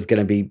are sort of going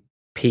to be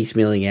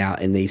piecemealing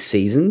out in these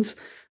seasons,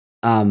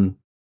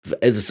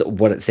 is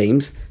what it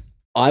seems.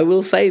 I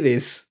will say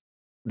this,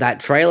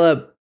 that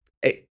trailer,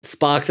 it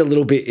sparked a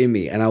little bit in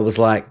me, and I was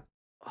like,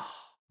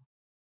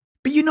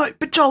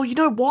 But Joel, you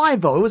know why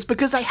though? It was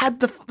because they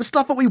had the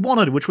stuff that we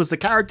wanted, which was the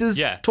characters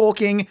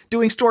talking,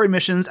 doing story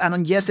missions,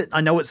 and yes,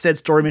 I know it said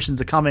story missions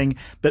are coming,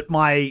 but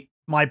my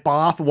my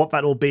bar for what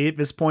that'll be at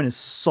this point is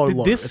so Did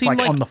low. this It's seem like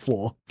like- on the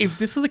floor. If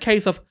this is a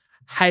case of,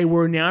 hey,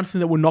 we're announcing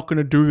that we're not going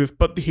to do this,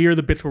 but here are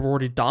the bits we've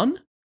already done,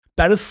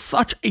 that is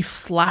such a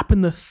slap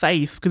in the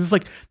face because it's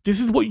like, this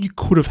is what you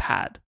could have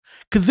had.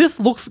 Because this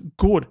looks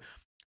good.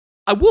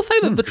 I will say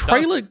that the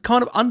trailer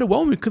kind of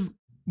underwhelmed me because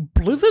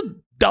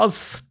Blizzard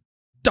does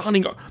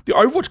stunning. The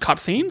Overwatch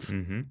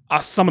cutscenes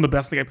are some of the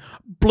best in the game.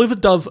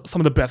 Blizzard does some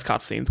of the best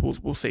cutscenes,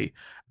 we'll see.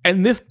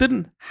 And this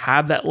didn't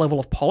have that level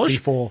of polish.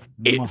 Before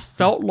It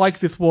felt like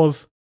this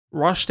was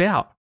rushed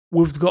out.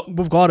 We've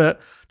got it.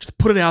 Just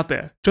put it out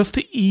there, just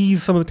to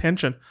ease some of the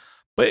tension.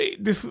 But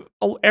this,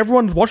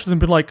 everyone's watched this and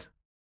been like,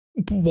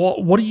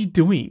 "What are you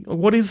doing?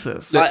 What is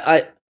this?"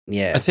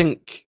 Yeah.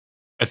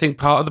 I think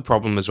part of the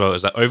problem as well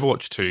is that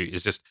Overwatch 2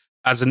 is just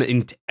as an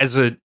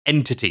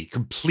entity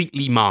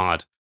completely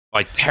marred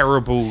by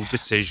terrible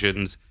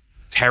decisions,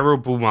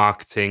 terrible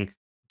marketing,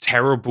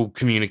 terrible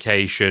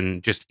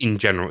communication, just in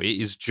general. It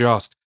is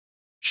just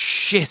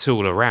shit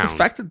all around. The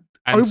fact that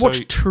And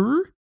Overwatch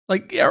 2,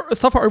 like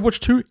stuff for Overwatch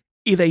 2,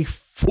 is a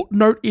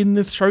footnote in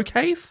this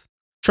showcase.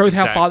 Shows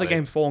how far the Exactly.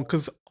 game's fallen.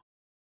 Because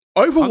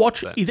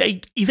Overwatch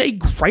 100%. is a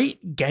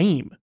great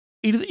game.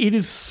 It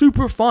is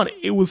super fun.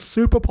 It was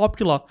super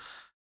popular.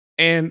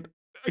 And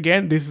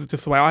again, this is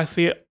just the way I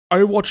see it.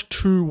 Overwatch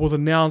 2 was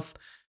announced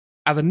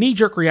as a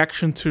knee-jerk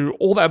reaction to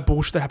all that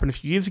bullshit that happened a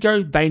few years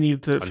ago. They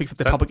needed to fix up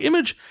their 100%. public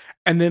image.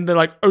 And then they're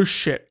like, oh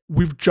shit,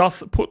 we've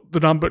just put the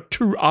number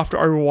 2 after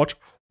Overwatch.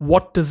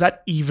 What does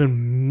that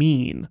even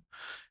mean?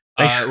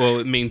 Well,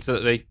 it means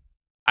that they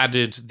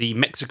added the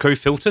Mexico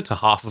filter to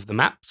half of the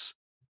maps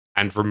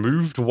and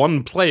removed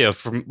one player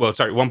from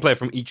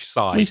each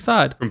side Each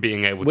side. from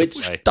being able Which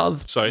to play.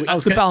 Does So I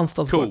was the gonna- balance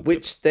does cool. work.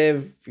 Which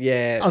they've,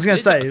 yeah. I was going It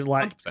to say, does,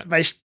 like, 100%.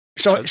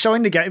 they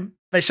showing the game.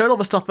 They showed all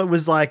the stuff that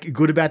was like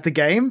good about the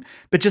game,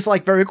 but just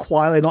like very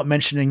quietly not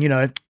mentioning,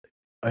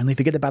 only if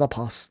you get the battle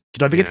pass.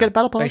 Don't forget to get a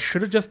battle They pass.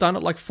 should have just done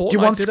it like Fortnite Do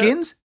you want did it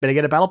skins? Better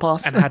get a battle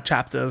pass. and had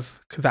chapters,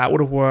 because that would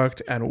have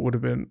worked and it would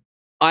have been,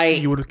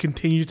 you would have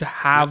continued to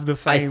have the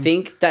I same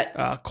think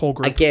that core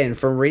group. again,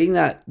 from reading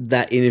that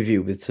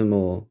interview with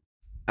Timur,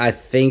 I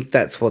think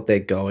that's what they're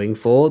going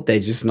for. They're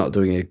just not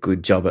doing a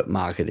good job at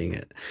marketing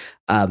it.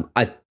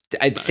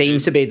 It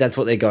seems to be that's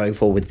what they're going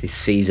for with this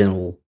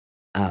seasonal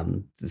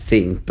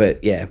thing.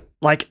 But yeah,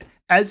 Like,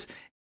 as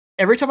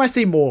every time I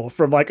see more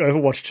from like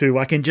Overwatch 2,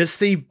 I can just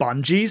see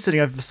Bungie sitting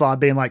over the side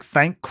being like,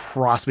 thank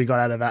Christ we got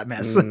out of that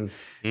mess.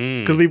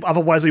 Because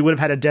otherwise we would have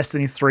had a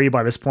Destiny 3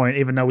 by this point,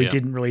 even though we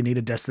didn't really need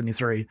a Destiny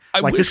 3.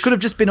 This could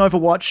have just been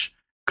Overwatch.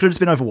 Could have just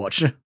been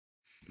Overwatch.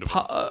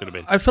 Could have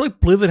been. I feel like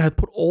Blizzard had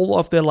put all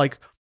of their like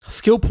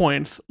skill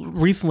points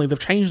recently. They've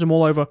changed them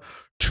all over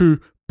to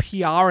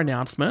PR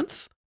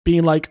announcements,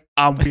 being like,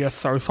 "We are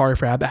so sorry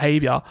for our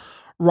behavior,"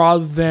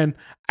 rather than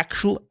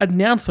actual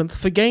announcements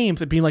for games.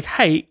 And being like,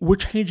 "Hey, we're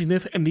changing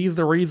this, and these are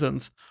the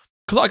reasons."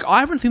 Because like I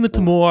haven't seen the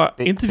Timur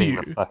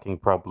interview. Fucking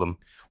problem.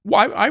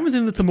 Well, I haven't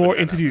seen the Timur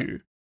interview.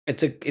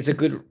 it's a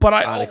good But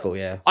article.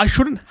 Yeah, I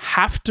shouldn't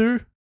have to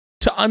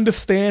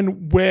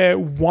understand where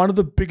one of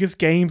the biggest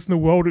games in the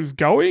world is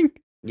going.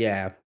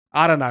 yeah.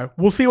 I don't know.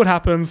 We'll see what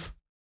happens.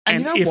 And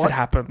And, you know if what? it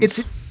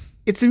happens.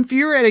 It's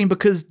infuriating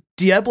because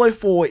Diablo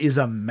 4 is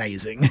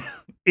amazing.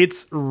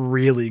 It's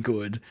really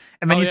good.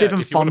 And then Oh, you see yeah,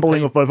 them if you wanna fumbling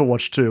pay- with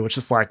Overwatch 2, which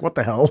is like, what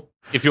the hell?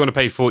 If you want to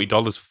pay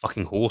 $40 for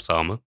fucking horse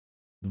armor,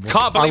 can't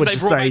I believe would they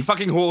just brought say- back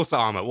fucking horse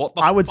armor. What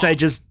the? I would say fuck?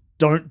 just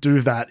don't do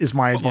that is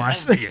my Well,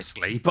 advice.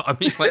 obviously, but I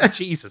mean, like,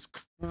 Jesus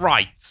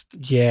Christ.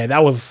 Yeah,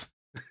 that was.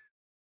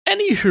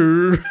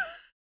 Anywho,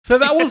 so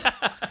that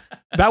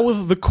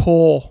was the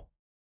core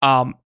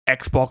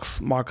Xbox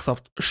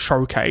Microsoft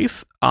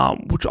showcase,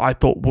 which I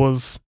thought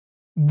was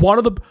one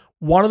of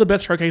the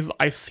best showcases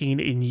I've seen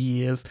in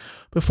years.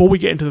 Before we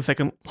get into the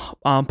second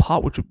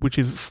part, which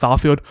is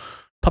Starfield,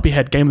 top of your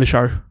head, game of the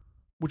show,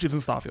 which isn't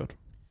Starfield.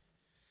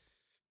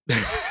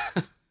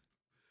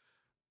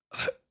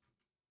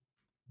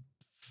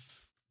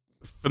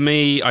 For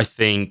me, I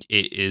think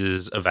it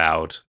is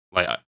Avowed.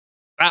 Like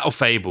that or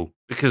Fable,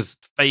 because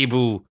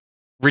Fable,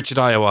 Richard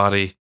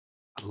Ayoade,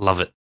 I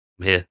love it.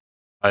 I'm here.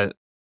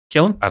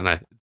 Killen? I don't know.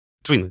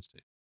 Between those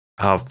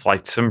two.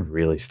 Flight Sim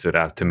really stood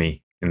out to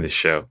me in this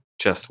show.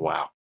 Just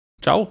wow.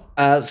 Joel?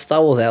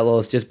 Star Wars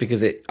Outlaws, just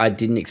because I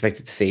didn't expect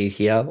it to see it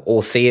here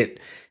or see it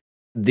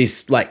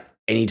this like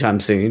anytime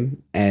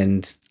soon,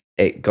 and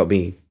it got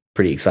me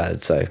pretty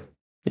excited. So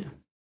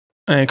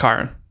And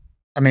Kyron?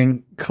 I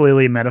mean,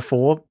 clearly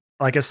metaphor.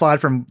 Like, aside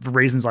from the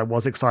reasons I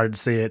was excited to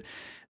see it,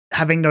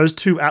 having those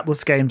two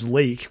Atlas games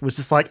leak was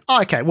just like,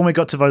 oh, okay, when we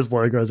got to those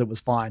logos, it was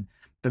fine.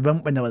 But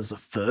when there was a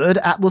third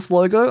Atlas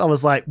logo, I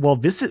was like, well,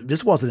 this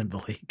wasn't in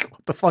the leak.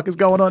 What the fuck is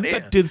going on here?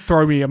 That did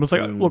throw me. I was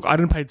like, look, I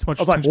didn't pay too much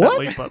I was like, attention to what?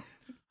 that leak,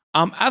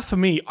 but as for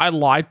me, I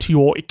lied to you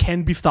all. It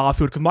can be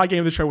Starfield because my game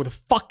of the show was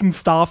fucking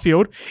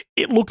Starfield.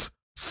 It looks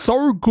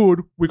so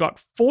good. We got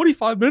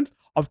 45 minutes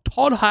of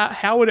Todd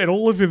Howard and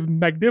all of his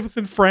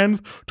magnificent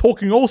friends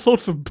talking all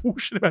sorts of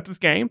bullshit about this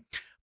game.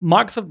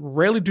 Microsoft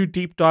rarely do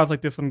deep dives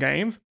like this on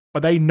games,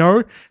 but they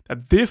know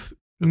that this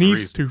There's a needs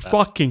reason to for that.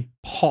 fucking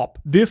pop.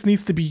 This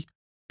needs to be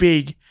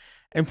big.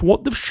 And for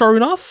what they've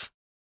shown us,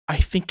 I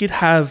think it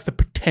has the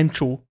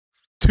potential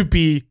to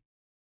be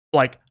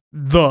like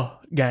the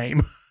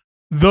game.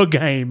 The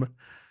game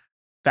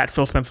that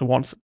Phil Spencer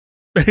wants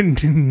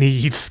and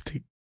needs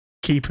to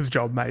keep his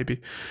job,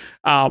 maybe.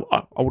 I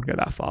wouldn't go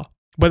that far.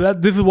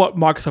 But this is what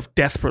Microsoft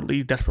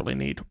desperately, desperately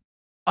need.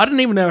 I didn't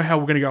even know how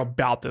we're going to go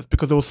about this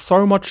because there was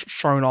so much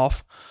shown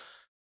off.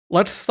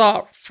 Let's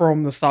start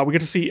from the start. We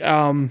get to see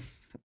the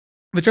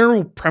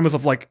general premise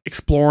of like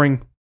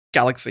exploring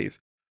galaxies.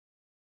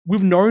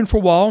 We've known for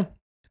a while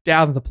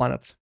thousands of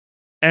planets,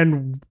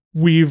 and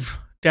we've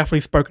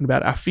definitely spoken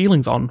about our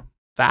feelings on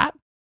that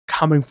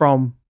coming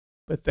from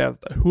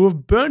Bethesda, who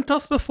have burnt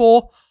us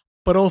before,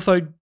 but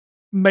also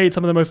made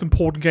some of the most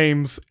important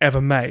games ever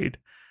made.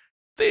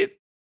 There's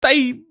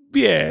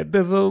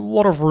a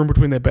lot of room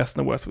between their best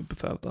and their worst with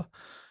Bethesda.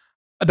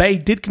 They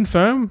did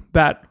confirm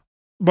that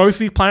most of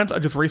these planets are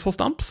just resource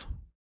dumps,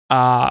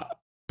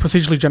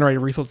 procedurally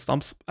generated resource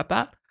dumps at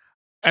that.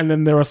 And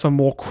then there are some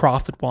more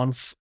crafted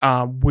ones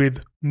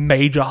with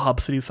major hub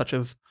cities such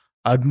as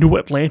New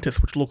Atlantis,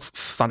 which looks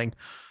stunning.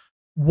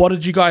 What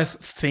did you guys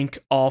think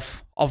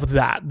of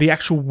that? The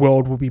actual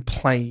world we'll be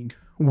playing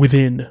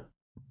within.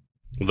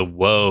 The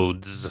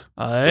worlds.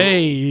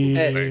 Hey.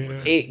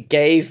 It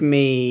gave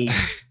me,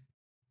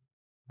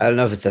 I don't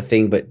know if it's a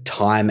thing, but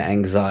time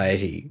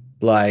anxiety.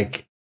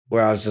 Like,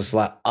 where I was just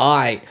like,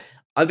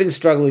 I've been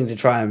struggling to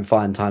try and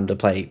find time to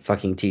play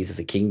fucking Tears of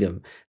the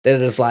Kingdom. They're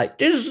just like,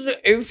 this is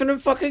the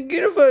infinite fucking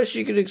universe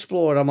you can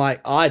explore. And I'm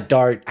like, I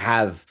don't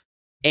have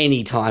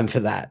any time for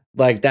that.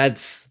 Like,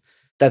 that's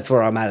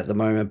where I'm at the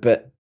moment.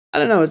 But I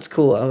don't know, it's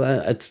cool.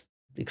 It's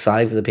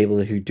exciting for the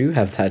people who do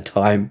have that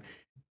time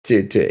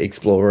to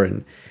explore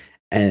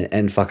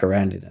and fuck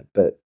around in it.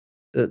 But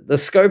the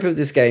scope of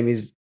this game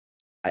is,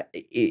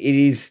 it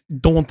is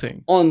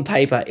daunting. On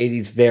paper, it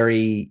is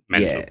very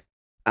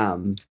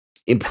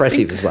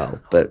impressive as well.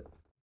 But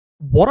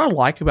what I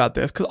like about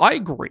this, because I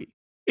agree,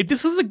 if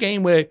this is a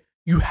game where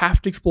you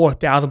have to explore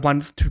 1,000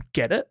 planets to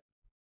get it,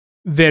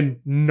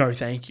 then no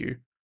thank you.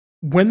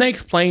 When they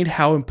explained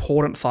how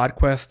important side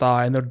quests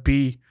are, and there'd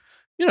be,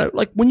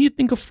 like when you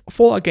think of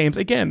Fallout games,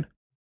 again,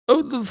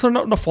 so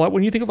not Fallout,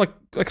 when you think of like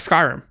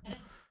Skyrim,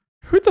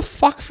 who the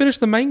fuck finished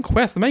the main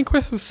quest? The main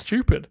quest is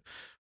stupid.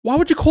 Why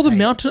would you call the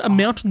mountain a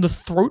mountain the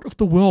throat of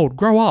the world?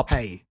 Grow up.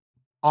 Hey,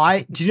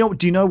 do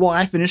you know why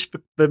I finished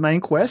the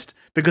main quest?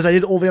 Because I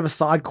did all the other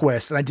side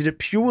quests, and I did it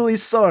purely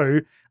so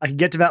I could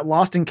get to that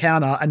last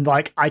encounter, and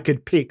like I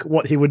could pick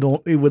what he would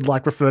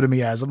like refer to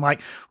me as. I'm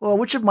like, well,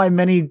 which of my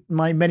many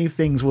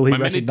things will he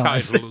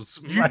recognize?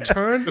 You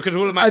turned because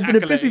all of my I've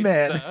been a busy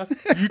man.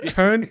 You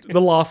turned the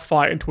last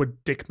fight into a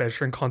dick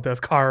measuring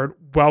contest, Karen.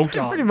 Well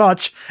done. Pretty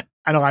much.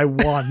 And I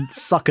won.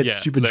 Suck it,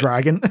 stupid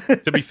dragon.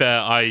 To be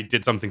fair, I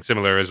did something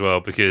similar as well,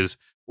 because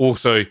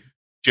also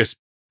just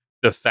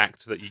the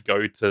fact that you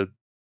go to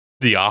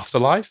the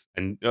afterlife,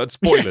 and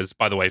spoilers,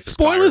 by the way, for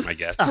spoilers Skyrim, I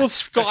guess. for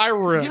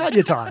Skyrim. You had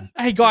your time.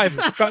 Hey, guys,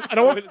 I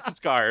don't want for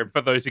Skyrim,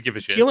 for those who give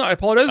a shit. Keelan, I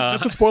apologize.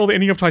 Just to spoil the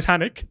ending of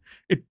Titanic.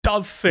 It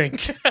does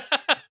sink.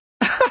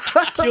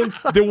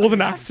 Keelan, there was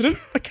an accident,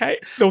 okay?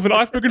 There was an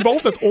iceberg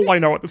involved. That's all I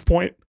know at this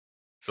point.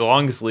 So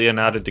long as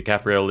Leonardo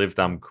DiCaprio lived,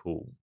 I'm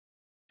cool.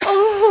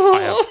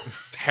 I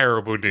have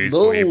terrible news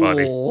for you,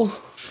 buddy.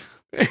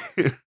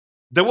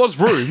 There was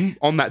room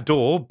on that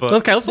door, but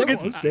okay, let's look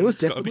at there was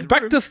definitely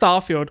back to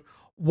Starfield.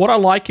 What I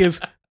like is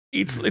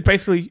it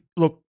basically,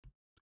 look,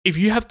 if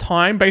you have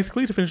time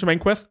basically to finish the main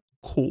quest,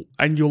 cool,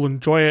 and you'll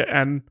enjoy it.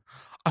 And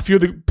a few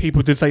of the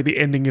people did say the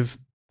ending is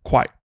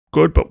quite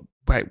good, but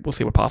hey, we'll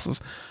see what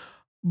passes.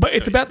 But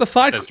it's about the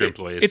side.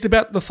 It's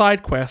about the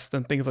side quests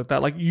and things like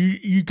that. Like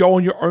you go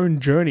on your own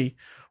journey.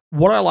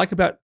 What I like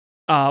about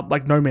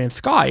like No Man's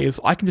Sky is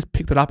I can just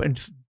pick that up and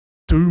just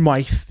do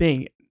my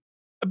thing.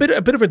 A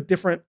bit of a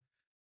different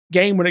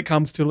game when it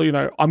comes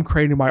to, I'm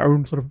creating my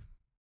own sort of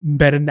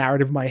meta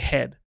narrative in my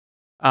head,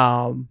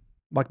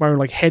 like my own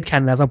like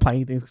headcanon as I'm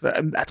playing things,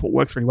 and that's what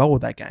works really well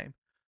with that game.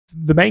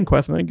 The main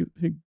quest, I think,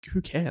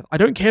 who cares? I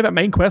don't care about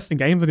main quests in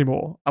games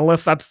anymore,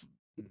 unless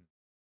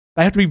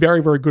they have to be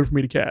very, very good for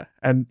me to care.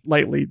 And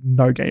lately,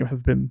 no game has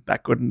been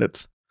that good in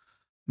its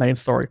main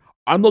story.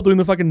 I'm not doing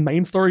the fucking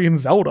main story in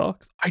Zelda.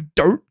 I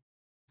don't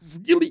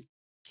really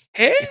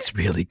care. It's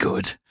really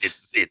good.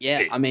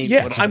 I mean,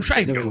 yes, I'm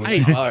trying.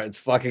 It's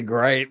fucking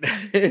great.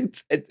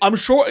 I'm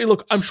sure.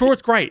 Look, I'm sure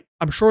it's great.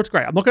 I'm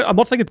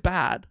not saying it's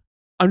bad.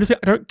 I'm just saying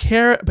I don't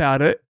care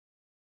about it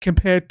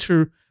compared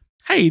to,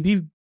 hey,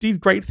 these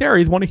great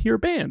fairies want to hear a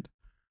band.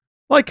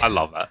 Like, I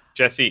love that,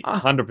 Jesse.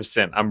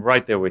 100%. I'm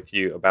right there with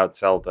you about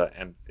Zelda,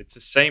 and it's the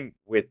same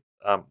with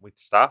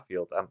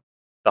Starfield.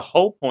 The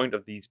whole point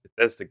of these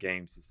Bethesda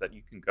games is that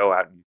you can go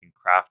out and you can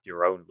craft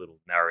your own little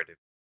narrative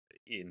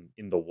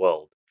in the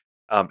world.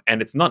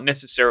 And it's not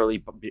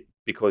necessarily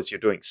because you're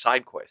doing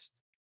side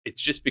quests.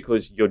 It's just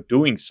because you're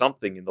doing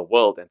something in the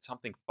world and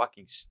something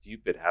fucking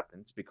stupid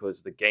happens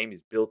because the game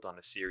is built on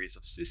a series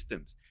of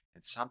systems.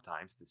 And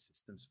sometimes the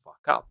systems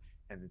fuck up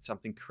and then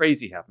something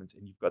crazy happens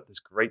and you've got this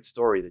great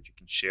story that you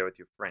can share with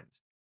your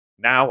friends.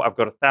 now I've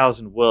got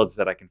 1,000 worlds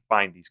that I can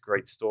find these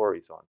great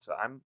stories on. So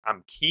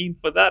I'm keen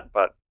for that.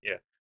 But yeah,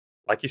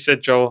 like you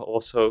said, Joel,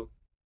 also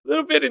a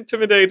little bit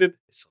intimidated.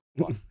 It's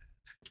fun.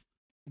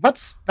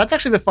 That's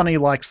actually the funny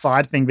like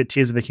side thing that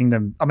Tears of the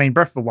Kingdom. I mean,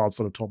 Breath of the Wild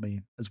sort of taught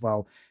me as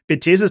well.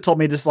 But Tears has taught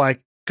me just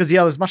like because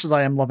as much as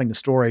I am loving the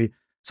story,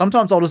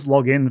 sometimes I'll just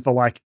log in for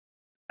like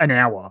an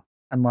hour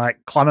and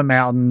like climb a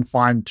mountain,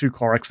 find 2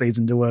 Korok seeds,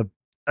 and do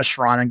a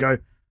shrine and go,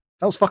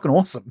 that was fucking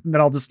awesome. And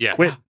then I'll just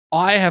quit.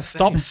 I have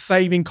stopped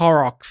saving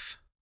Koroks.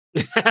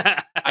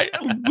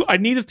 I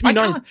need this to be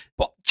known.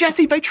 But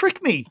Jesse, they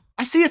trick me.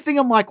 I see a thing.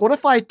 I'm like, what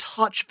if I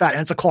touch that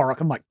and it's a Korok?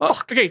 I'm like,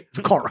 fuck. Okay, it's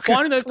a Korok.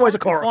 Finding those always a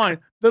Koroks is Korok. fine.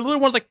 The little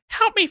one's like,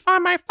 help me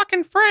find my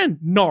fucking friend.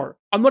 No,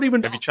 I'm not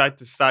even. Have you tried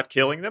to start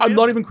killing them? I'm yet?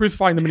 not even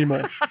crucifying them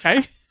anymore.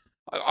 Okay,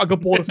 I got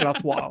bored of it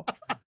after a while.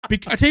 I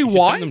tell you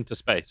why. Send them to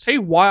space. Tell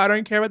you why I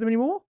don't care about them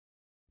anymore.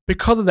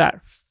 Because of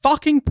that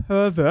fucking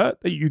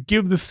pervert that you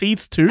give the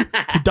seeds to,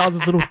 who does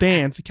his little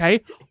dance.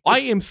 Okay, I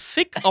am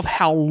sick of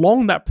how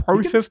long that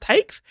process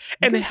takes,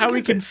 and how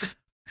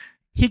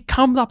he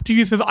comes up to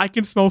you and says, "I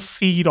can smell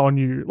seed on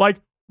you."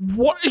 Like,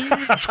 what are you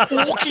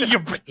talking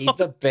about? He's the Put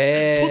the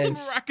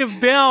best.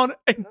 maracas down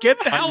and get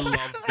the I hell.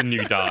 love the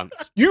new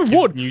dance. You His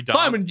would, new dance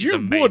Simon. is You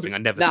amazing. would. I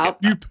never Now- skip.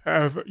 You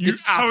pervert. You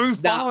It's so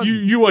fun.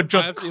 You are I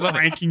just absolutely love it.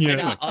 cranking it.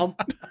 Now,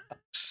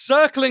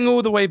 Circling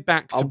all the way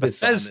back to I'm with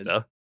Bethesda,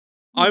 Simon.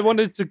 I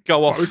wanted to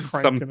go off Both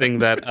cranking something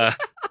that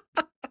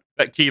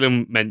that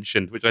Keelan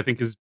mentioned, which I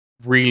think is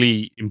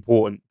really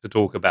important to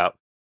talk about,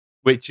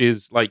 which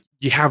is like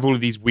you have all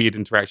of these weird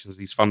interactions,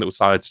 these fun little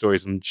side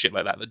stories and shit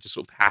like that that just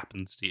sort of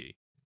happens to you.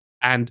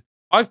 And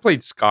I've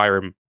played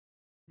Skyrim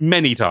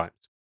many times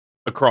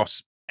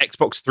across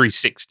Xbox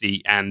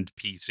 360 and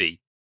PC,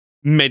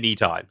 many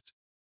times.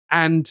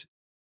 And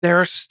there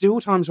are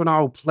still times when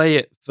I'll play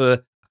it for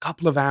a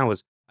couple of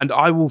hours and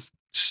I will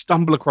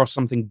stumble across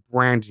something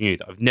brand new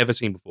that I've never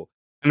seen before.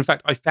 And in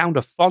fact, I found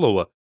a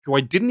follower who I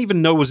didn't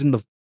even know was in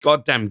the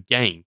goddamn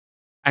game.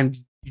 And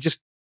you just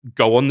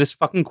go on this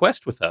fucking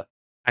quest with her.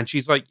 And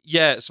she's like,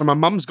 yeah, so my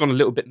mum's gone a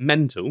little bit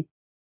mental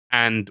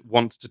and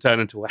wants to turn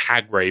into a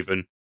hag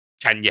raven.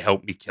 Can you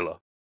help me kill her?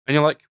 And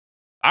you're like,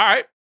 all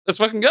right, let's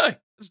fucking go.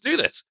 Let's do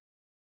this.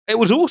 It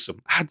was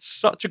awesome. I had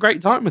such a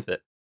great time with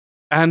it.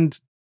 And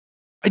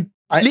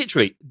I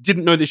literally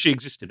didn't know that she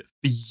existed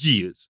for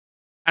years.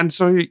 And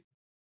so,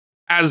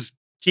 as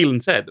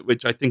Keelan said,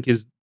 which I think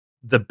is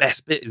the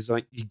best bit, is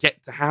like you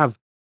get to have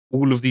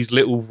all of these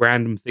little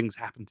random things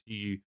happen to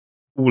you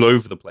all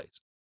over the place,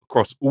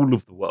 across all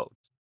of the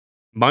worlds.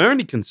 My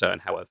only concern,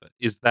 however,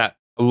 is that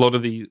a lot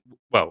of the,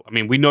 well, I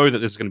mean, we know that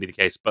this is going to be the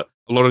case, but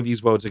a lot of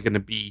these worlds are going to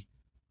be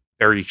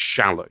very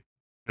shallow,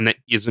 and there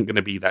isn't going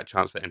to be that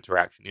chance for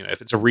interaction. You know,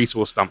 if it's a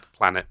resource dump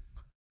planet,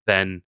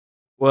 then,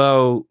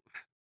 well,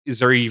 is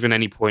there even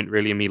any point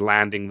really in me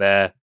landing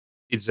there?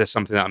 Is there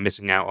something that I'm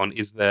missing out on?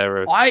 Is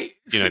there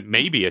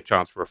maybe a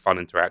chance for a fun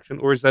interaction,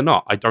 or is there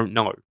not? I don't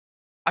know.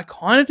 I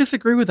kind of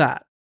disagree with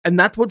that. And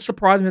that's what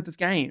surprised me at this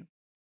game.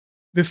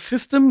 The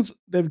systems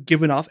they've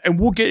given us, and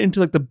we'll get into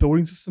like the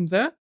building systems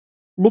there,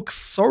 look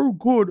so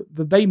good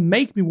that they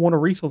make me want to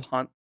resource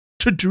hunt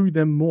to do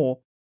them more.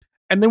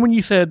 And then when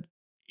you said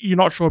you're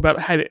not sure about,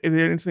 hey, is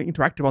there anything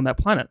interactive on that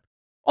planet?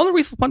 On the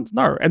resource planets,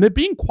 no. And they're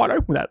being quite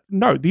open with that.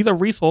 No, these are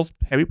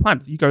resource-heavy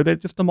planets. You go there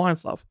just to mine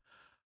stuff.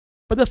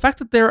 But the fact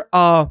that there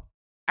are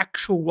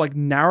actual like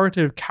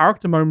narrative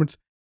character moments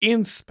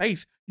in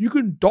space, you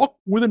can dock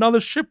with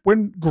another ship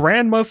when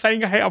Grandma's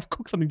saying, "Hey, I've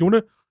cooked something.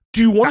 Do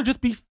you want to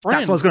just be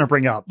friends?" That's what I was going to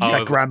bring up. Oh,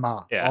 That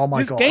grandma. yeah. Oh my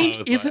This god.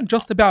 game isn't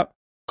just about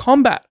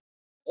combat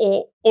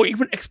or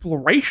even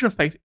exploration of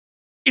space.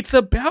 It's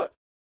about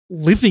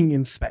living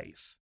in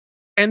space.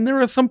 And there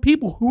are some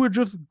people who are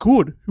just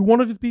good, who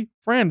want to just be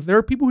friends. There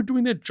are people who are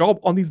doing their job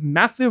on these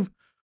massive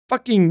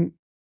fucking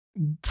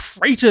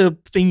freighter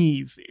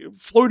thingies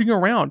floating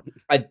around.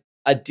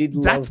 I did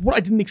love. That's what I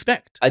didn't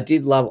expect. I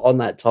did love on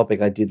that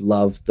topic. I did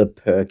love the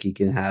perk you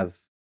can have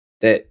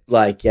that,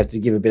 like you have to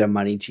give a bit of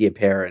money to your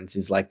parents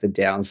is like the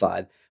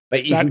downside,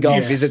 but you That can go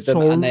and is visit them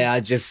so and they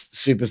are just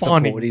super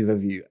funny. supportive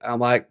of you. I'm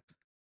like,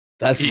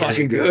 that's Yeah.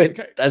 fucking good.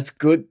 Okay. That's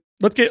good.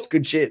 Let's That's get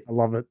good shit. I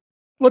love it.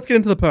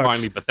 into the perks.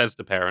 Finally,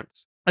 Bethesda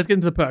parents. Let's get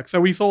into the perks. So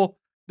we saw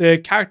the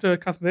character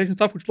customization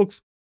stuff, which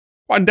looks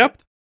quite in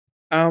depth.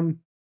 But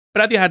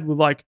as you had with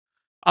like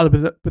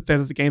other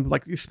Bethesda games, with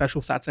like these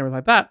special stats and everything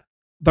like that,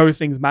 those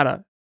things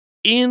matter.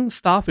 In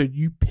Starfield,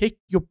 you pick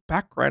your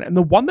background, and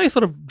the one they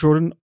sort of drew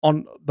in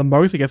on the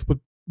most, I guess,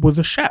 was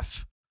a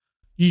chef.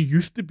 You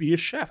used to be a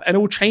chef, and it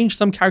will change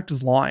some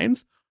characters'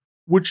 lines.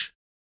 Which,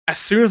 as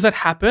soon as that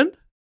happened,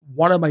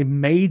 one of my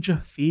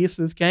major fears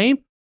in this game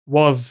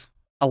was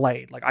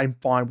allayed. Like I'm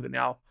fine with it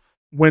now.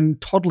 When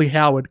Todd Lee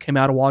Howard came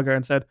out a while ago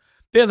and said,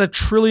 "There's a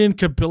trillion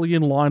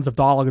kabillion lines of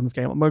dialogue in this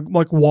game," I'm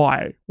like,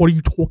 why? What are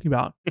you talking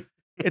about?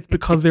 It's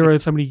because there are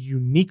so many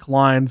unique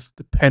lines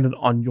dependent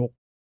on your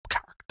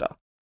character.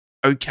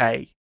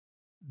 Okay,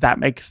 that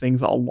makes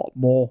things a lot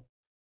more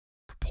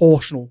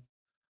proportional.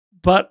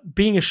 But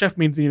being a chef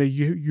means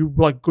you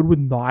like good with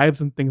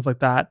knives and things like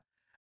that.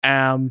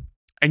 And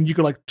and you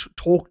could like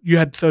talk. You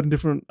had certain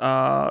different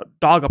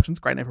dialogue options.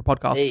 Great name for a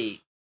podcast.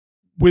 Hey.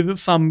 With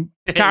some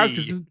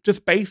characters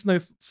just based on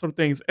those sort of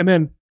things. And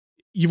then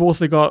you've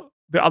also got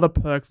the other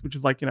perks, which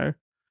is like,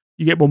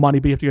 you get more money,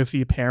 but you have to go see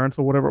your parents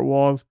or whatever it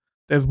was.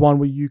 There's one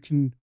where you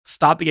can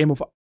start the game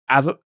off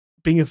as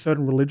being a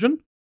certain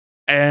religion.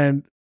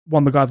 And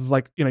one of the guys is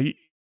like,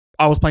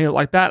 I was playing it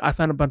like that. I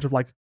found a bunch of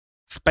like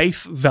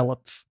space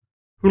zealots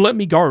who let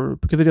me go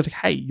because they're just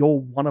like, hey, you're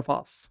one of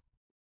us.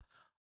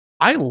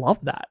 I love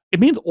that. It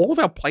means all of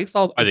our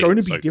playstyles are going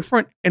to be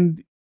different.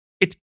 And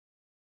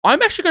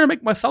I'm actually going to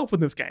make myself in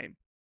this game.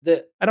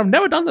 And I've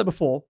never done that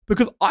before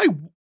because I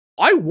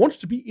want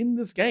to be in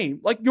this game.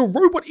 Like, your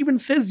robot even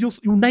says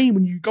your name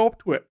when you go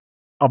up to it.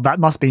 Oh, that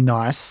must be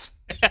nice.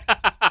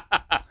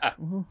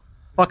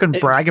 Fucking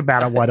brag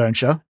about it, why don't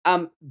you?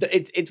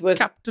 It's worth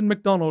Captain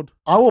McDonald.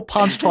 I will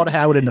punch Todd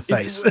Howard in the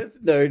face. It's worth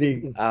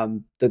noting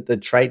that the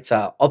traits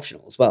are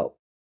optional as well.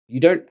 You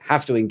don't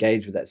have to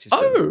engage with that system.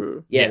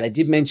 Oh, yeah, they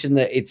did mention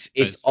that it's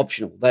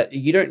optional. That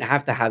you don't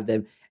have to have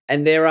them,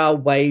 and there are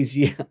ways.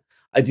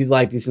 I did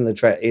like this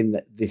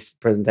in this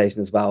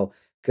presentation as well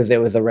because there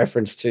was a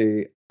reference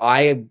to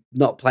I have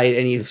not played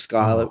any of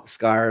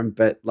Skyrim,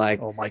 but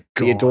like oh my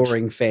God. The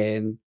Adoring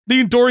Fan.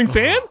 The Enduring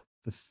Fan?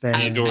 The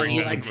fan.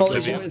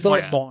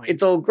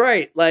 It's all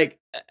great. Like,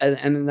 and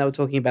then they were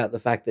talking about the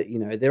fact that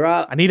there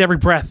are. I need every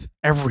breath,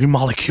 every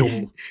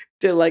molecule.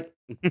 They're like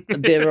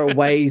there are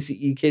ways that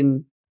you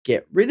can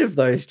get rid of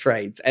those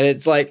traits, and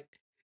it's like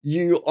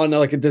you on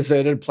like a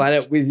deserted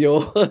planet with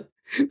your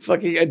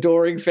fucking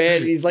Adoring Fan.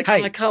 And he's like,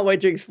 hey, I can't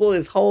wait to explore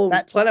this whole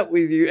planet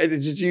with you, and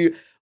it's just you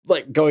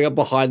like going up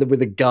behind them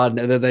with a gun,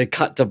 and then they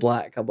cut to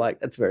black. I'm like,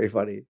 that's very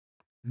funny.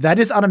 That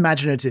is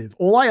unimaginative.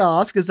 All I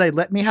ask is they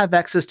let me have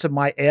access to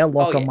my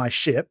airlock on my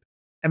ship,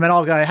 and then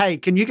I'll go, hey,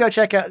 can you go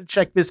check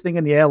this thing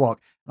in the airlock?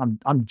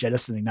 I'm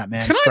jettisoning that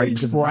man straight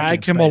into the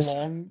drag him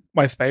along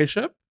my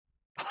spaceship?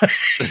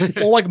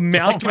 Or like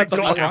mount him at the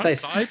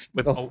front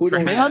with a hood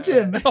on mount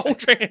him. The whole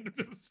train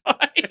to the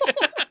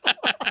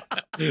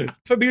side.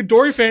 So the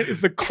Adoring Fan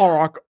is the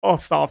Korok of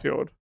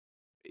Starfield.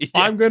 Yeah,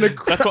 I'm going to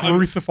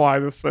crucify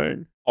this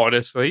thing.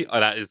 Honestly,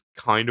 that is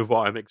kind of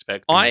what I'm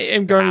expecting. I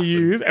am going to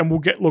use, and we'll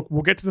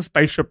get to the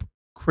spaceship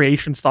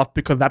creation stuff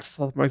because that's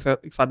something I'm most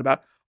excited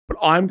about. But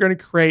I'm going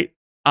to create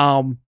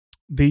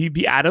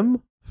the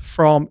Atom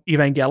from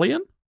Evangelion,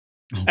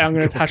 and I'm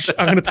going to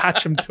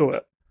attach him to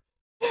it.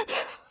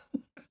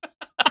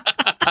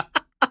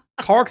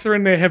 Koroks are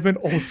in their heaven,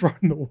 all thrown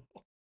in the world.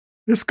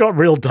 This got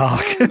real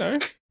dark.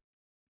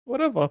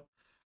 Whatever.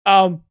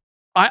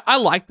 I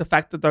like the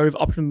fact that those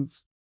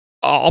options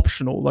are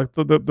optional, like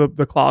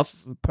the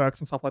classes, and perks,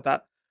 and stuff like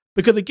that.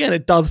 Because again,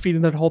 it does feed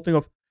into that whole thing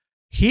of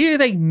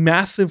here's a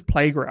massive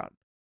playground.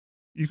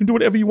 You can do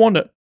whatever you want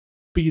it,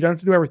 but you don't have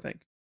to do everything.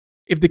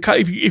 If you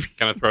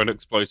kind of throw an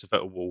explosive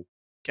at a wall,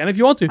 can if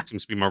you want to. That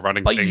seems to be my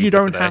running but thing. You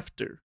don't have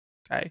to.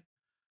 Okay.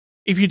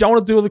 If you don't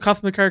want to do all the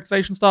customer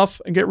characterization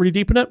stuff and get really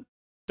deep in it,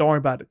 don't worry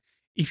about it.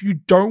 If you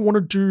don't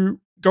want to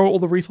go all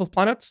the resource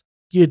planets,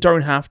 you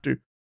don't have to.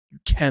 You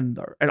can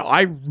though, and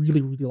I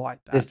really, really like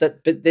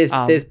that.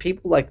 There's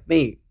people like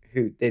me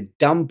who their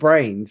dumb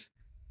brains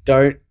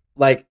don't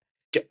like.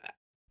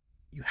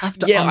 You have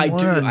to. Yeah,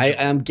 unlearn. I do.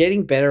 I'm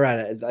getting better at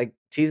it. It's like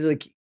Tears of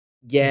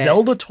the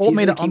Zelda taught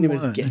me to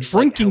unlearn.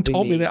 Drinking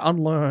taught me to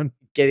unlearn.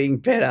 Getting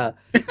better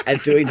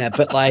at doing that,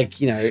 but like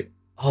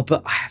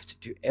but I have to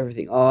do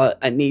everything. Oh,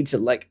 I need to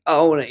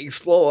I want to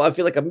explore. I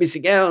feel like I'm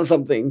missing out on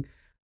something.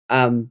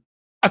 I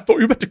thought you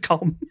were about to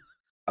come.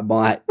 I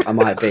might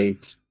be.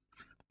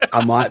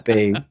 I might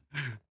be.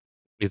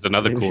 Here's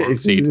another core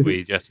seed for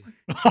you, Jesse.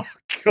 Oh,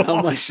 God.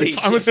 On my seat.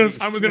 Simon's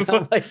going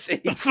to my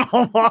seat.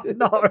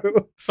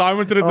 No.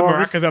 Simon did it the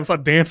maracas and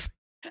started dancing.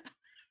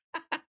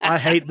 I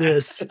hate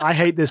this. I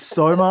hate this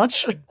so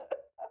much.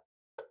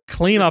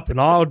 Clean up in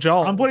all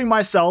Joel. I'm putting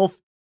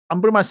myself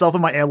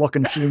in my airlock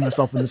and shooting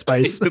myself into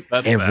space.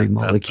 Every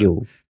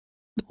molecule.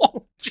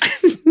 Oh,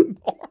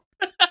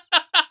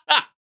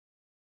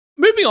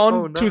 moving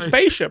on to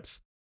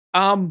spaceships.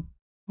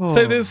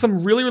 So there's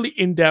some really, really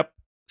in-depth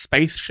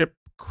spaceship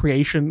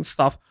creation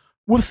stuff.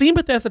 We've seen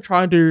Bethesda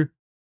try and do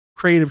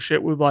creative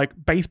shit with like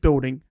base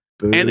building,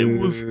 and it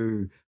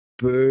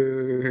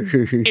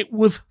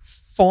was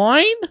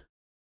fine.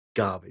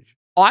 Garbage.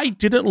 I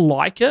didn't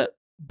like it,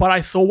 but I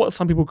saw what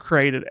some people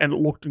created, and it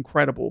looked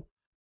incredible.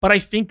 But I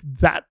think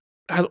that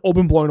has all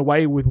been blown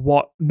away with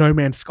what No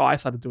Man's Sky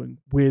started doing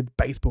with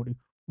base building,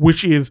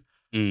 which is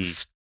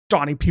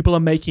stunning. People are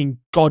making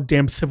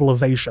goddamn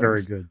civilizations.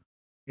 Very good.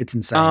 It's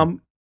insane.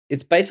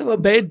 It's based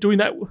on they're doing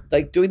that,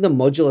 like doing the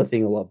modular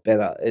thing a lot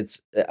better.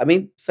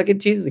 Fucking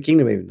Tears of the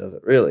Kingdom even does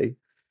it, really.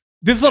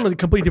 This is on a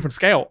completely different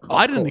scale.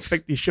 I didn't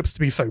expect these ships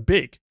to be so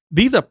big.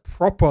 These are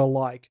proper,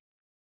 like,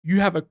 you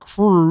have a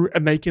crew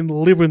and they can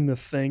live in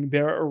this thing.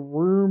 There are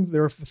rooms,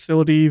 there are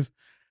facilities,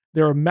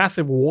 there are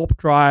massive warp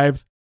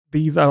drives.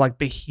 These are like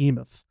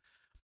behemoths.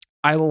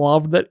 I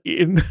love that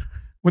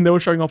when they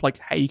were showing off, like,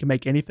 hey, you can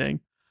make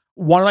anything.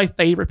 One of my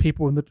favorite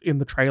people in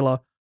the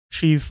trailer,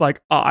 she's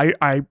like,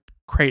 I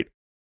create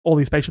all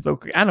these spaceships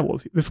look like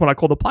animals. This one I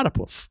call the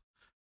platypus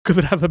because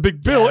it has a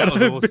big bill Yeah, and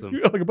that was awesome.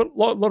 like a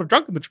lot of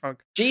junk in the trunk.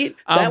 Gee,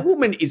 that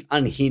woman is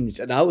unhinged,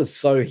 and I was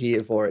so here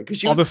for it because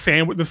she was The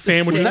sandwich. Was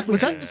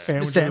that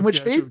sandwich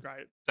she was thief?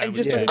 great. and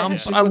just Yeah.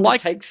 she's I I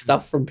like- take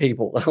stuff from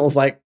people. I was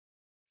like,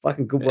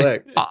 fucking good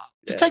work.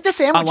 Just take the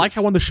sandwich. I like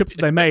how one of the ships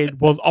that they made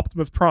was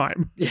Optimus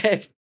Prime,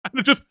 Yeah, and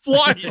it just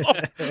flies off.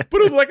 But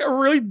it was like a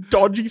really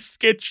dodgy,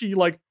 sketchy,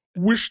 like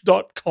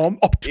Wish.com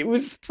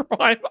Optimus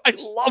Prime. I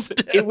loved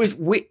it. it was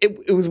we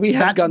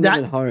had That-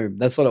 Gundam at home.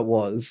 That's what it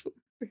was.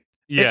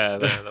 Yeah,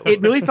 that It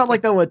really felt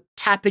like they were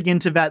tapping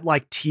into that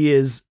like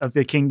tiers of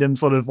the kingdom,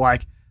 sort of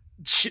like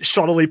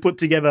shoddily put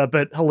together,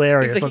 but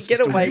hilarious. If they Let's could get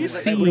just do away it. with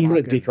it, they would have put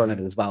a dick on it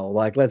as well.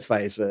 Like, let's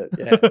face it.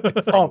 Yeah.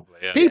 Oh,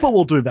 yeah. people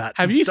will do that.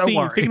 Have you Don't seen?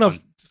 worry. Speaking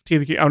of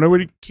Tears of the Kingdom, I know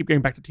we keep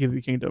going back to Tears of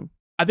the Kingdom.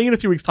 I think in a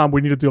few weeks' time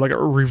we need to do like a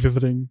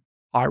revisiting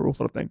Hyrule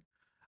sort of thing.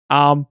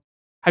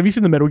 Have you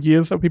seen the Metal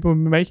Gears that people have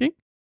been making?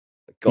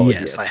 God,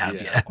 yes, I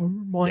have. Yeah, Oh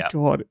my Yeah.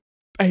 god,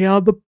 they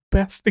are the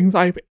best things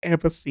I've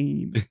ever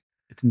seen.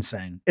 it's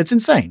insane. It's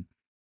insane.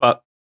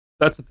 But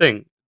that's the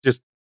thing.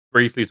 Just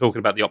briefly talking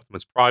about the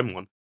Optimus Prime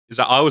one, is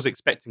that I was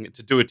expecting it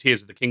to do a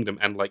Tears of the Kingdom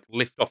and like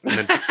lift off and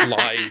then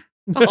fly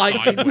I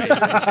did sideways too.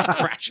 and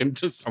crash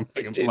into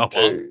something and Did blow up.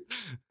 too.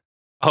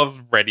 I was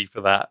ready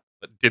for that,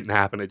 but it didn't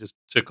happen. It just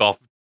took off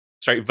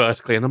straight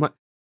vertically, and I'm like,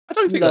 I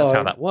don't think that's how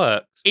No. that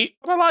works. It-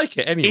 But I like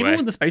it anyway. Even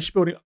with the spaceship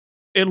building,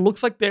 it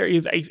looks like there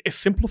is a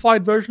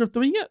simplified version of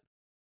doing it.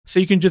 So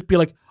you can just be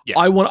like, Yeah.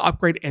 I want to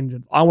upgrade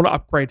engine, I want to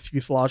upgrade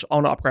fuselage, I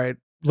want to upgrade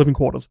living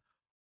quarters.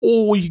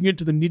 Or you can get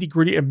to the nitty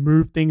gritty and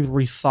move things,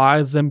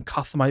 resize them,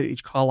 customize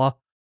each color.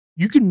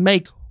 You can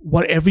make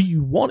whatever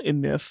you want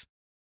in this.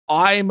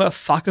 I'm a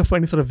sucker for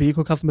any sort of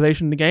vehicle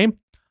customization in the game.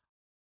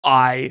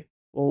 I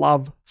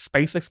love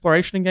space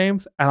exploration in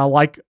games, and I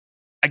like,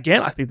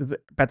 again, I think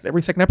that's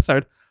every second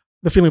episode,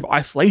 the feeling of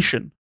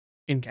isolation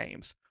in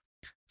games.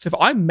 So if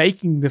I'm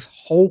making this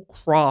whole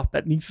craft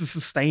that needs to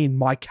sustain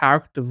my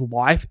character's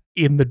life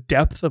in the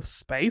depths of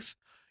space,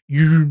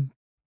 you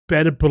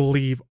better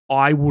believe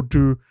I will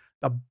do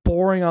the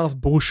boring ass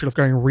bullshit of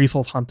going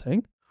resource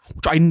hunting,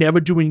 which I never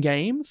do in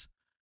games.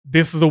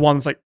 This is the one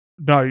that's like,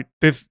 no,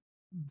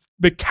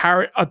 the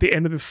carrot at the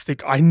end of the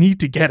stick, I need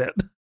to get it.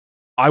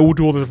 I will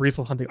do all this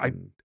resource hunting.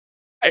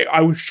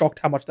 I was shocked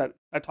how much that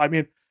tied me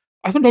in.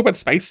 I just want to talk about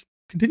space,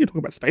 continue talking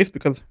about space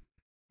because,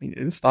 I mean, it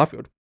is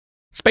Starfield.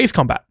 Space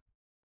combat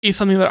is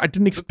something that I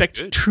didn't expect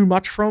good. too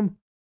much from.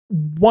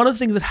 One of the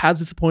things that has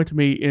disappointed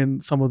me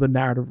in some of the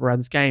narrative around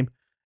this game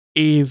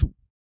is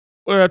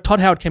Todd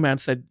Howard came out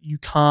and said you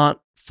can't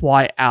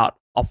fly out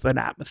of an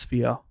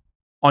atmosphere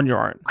on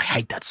your own. I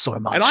hate that so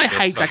much. And I It's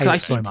hate that I because hate I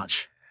it so think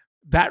much.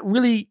 that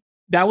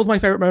was my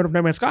favorite moment of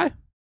No Man's Sky.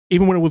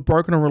 Even when it was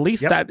broken on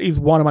release, Yep. that is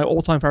one of my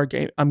all-time favorite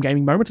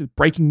gaming moments, is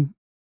breaking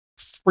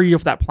free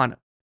of that planet.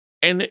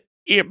 And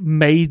it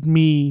made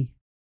me,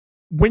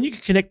 when you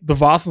can connect the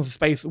vastness of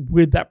space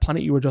with that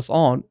planet you were just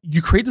on,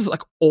 you create this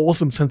like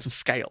awesome sense of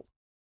scale.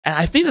 And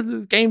I think that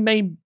the game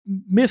may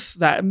miss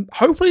that. And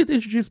hopefully it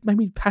introduced,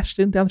 maybe patched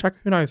in down the track,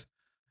 who knows.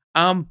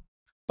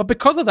 But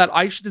because of that,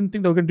 I actually didn't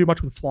think they were going to do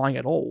much with flying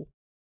at all.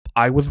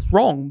 I was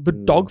wrong. The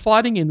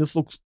dogfighting in this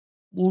looks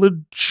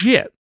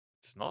legit.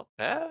 It's not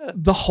bad.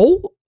 The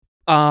whole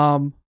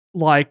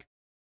like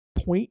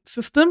point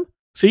system,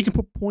 so you can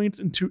put points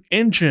into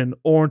engine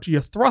or into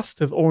your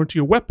thrusters or into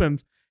your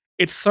weapons.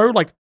 It's so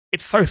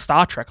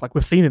Star Trek, like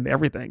we've seen in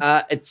everything.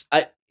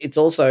 It's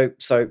also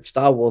so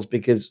Star Wars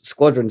because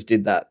Squadrons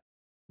did that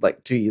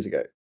like 2 years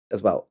ago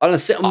as well on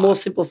a more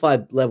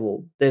simplified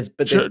level. There's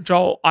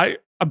Joel,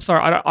 I'm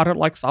sorry, I don't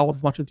like Star Wars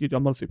as much as you do.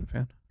 I'm not a super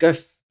fan. go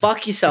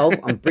fuck yourself.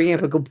 I'm bringing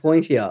up a good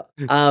point here.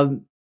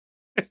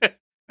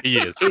 He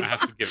is. I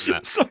have to give him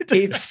that. So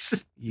deep.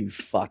 It's you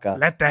fucker.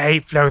 Let the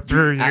hate flow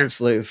through you.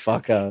 Absolute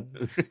fucker.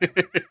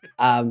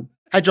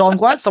 Hey Joel, I'm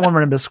glad someone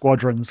remembers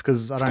Squadrons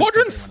because I don't.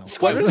 think Squadrons? anyone else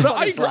Squadrons does.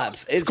 fucking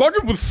slaps. It's-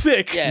 Squadron was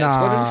sick. Yeah, Nah.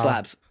 Squadron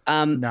slaps.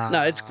 Nah.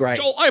 No, it's great.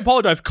 Joel, I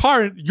apologize.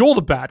 Karen, you're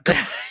the bad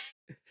guy.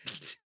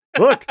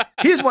 Look,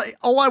 here's what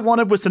all I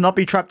wanted was to not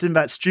be trapped in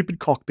that stupid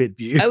cockpit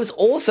view. I was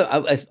also.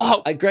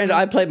 Granted,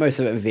 I played most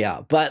of it in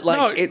VR, but like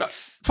No,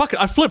 it's. Fuck it,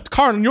 I flipped.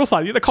 Karen on your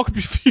side. The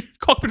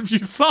cockpit view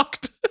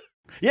sucked.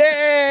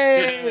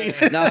 Yay!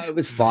 No, it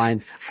was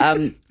fine.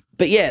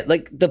 But yeah,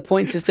 like the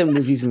point system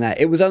was using that.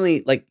 It was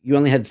only like you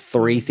only had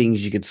 3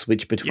 things you could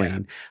switch between. Yeah.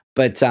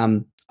 But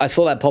I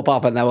saw that pop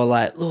up and they were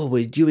like, "Oh,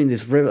 we're doing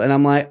this," and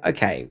I'm like,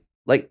 "Okay,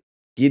 like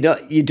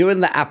you're doing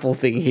the Apple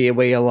thing here,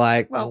 where you're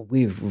like, well,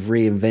 we've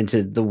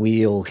reinvented the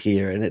wheel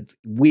here, and it's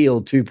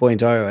wheel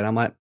 2.0," and I'm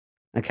like,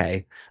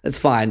 "Okay, that's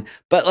fine."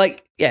 But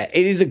like, yeah,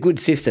 it is a good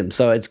system,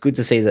 so it's good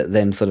to see that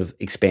them sort of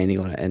expanding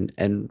on it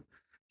and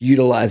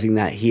utilizing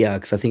that here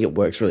because I think it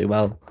works really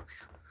well.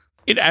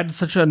 It adds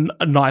such a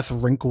nice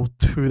wrinkle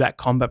to that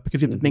combat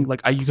because you have to think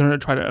like, are you going to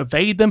try to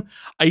evade them?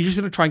 Are you just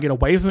going to try and get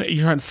away from it? Are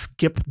you trying to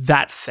skip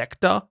that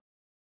sector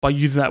by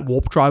using that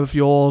warp drive of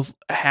yours?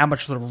 How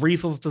much sort of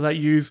resources does that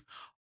use?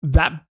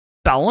 That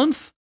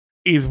balance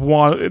is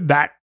one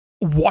that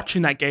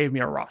watching that gave me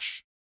a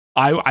rush.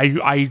 I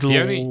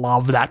only-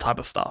 love that type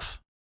of stuff.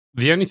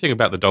 The only thing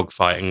about the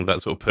dogfighting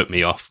that sort of put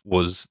me off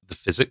was the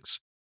physics,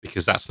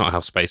 because that's not how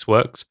space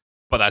works.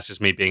 But that's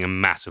just me being a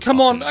massive. Come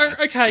on, fucking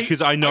nerd. okay.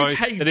 Because I know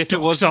okay, that if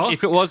Doctor.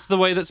 it was the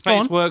way that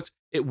space on. worked,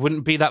 it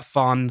wouldn't be that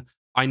fun.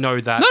 I know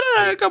that.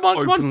 No, come on,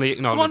 openly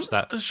acknowledge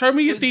that. Show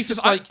me your It's thesis.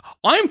 just like-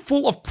 I'm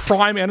full of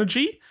Prime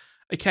energy,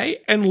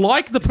 okay? And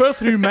like the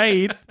person who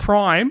made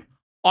Prime,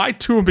 I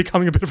too am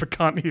becoming a bit of a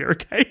cunt here,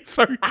 okay?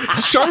 So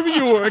show me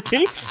your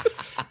workings.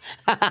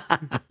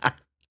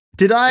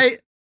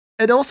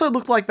 It also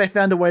looked like they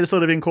found a way to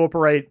sort of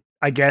incorporate,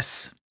 I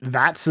guess,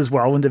 VATS as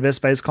well into their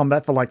space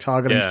combat for like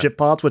targeting Yeah. ship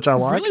parts, which I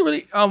like.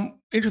 Really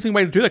interesting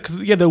way to do that, because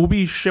there will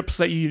be ships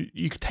that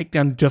you could take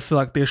down just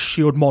like their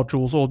shield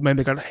modules, or maybe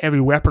they got heavy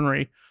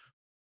weaponry.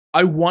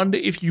 I wonder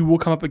if you will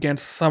come up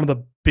against some of the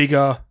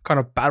bigger kind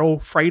of battle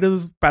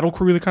freighters, battle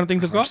cruiser kind of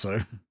things they've got, So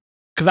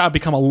because that would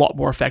become a lot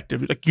more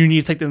effective. Like, you need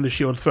to take them the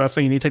shields first,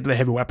 then you need to take the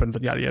heavy weapons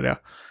and yada yada,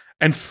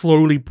 and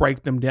slowly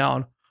break them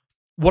down.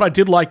 What I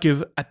did like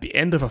is at the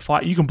end of a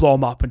fight, you can blow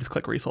them up and just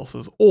click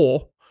resources,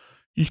 or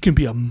you can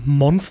be a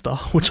monster,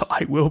 which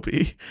I will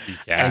be,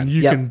 and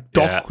you can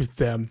dock with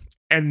them,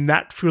 and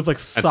that feels like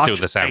such steal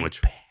the sandwich.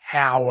 a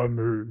power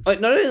move. But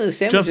not only the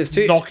sandwiches Just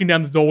too. knocking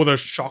down the door with a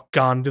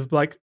shotgun, just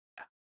like,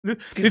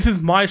 this is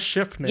my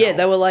ship now. Yeah,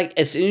 they were like,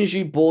 as soon as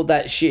you board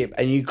that ship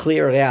and you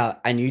clear it out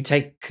and you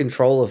take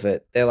control of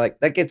it, they're like,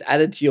 that gets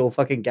added to your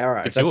fucking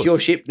garage. It's That's yours. your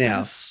ship now.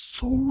 That's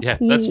so Yeah,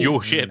 cool. that's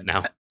your ship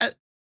now.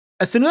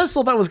 as soon as I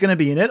saw that was going to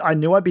be in it, I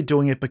knew I'd be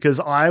doing it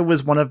because I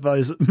was one of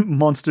those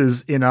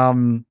monsters in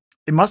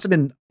it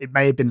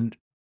may have been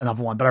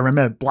another one, but I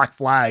remember Black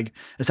Flag,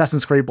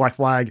 Assassin's Creed Black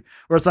Flag,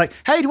 where it's like,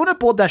 hey, do you want to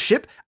board that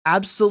ship?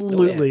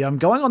 Absolutely. I'm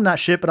going on that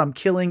ship and I'm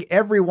killing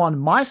everyone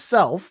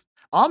myself.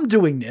 I'm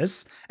doing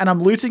this and I'm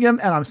looting them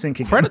and I'm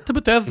sinking them. Credit to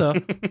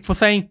Bethesda for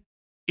saying,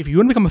 if you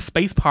want to become a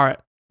space pirate,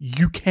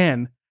 you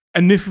can.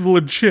 And this is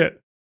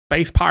legit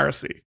space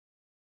piracy.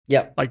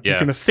 Yep. Like, you're Yeah.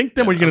 going to sink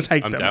them or Yeah, you're going to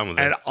take I'm them. down with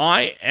And it.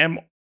 I am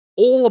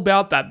all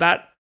about that.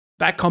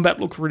 That combat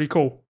looks really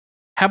cool.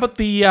 How about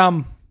the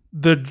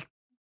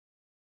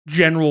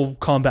general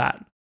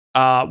combat?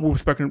 We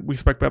spoke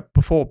about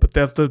before, but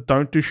Bethesda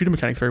don't do shooting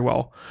mechanics very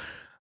well.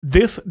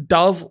 This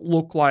does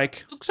look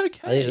like Looks I think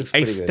it okay. looks a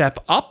pretty good. step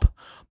up,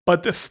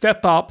 but the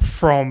step up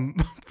from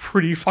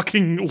pretty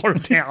fucking low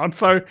down.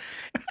 So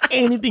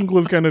anything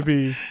was going to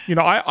be,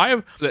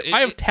 I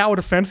have tower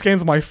defense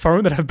games on my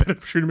phone that have better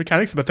shooting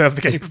mechanics than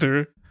Bethesda games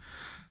do.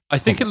 I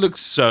think it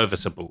looks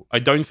serviceable. I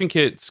don't think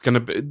it's going to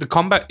be... The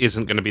combat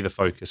isn't going to be the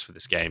focus for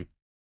this game.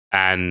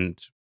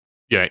 And,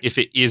 if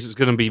it is, it's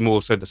going to be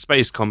more so the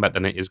space combat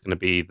than it is going to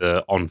be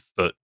the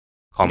on-foot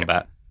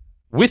combat.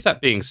 With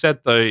that being said,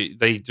 though,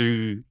 they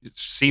do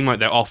seem like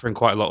they're offering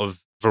quite a lot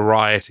of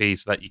variety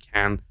so that you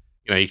can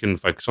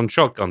focus on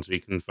shotguns, or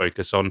you can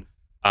focus on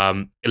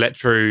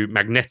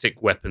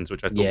electromagnetic weapons,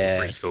 which I thought were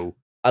pretty cool.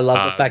 I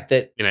love the fact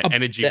that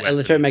Energy the weapons.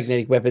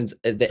 electromagnetic weapons,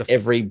 that Stuff.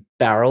 every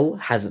barrel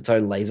has its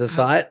own laser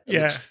sight. It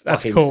Yeah, looks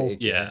that's fucking cool. sick.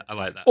 Yeah, I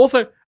like that.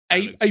 Also, That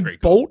a looks pretty cool.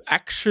 bolt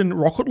action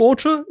rocket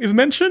launcher is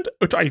mentioned,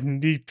 which I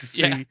need to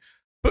see. Yeah.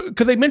 But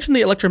because they mentioned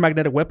the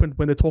electromagnetic weapon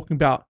when they're talking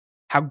about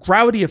how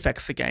gravity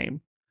affects the game,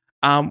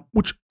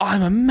 which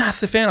I'm a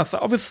massive fan of. So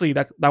obviously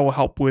that will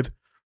help with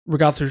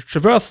regards to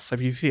traversal. So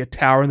if you see a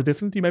tower in the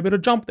distance, you may be able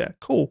to jump there.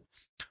 Cool.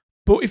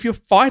 But if you're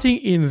fighting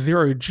in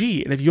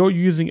 0G, and if you're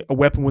using a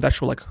weapon with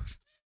actual like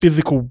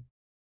physical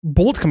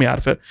bullets coming out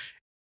of it,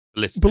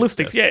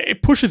 ballistics,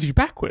 it pushes you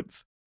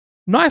backwards.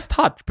 Nice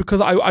touch, because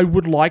I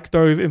would like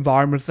those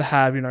environments to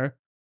have,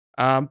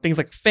 things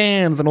like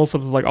fans and all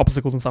sorts of like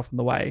obstacles and stuff in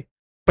the way.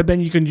 But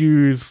then you can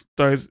use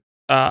those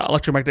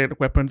electromagnetic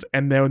weapons,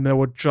 and then there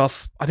were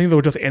just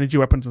energy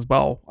weapons as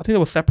well. I think they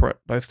were separate,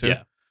 those two.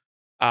 Yeah.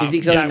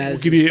 Physics only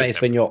matters in space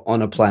when you're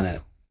on a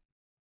planet.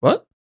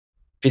 What?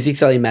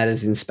 Physics only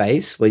matters in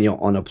space when you're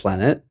on a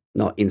planet,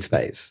 not in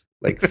space,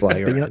 like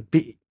flying around.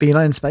 But you're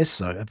not in space,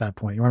 so at that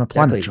point, you're on a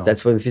planet, Exactly. John.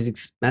 That's when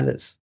physics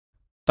matters.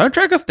 Don't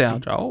drag us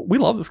down, Joel. We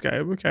love this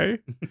game, okay?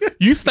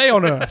 You stay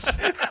on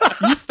Earth.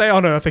 You stay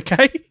on Earth,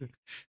 okay?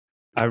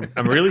 I'm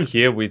really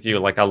here with you.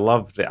 Like, I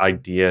love the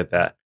idea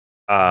that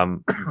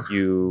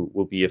you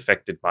will be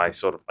affected by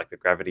sort of like the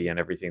gravity and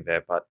everything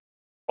there. But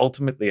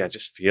ultimately, I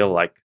just feel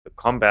like the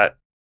combat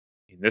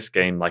in this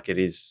game, like it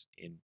is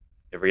in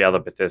every other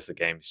Bethesda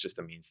game, is just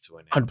a means to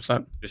an end.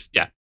 100%. Just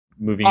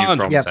moving you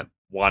from 100%.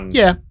 one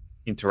Yeah.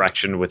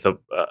 interaction with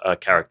a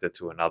character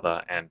to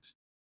another. And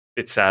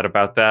it's sad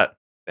about that.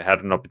 They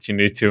had an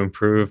opportunity to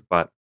improve,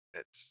 but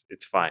it's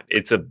fine.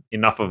 It's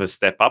enough of a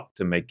step up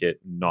to make it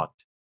not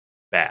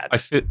bad.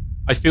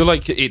 I feel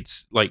like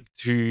it's like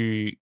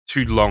too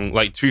long,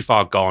 like too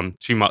far gone,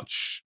 too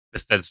much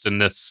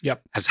Bethesda-ness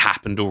has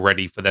happened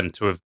already for them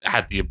to have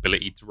had the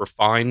ability to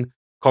refine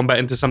combat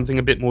into something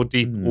a bit more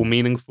deep or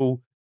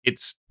meaningful.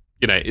 It's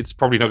it's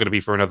probably not going to be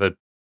for another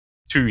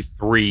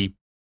 2-3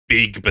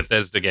 big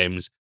Bethesda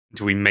games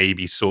until we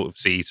maybe sort of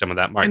see some of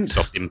that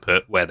Microsoft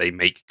input where they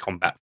make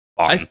combat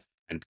fun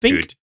and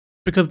good.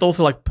 Because it's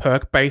also like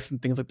perk based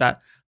and things like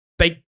that.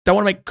 They don't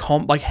want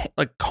to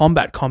make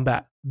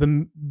combat.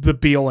 the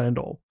be all end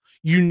all.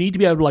 You need to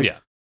be able to, like, Yeah.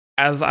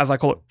 as I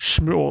call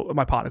it, or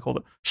my partner called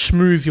it,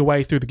 schmooze your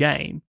way through the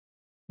game,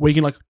 where you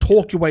can, like,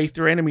 talk your way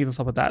through enemies and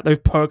stuff like that. Those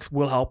perks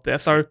will help there.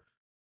 So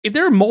if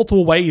there are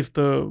multiple ways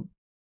to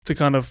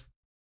kind of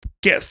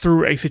get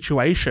through a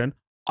situation,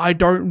 I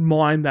don't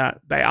mind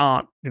that they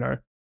aren't,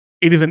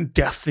 it isn't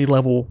Destiny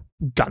level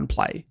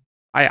gunplay.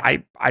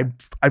 I'm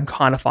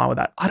kind of fine with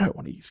that. I don't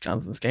want to use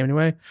guns in this game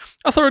anyway.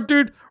 I saw a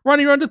dude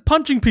running around just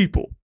punching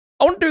people.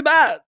 I want to do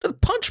that.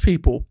 Just punch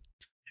people.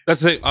 That's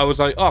the thing. I was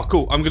like, oh,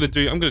 cool. I'm gonna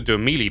do a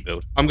melee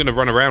build. I'm gonna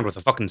run around with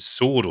a fucking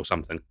sword or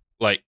something.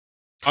 Like,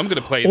 I'm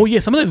gonna play. Oh yeah,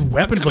 some of those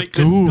weapons look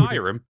good.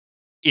 Skyrim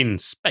in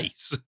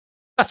space.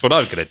 That's what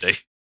I'm gonna do.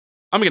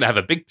 I'm gonna have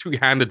a big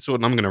two-handed sword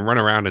and I'm gonna run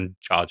around and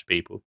charge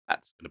people.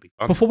 That's gonna be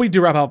fun. Before we do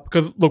wrap up,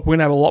 because look, we're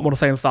gonna have a lot more to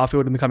say on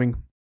Starfield in the coming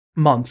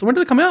months. When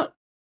did it come out?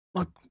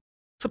 Like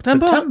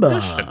September. September.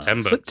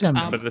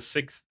 For the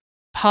 6th.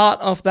 Part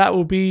of that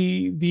will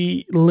be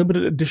the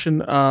limited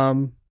edition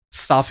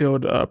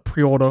Starfield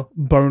pre-order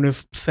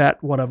bonus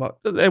set, whatever.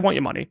 They want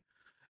your money.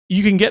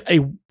 You can get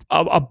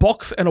a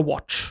box and a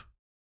watch,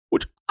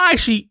 which I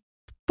actually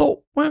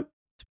thought weren't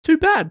too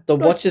bad. The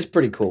watch is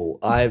pretty cool.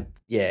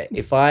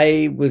 If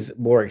I was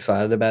more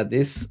excited about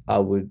this, I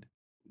would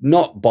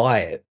not buy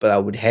it, but I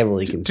would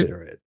heavily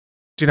consider it.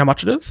 Do you know how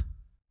much it is?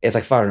 It's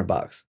like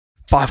 $500.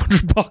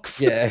 $500.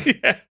 Yeah.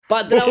 Yeah.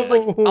 But then I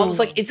was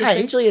like, it's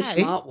essentially a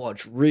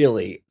smartwatch,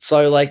 really.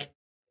 So like,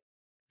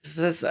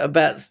 that's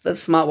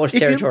smartwatch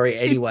territory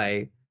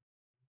anyway.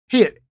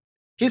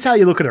 Here's how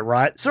you look at it,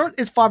 right? So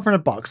it's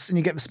 $500 and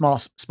you get the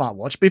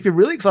smartwatch. But if you're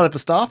really excited for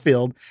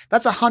Starfield,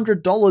 that's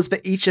 $100 for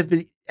each of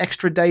the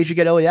extra days you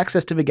get early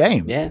access to the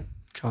game. Yeah.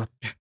 God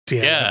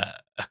damn. Yeah.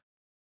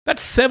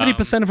 That's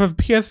 70% of a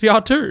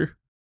PSVR 2.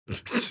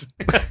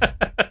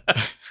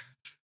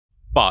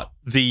 But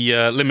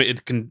the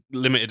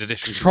limited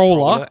edition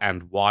Controller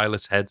and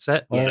wireless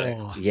headset.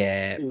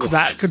 Yeah.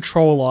 That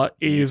controller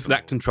is,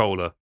 That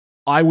controller.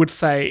 I would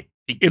say,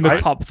 in the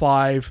top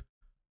 5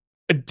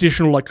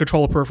 additional, like,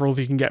 controller peripherals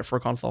you can get for a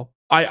console.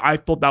 I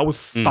thought that was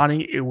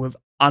stunning. It was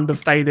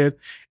understated.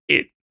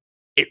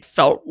 It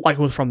felt like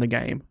it was from the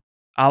game.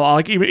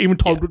 Like even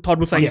Todd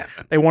was saying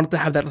they wanted to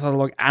have that sort of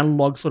like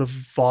analog sort of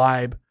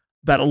vibe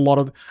that a lot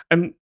of,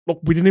 and look,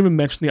 we didn't even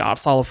mention the art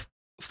style of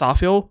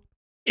Starfield.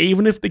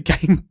 Even if the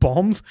game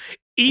bombs,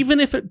 even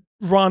if it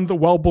runs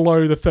well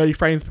below the 30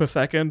 frames per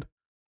second,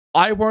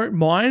 I won't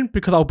mind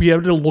because I'll be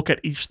able to look at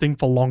each thing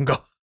for longer.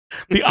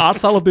 The art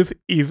style of this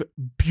is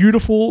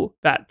beautiful.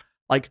 That,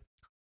 like,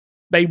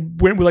 they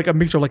went with like a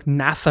mixture of like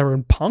NASA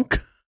and punk.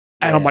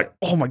 And I'm like,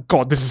 oh my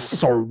god, this is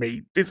so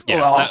neat.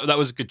 That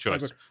was a good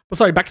choice. But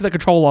sorry, back to the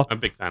controller. I'm a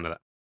big fan of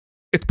that.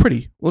 It's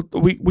pretty. Well,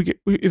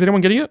 is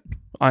anyone getting it?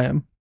 I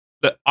am.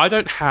 Look, I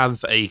don't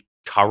have a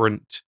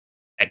current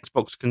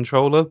Xbox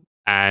controller,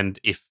 and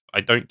if I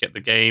don't get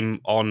the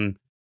game on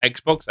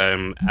Xbox,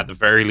 I'm at the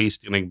very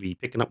least going to be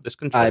picking up this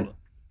controller.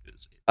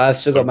 I've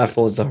still got my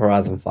Forza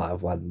Horizon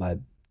 5 one, my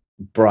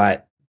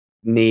bright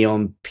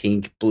neon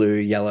pink, blue,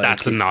 yellow.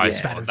 That's a nice.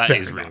 Yeah. That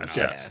is really nice.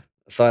 Yeah.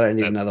 So I don't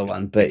need another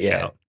one, but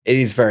it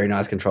is very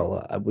nice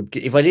controller. I would,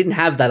 if I didn't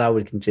have that, I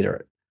would consider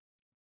it.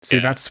 See,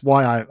 that's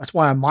why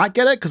I might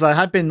get it, because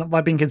I've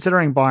been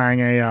considering buying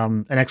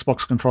an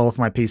Xbox controller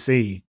for my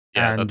PC,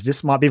 and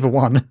this might be the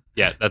one.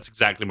 Yeah, that's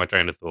exactly my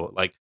train of thought.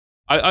 Like,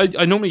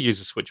 I normally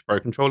use a Switch Pro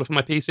controller for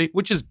my PC,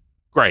 which is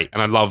great,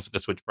 and I love the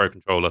Switch Pro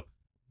controller.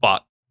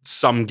 But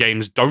some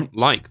games don't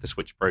like the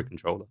Switch Pro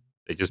controller.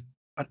 They just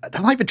I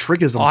don't like the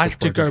triggers on I Switch had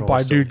to Pro go buy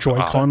controller new still.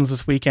 Joy-Cons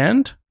this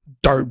weekend.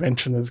 Don't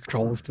mention those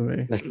controllers to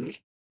me.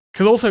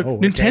 Because also,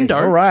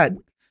 Nintendo. All right.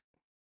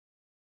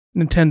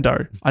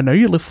 Nintendo, I know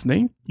you're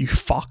listening, you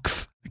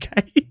fucks,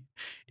 okay?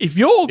 If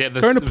you're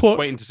going to put...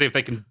 waiting to see if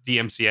they can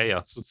DMCA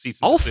us.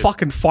 I'll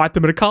fucking fight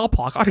them in a car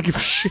park. I don't give a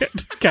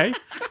shit, okay?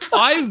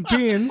 I've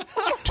been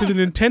to the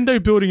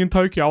Nintendo building in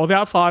Tokyo. I was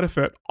outside of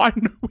it. I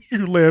know where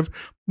you live.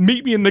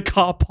 Meet me in the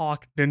car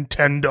park,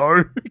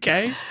 Nintendo,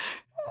 okay?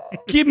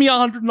 Give me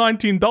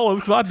 $119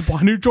 because I had to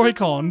buy new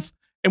Joy-Cons.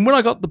 And when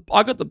I got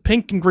the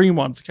pink and green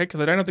ones, okay?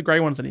 Because I don't have the grey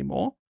ones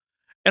anymore.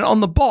 And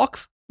on the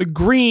box, the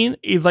green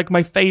is like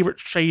my favorite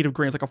shade of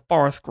green. It's like a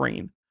forest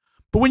green.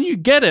 But when you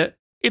get it,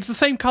 it's the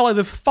same color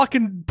as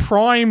fucking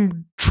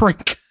Prime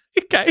drink.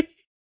 Okay?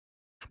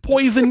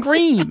 Poison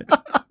green.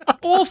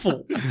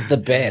 Awful. The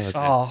best.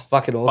 Oh. It's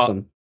fucking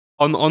awesome.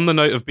 On the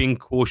note of being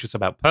cautious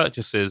about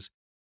purchases,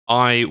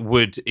 I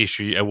would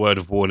issue a word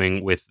of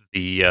warning with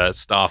the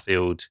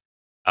Starfield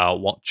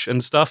watch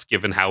and stuff,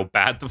 given how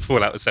bad the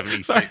Fallout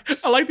 76 Sorry,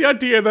 I like the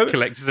idea that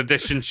collector's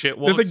edition shit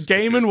was. there's a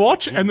Game &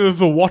 Watch and there's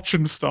the watch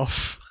and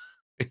stuff.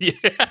 Yeah.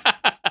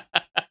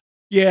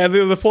 Yeah,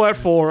 the Fallout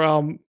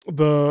 4,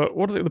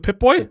 the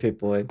Pip-Boy? The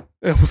Pip-Boy.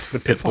 It was The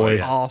Pip-Boy.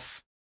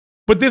 ass.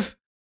 But this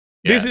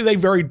is a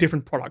very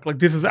different product. Like,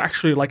 this is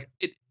actually like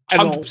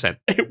 100%.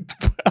 an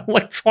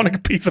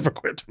electronic piece of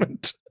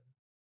equipment.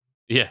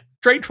 Yeah.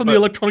 Straight from the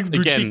electronics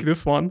boutique, again,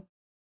 this one.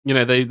 You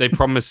know, they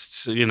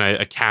promised,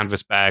 a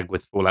canvas bag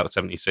with Fallout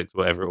 76,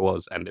 whatever it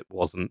was, and it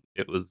wasn't.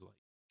 It was like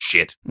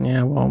shit.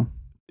 Yeah, well.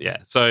 Yeah.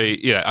 So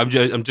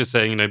I'm just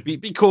saying,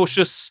 be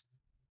cautious,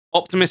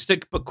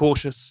 optimistic but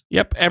cautious.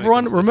 Yep.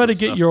 Everyone, comes to this remember to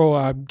sort of get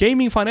your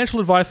gaming financial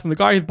advice from the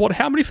guy who's bought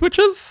how many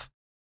Switches?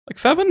 Like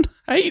 7,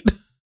 8,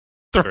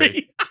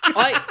 3.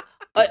 I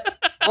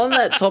on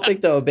that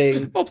topic though of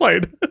being Well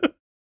played.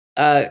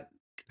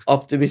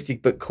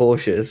 optimistic but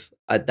cautious,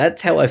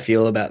 that's how I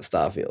feel about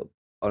Starfield,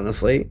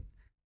 honestly.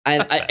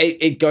 And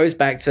it goes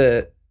back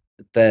to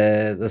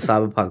the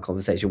Cyberpunk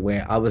conversation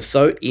where I was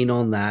so in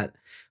on that,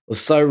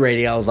 was so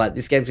ready. I was like,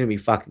 this game's gonna be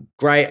fucking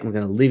great. I'm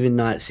gonna live in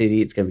Night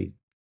City. It's gonna be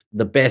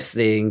the best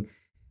thing.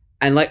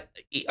 And like,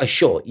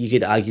 sure, you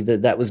could argue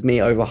that was me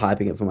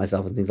overhyping it for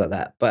myself and things like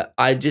that. But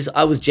I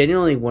was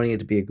genuinely wanting it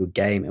to be a good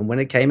game. And when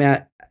it came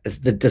out as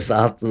the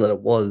disaster that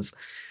it was,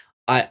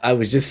 I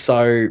was just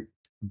so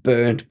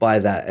burnt by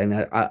that.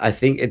 And I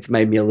think it's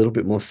made me a little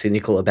bit more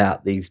cynical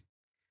about these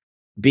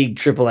big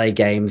AAA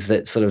games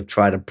that sort of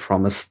try to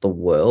promise the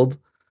world.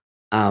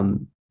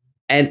 And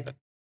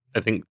I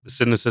think the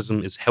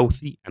cynicism is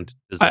healthy and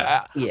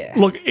deserved. yeah.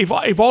 Look, if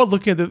I was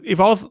looking at this, if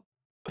I was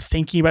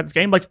thinking about this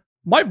game, like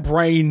my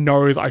brain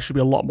knows I should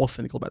be a lot more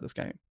cynical about this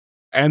game,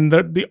 and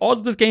the odds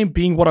of this game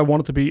being what I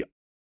want it to be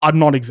are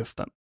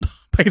non-existent,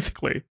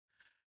 basically.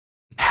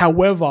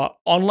 However,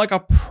 on like a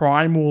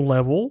primal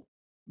level,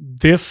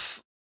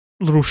 this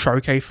little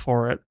showcase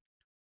for it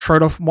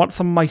showed off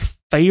some of my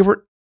favorite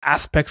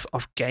aspects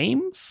of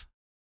games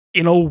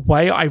in a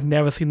way I've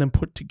never seen them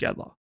put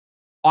together.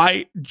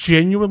 I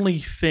genuinely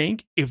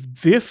think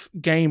if this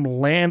game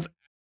lands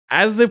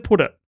as they've put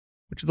it,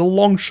 which is a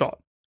long shot,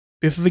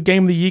 this is a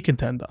Game of the Year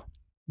contender.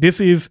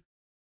 This is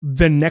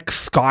the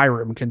next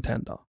Skyrim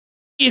contender.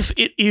 If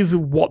it is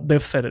what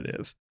they've said it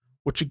is,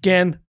 which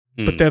again,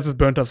 Bethesda's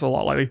burnt us a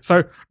lot lately.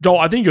 So, Joel,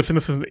 I think your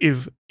cynicism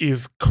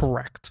is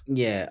correct.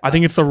 Yeah. I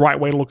think it's the right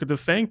way to look at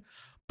this thing,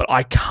 but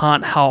I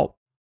can't help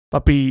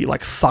but be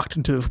like sucked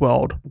into this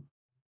world.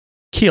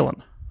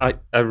 Keelan. I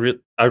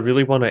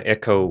really want to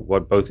echo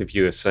what both of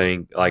you are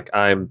saying. Like,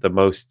 I'm the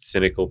most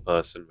cynical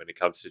person when it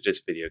comes to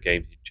just video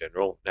games in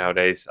general.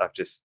 Nowadays,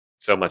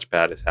 so much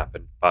bad has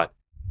happened. But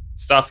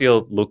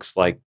Starfield looks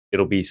like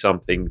it'll be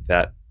something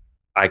that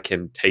I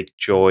can take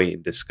joy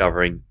in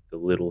discovering the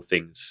little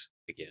things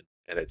again.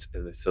 And it's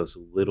those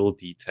little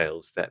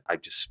details that I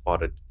just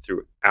spotted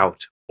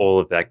throughout all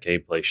of that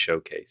gameplay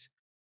showcase.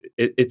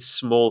 It's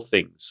small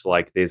things,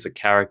 like there's a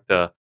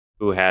character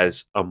who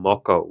has a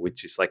moko,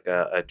 which is like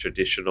a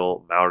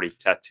traditional Maori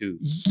tattoo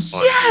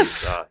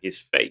on his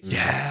face.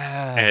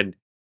 Yeah. And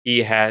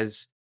he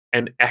has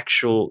an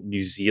actual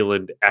New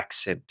Zealand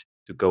accent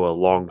to go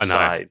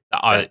alongside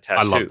that tattoo.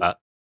 I love that.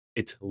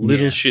 It's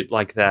little shit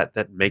like that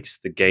makes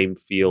the game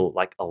feel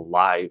like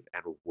alive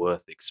and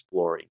worth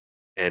exploring.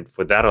 And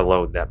for that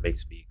alone, that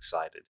makes me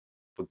excited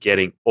for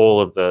getting all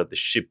of the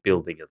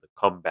shipbuilding and the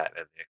combat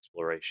and the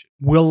exploration.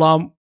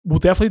 We'll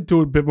definitely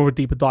do a bit more of a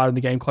deeper dive in the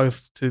game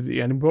close to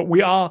the end, but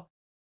we are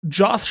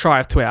just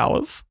shy of 2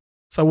 hours,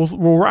 so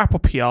we'll wrap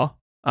up here.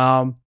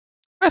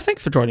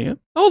 Thanks for joining it.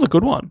 That was a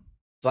good one.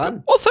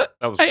 Fun. Also,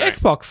 That was hey, great.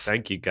 Xbox.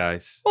 Thank you,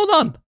 guys. Well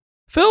done.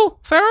 Phil,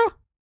 Sarah,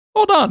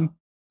 well done.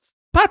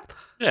 Pat,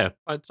 Yeah,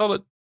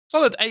 solid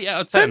 8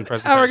 out of 10 send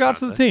presentation. our regards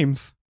to the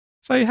teams.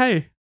 Say,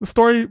 hey, the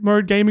Story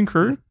Mode Gaming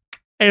Crew,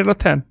 8 out of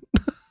 10.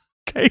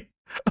 Okay.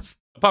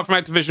 Apart from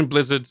Activision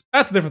Blizzard,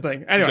 That's a different thing.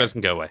 you Anyway, guys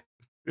can go away.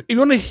 if you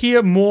want to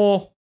hear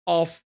more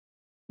of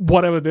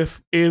whatever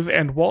this is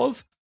and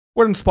was,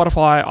 we're on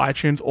Spotify,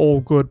 iTunes,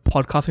 all good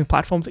podcasting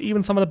platforms,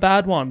 even some of the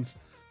bad ones.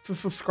 So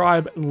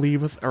subscribe and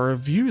leave us a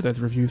review. Those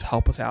reviews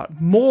help us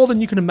out more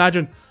than you can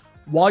imagine.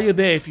 While you're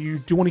there, if you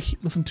do want to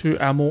listen to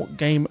our more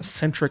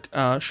game-centric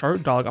show,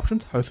 Dialogue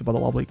Options, hosted by the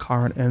lovely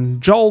Karen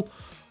and Joel,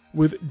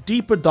 with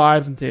deeper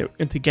dives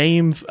into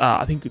games.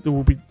 I think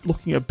we'll be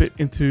looking a bit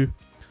into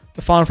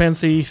the Final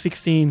Fantasy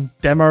 16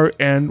 demo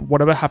and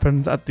whatever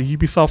happens at the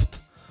Ubisoft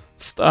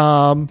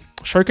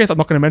showcase. I'm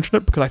not going to mention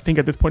it because I think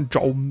at this point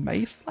Joel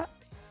may slap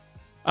me.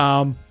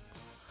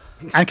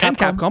 And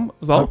Capcom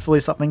as well.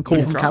 Hopefully something cool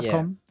Fingers from crossed.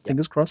 Capcom.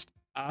 Fingers crossed.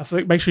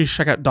 So make sure you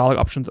check out Dialogue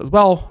Options as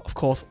well. Of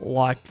course,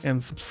 like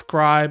and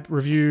subscribe,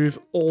 reviews,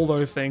 all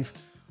those things.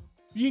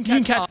 You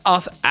can catch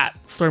us at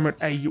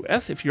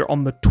StoryModeAUS if you're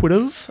on the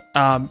Twitters.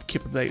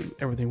 Keep up to date with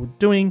everything we're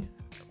doing.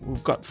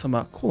 We've got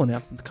some cool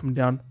announcements coming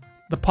down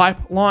the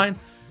pipeline.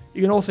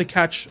 You can also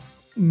catch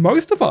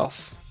most of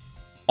us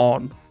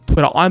on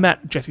Twitter. I'm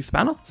at Jesse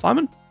Spanner.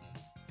 Simon?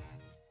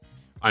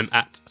 I'm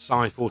at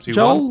Sci421.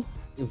 Joel?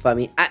 You can find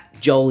me at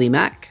Jolie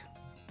Mac.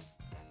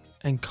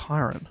 And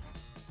Kyron.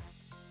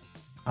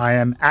 I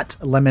am at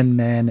Lemon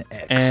Man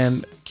X.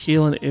 And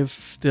Keelan is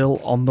still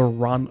on the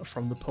run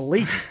from the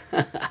police.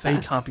 So he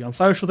can't be on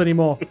socials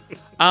anymore.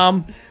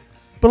 But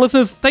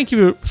listeners, thank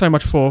you so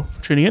much for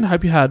tuning in.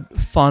 Hope you had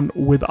fun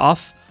with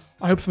us.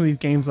 I hope some of these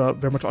games are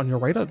very much on your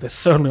radar. They're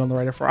certainly on the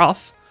radar for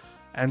us.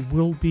 And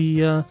we'll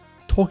be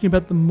talking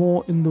about them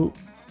more in the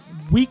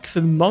weeks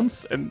and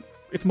months. And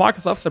it's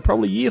Microsoft, so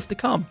probably years to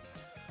come.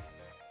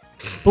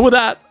 But with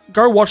that,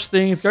 go watch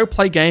things, go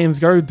play games,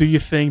 go do your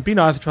thing, be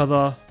nice to each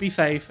other, be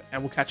safe,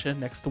 and we'll catch you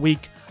next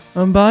week.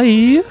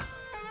 Bye.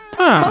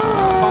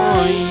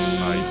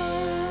 Bye.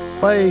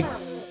 Bye.